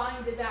themselves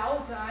find it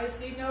out, I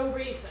see no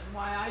reason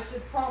why I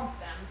should prompt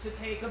them to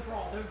take a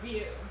broader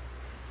view.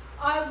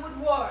 I would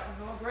warn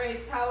Your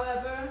Grace,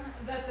 however,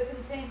 that the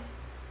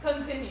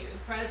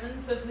continued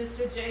presence of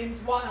Mr. James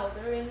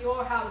Wilder in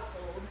your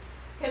household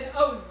can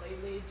only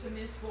lead to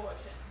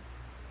misfortune.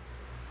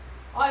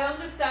 I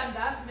understand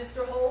that,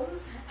 Mr.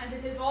 Holmes, and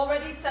it is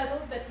already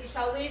settled that he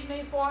shall leave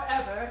me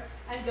forever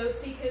and go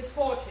seek his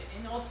fortune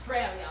in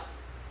Australia.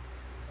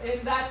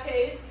 In that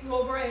case,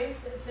 Your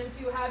Grace, since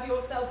you have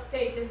yourself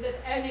stated that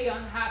any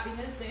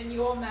unhappiness in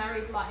your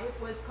married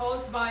life was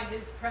caused by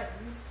his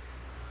presence,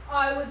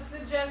 I would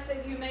suggest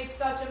that you make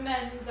such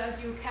amends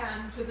as you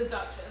can to the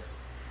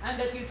Duchess, and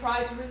that you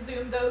try to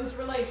resume those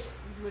relations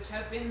which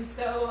have been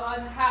so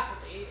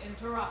unhappily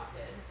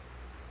interrupted.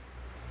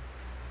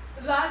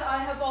 That I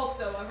have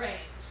also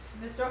arranged.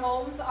 Mr.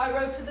 Holmes, I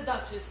wrote to the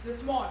Duchess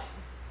this morning.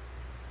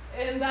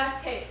 In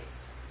that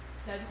case,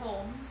 said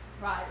Holmes,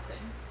 rising,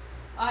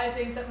 I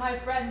think that my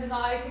friend and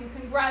I can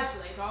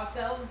congratulate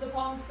ourselves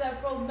upon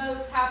several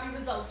most happy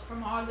results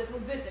from our little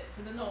visit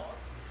to the north.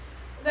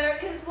 There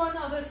is one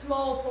other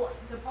small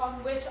point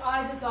upon which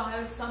I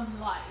desire some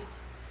light.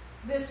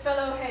 This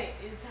fellow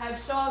Hayes had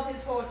shod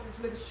his horses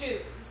with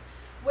shoes,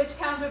 which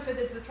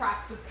counterfeited the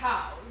tracks of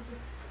cows.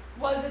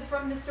 Was it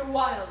from Mr.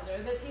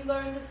 Wilder that he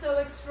learned so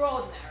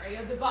extraordinary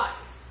a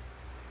device?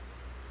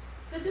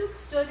 The Duke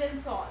stood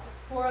in thought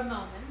for a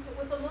moment,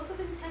 with a look of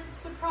intense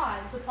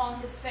surprise upon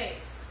his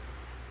face.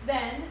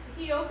 Then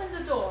he opened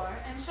a door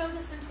and showed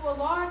us into a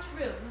large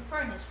room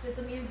furnished as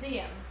a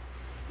museum.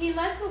 He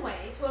led the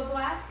way to a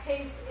glass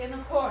case in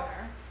a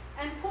corner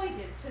and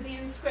pointed to the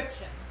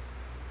inscription.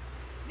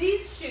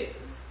 "These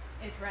shoes,"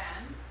 it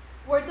ran,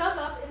 "were dug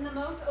up in the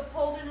moat of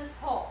Holderness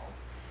Hall.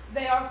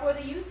 They are for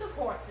the use of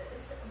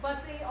horses,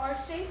 but they are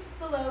shaped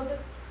below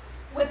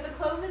with the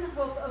cloven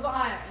hoof of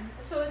iron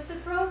so as to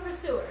throw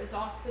pursuers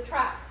off the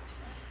track.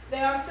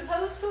 They are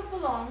supposed to have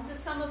belonged to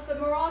some of the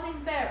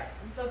marauding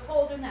barons of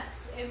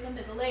Holderness in the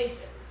Middle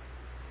Ages."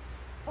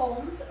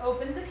 Holmes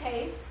opened the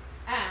case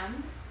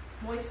and,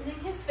 moistening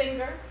his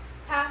finger,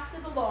 passed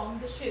it along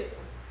the shoe.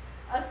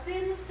 A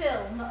thin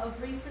film of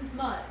recent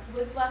mud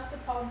was left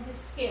upon his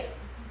skin.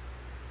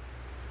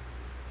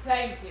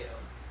 "Thank you,"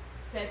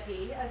 said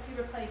he as he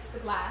replaced the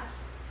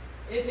glass.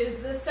 "It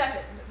is the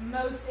second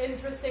most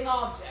interesting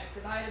object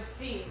that I have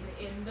seen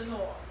in the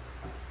North."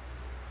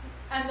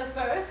 "And the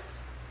first?"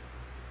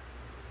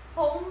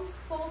 Holmes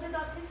folded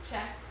up his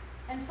check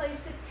and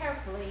placed it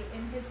carefully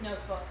in his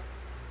notebook.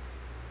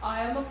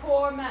 "I am a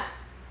poor man,"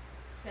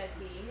 said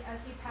he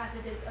as he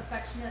patted it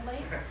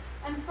affectionately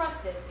and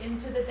thrust it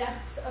into the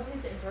depths of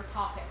his inner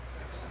pocket.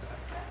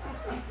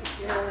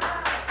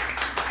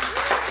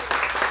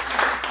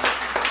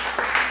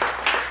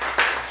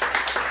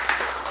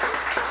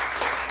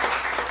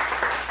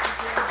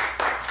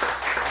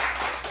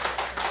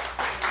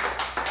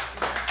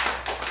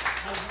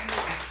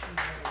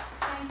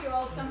 Thank you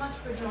all so much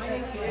for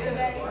joining us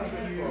today.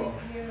 Wonderful.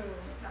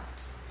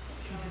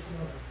 She just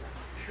knows.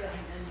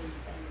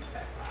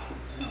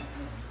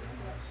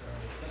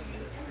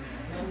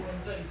 And when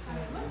she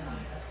said, I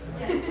asked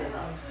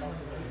her,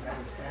 That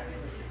was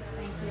fabulous.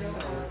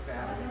 So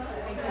fabulous.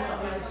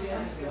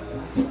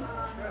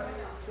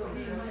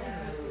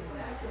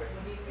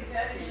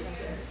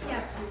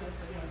 Yes.